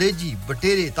गुर्दे कलेजी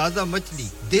बटेरे ताजा मछली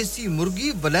देसी मुर्गी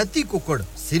बलाती कुकड़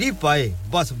सिरी पाए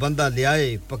बस बंदा ले आए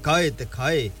पकाए ते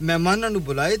खाए मेहमानां नु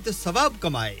बुलाए ते सवाब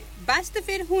कमाए बस तो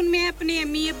फिर हुन मैं अपने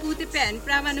अम्मी अब्बू ते भैन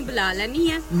भरावां नु बुला लेनी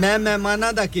है मैं मेहमानां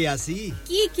दा किया सी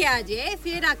की क्या जे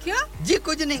फिर आखियो जी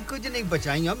कुछ नहीं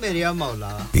बचाइयो मेरे आ मौला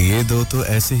ये दो तो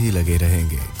ऐसे ही लगे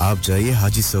रहेंगे आप जाइए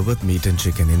Haji Sobat meat and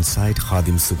chicken inside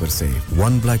Khadim super से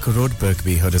 1 Black Road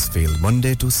Birkby Huddersfield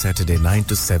Monday to Saturday 9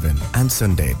 to 7 and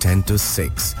Sunday 10 to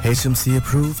 6 HMC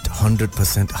approved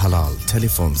 100% halal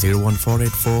telephone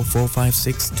 01484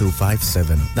 456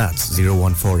 257 that's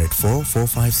 01484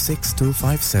 456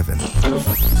 257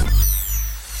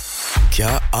 क्या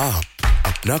आप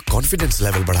अपना कॉन्फिडेंस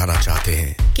लेवल बढ़ाना चाहते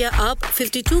हैं क्या आप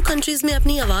 52 कंट्रीज में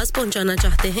अपनी आवाज पहुंचाना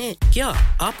चाहते हैं क्या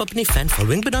आप अपनी फैन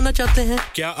फॉलोइंग बनाना चाहते हैं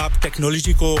क्या आप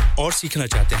टेक्नोलॉजी को और सीखना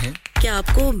चाहते हैं क्या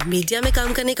आपको मीडिया में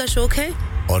काम करने का शौक है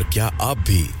और क्या आप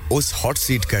भी उस हॉट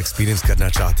सीट का एक्सपीरियंस करना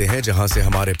चाहते हैं जहां से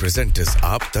हमारे प्रेजेंटर्स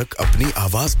आप तक अपनी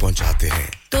आवाज पहुंचाते हैं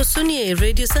तो सुनिए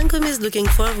radio Sangam is looking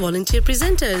for volunteer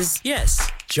presenters yes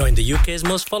join the UK's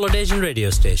most followed Asian radio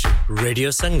station Radio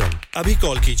Sangam abhi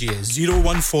call kijiye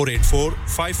 01484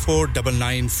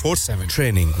 549947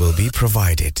 training will be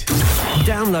provided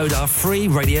download our free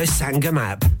Radio Sangam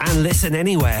app and listen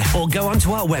anywhere or go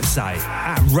onto our website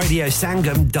at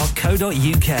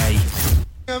radiosangam.co.uk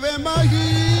ave mahi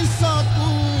saku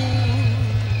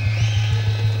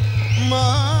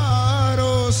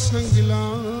maro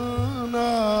sanglana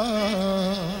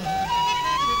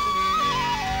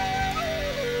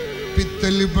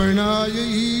पित्तल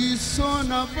बनाई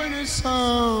सोना बन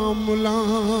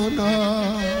सामलाना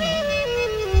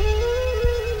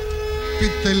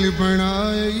पित्तल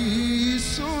बनाई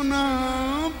सोना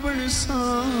बन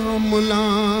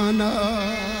सामलाना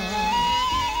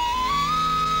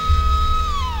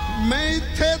मैं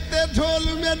थे ते ढोल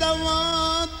में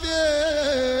दवाते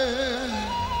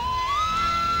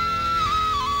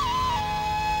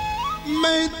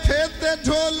मैं थे ते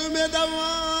ढोल में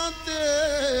दवाते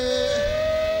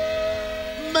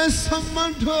मैं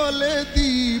समन ढोले दी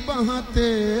बहाते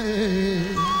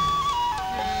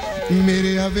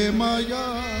मेरे अवे माया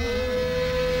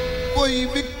कोई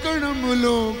विकण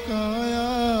मुलोक आया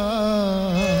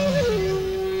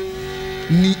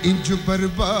नी इंज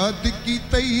बर्बाद की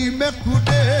तई मैं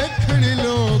खुदे खण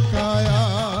लोक आया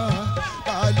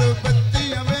आलो बत्ती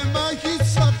अवे माही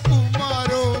सब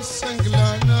मारो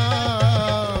संगलाना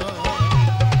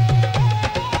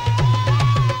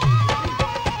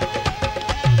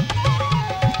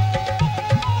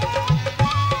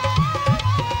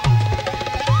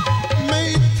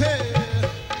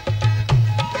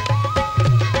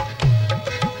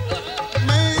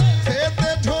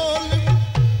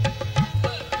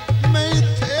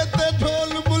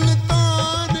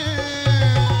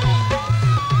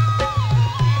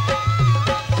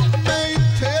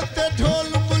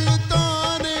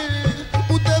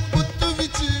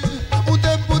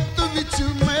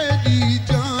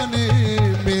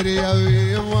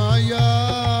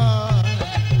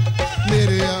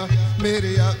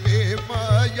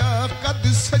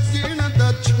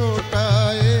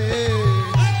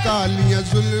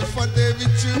ਫਦੇ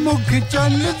ਵਿੱਚ ਮੁਖ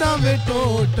ਚੱਲਦਾ ਵੇ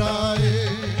ਟੋਟਾਏ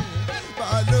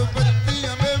ਬਾਲ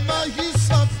ਬੱਤੀਆਂ ਵੇ ਮਾਹੀ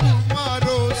ਸੱਪ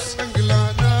ਮਾਰੋ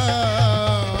ਸੰਗਲਾਨਾ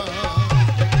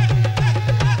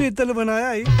पीतल बनाया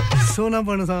ही सोना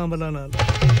बन सांबला नाल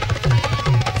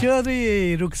चौधरी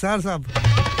रुखसार साहब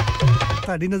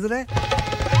ਤੁਹਾਡੀ ਨਜ਼ਰ ਹੈ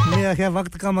ਮੈਂ ਆਖਿਆ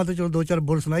ਵਕਤ ਕਮ ਆ ਤੇ ਚਲੋ ਦੋ ਚਾਰ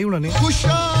ਬੋਲ ਸੁਣਾਈ ਉਹਨਾਂ ਨੇ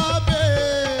ਖੁਸ਼ਾਬੇ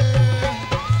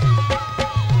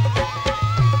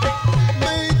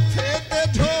ਮੈਂ ਇੱਥੇ ਤੇ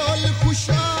ਢੋਲ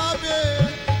ਖੁਸ਼ਾਬੇ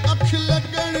ਅੱਖ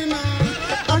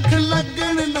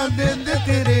ਲੱਗਣ ਨਾ ਦੇ ਦੇ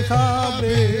ਤੇਰੇ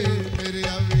ਖਾਬੇ ਮੇਰੇ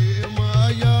ਆਵੇ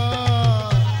ਮਾਇਆ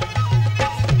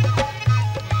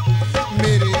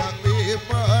ਮੇਰੇ ਆਵੇ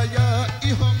ਪਾਇਆ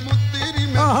ਇਹ ਮੁਤਰੀ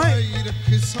ਮੈਂ ਪਾਈ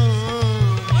ਰੱਖਸਾਂ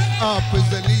ਆਪ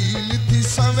ਜ਼ਲੀਲ थी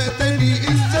सवे तेरी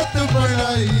इज्जत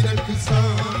बढ़ाई रखसां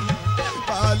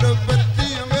पाल बत्ती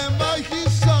में माही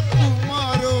सब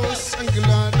मारो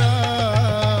संगलाना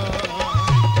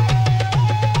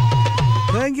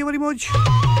थैंक यू वेरी मच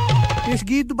इस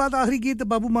गीत तो बाद आखिरी गीत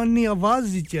बाबू माननी आवाज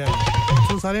विच है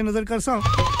तो सारे नजर करसा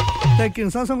थैंक यू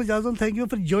सब इजाजत थैंक यू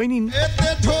फॉर जॉइनिंग एते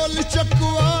ढोल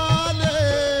चकवाले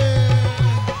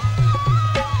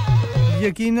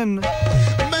यकीनन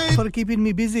for keeping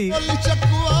me busy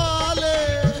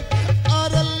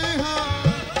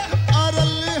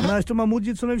Master Mahmood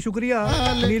ji सुने शुक्रिया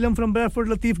नीलम from Bradford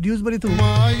Latif Dewsbury too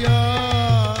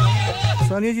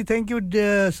Sania ji thank you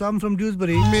Sam from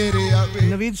Dewsbury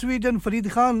Naveed Sweet and Farid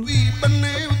Khan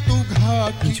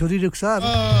छोरी रुखसार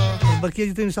बकिया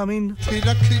जी तेरे सामीन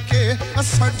रख के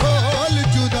असा ढोल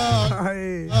जुदा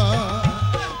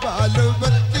बाल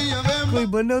बत्तियां में कोई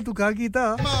बनो तू का कीता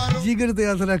जिगर ते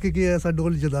हाथ रख के ऐसा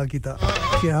ढोल जुदा कीता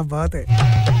क्या बात है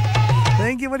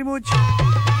thank you very much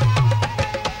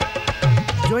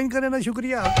join करने का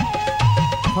शुक्रिया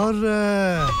और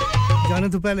जाने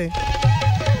तो पहले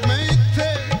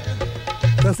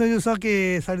दसने जो सा के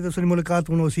साड़ी दसनी मुलाकात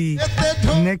होनी सी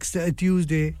नेक्स्ट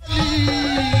ट्यूसडे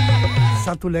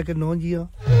 7 ਤੋਂ ਲੈ ਕੇ 9 ਜੀ ਆ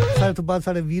ਸਾਡੇ ਤੋਂ ਬਾਅਦ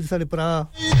ਸਾਡੇ ਵੀਰ ਸਾਡੇ ਭਰਾ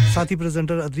ਸਾਥੀ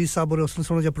ਪ੍ਰੈਜ਼ੈਂਟਰ ਅਦਰੀਸ ਸਾਹਿਬ ਔਰ ਉਸਨੇ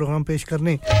ਸੋਹਣਾ ਜਿਹਾ ਪ੍ਰੋਗਰਾਮ ਪੇਸ਼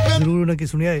ਕਰਨੇ ਜ਼ਰੂਰ ਉਹਨਾਂ ਕੀ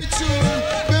ਸੁਣਿਆ ਹੈ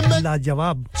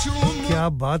ਲਾਜਵਾਬ ਕੀ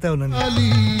ਬਾਤ ਹੈ ਉਹਨਾਂ ਨੇ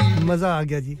ਮਜ਼ਾ ਆ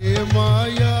ਗਿਆ ਜੀ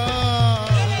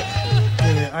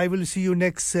I will see you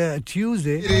next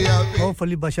Tuesday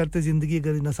hopefully basharte zindagi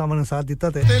agar na samana saath ditta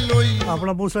te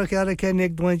apna बहुत सारा ख्याल रखिए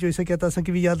नेक दुआएं जो इसे कहता सा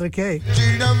कि भी याद रखे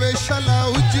जीड़ा वे शला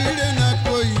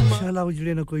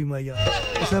उजड़े ना कोई माया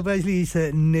स्पेशली इस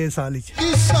नए साल विच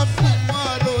सब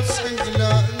मारो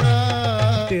संगलाना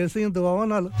ढेर सारी दुआवां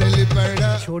नाल दिल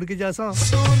बड़ा छोड़ के जासा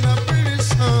सोना बड़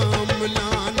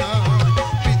सामलाना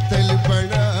दिल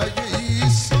बड़ा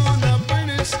सोना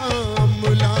बड़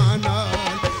सामलाना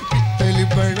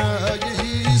बड़ा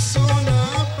ये सोना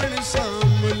पण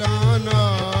सामलाना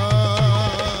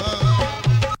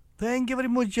थैंक यू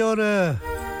वेरी मच और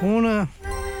हुन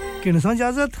किनसा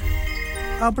इजाजत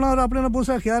अपना और अपने बहुत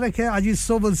सारा ख्याल रखे आज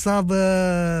सोबत साहब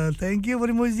थैंक यू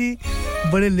वेरी मच जी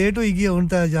बड़े लेट हो गई हुन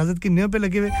ता इजाजत किन्ने पे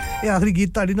लगे हुए ये आखिरी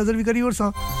गीत ताड़ी नजर भी करी और सा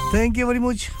थैंक यू वेरी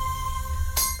मच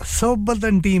सोबत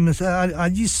एंड टीम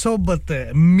आज ही सोबत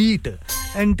मीट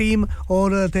एंड टीम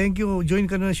और थैंक यू ज्वाइन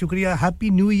करने का शुक्रिया happy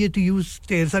new year to you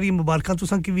ढेर सारी मुबारकां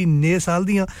तुसां की भी नए साल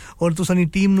दियां और तुसां दी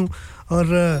टीम नु और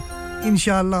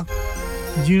इंशाअल्लाह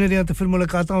जीने दियां ते फिर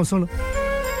मुलाकातां होसन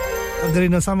अगर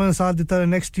इन सामने साथ दिता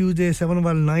next Tuesday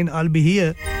 7/9 I'll be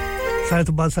here सारे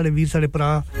तो बाद सारे वीर सारे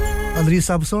भरा अदरीस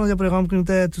साहब सोना जो प्रोग्राम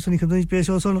करते हैं तुसां दी खिदमत में पेश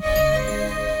होसन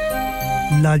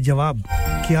लाजवाब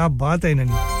क्या बात है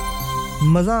इन्हां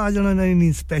मजा आ जाना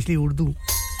नहीं स्पेशली उर्दू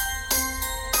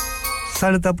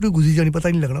सारे तो अपनी गुजी जानी पता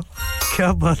नहीं लगना क्या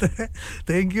बात है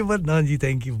थैंक यू बट ना जी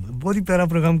थैंक यू बहुत ही प्यारा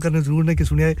प्रोग्राम करने जरूर ने कि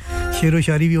सुनिया शेरो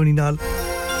शायरी भी होनी नाल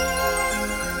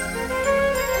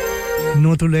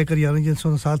नो तो लेकर यार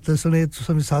जिन साथ सुने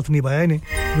तुम साथ निभाया ने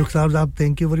रुखसार साहब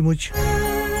थैंक यू वेरी मच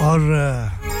और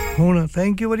हुन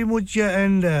thank you very much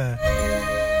and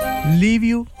leave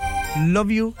you love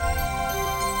you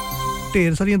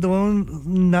ढेर सारी दुआओं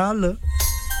नाल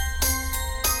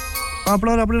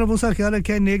अपना और अपने बहुत सारा ख्याल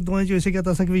रखा है नेक दुआएं जो ऐसे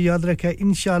कहता सा कि याद रखा है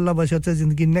इंशाल्लाह बशर्ते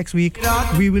जिंदगी next week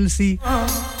we will see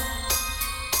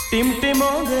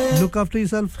look after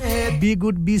yourself be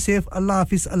good be safe अल्लाह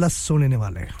हाफिज अल्लाह सोने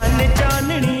वाले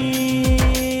चांदनी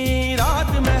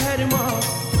रात महरमा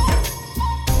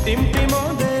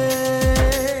टिमटिमोंदे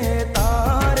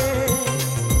तारे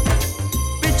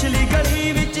पिछली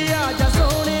गली विच आजा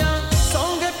सोनिया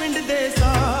सौंगे पिंड दे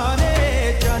सारे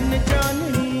चन्न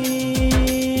चांदनी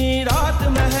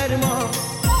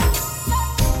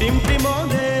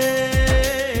टिमटिमोंदे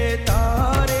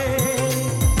तारे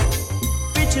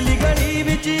पिछली गली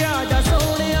विच आजा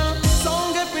सोनिया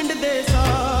सौंगे पिंड दे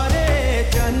सारे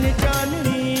चन्न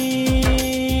चाननी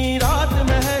रात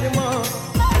महरमा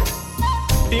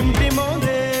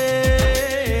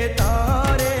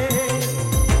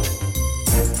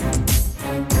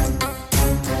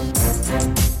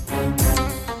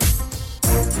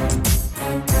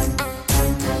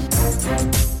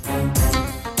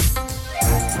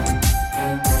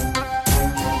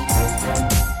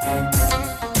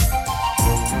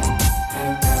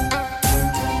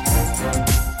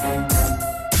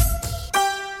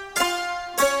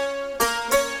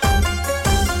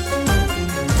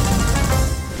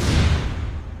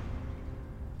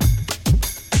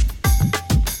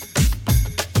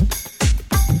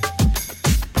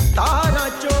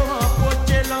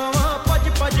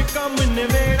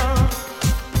ਨਵੇੜਾ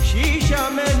ਸ਼ੀਸ਼ਾ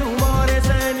ਮੈਨੂੰ ਮਾਰੇ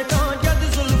ਸੈਨ ਤਾਂ ਜਦ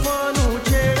ਜ਼ੁਲਫਾਂ ਨੂੰ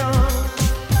ਛੇੜਾ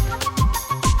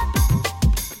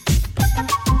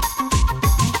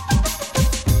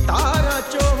ਤਾਰਾ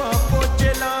ਚੋਵਾ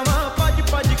ਪੋਚੇ ਲਾਵਾਂ ਭੱਜ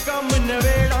ਭੱਜ ਕੰਮ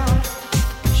ਨਵੇੜਾ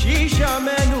ਸ਼ੀਸ਼ਾ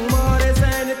ਮੈਨੂੰ ਮਾਰੇ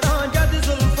ਸੈਨ ਤਾਂ ਜਦ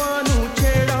ਜ਼ੁਲਫਾਂ ਨੂੰ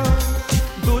ਛੇੜਾ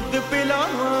ਦੁੱਧ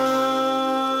ਪਿਲਾਵਾਂ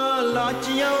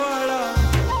ਲਾਚੀਆਂ ਵਾਲਾ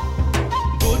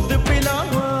ਦੁੱਧ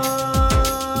ਪਿਲਾਵਾਂ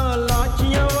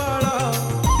ਲਾਚੀਆਂ ਵਾਲਾ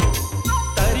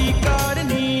ਤਰੀ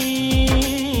ਕਾੜਨੀ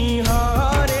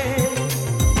ਹਾਰੇ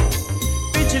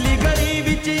ਪਿਛਲੀ ਗਲੀ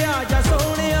ਵਿੱਚ ਆ ਜਾ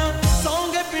ਸੋਹਣਿਆ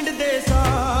ਸੌਂਗੇ ਪਿੰਡ ਦੇ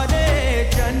ਸਾਰੇ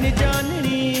ਜਨ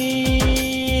ਜਾਨਣੀ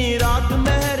ਰਾਤ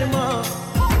ਮਹਿਰਮਾ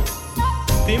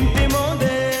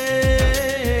ਟਿਮਟਿਮਾਉਂਦੇ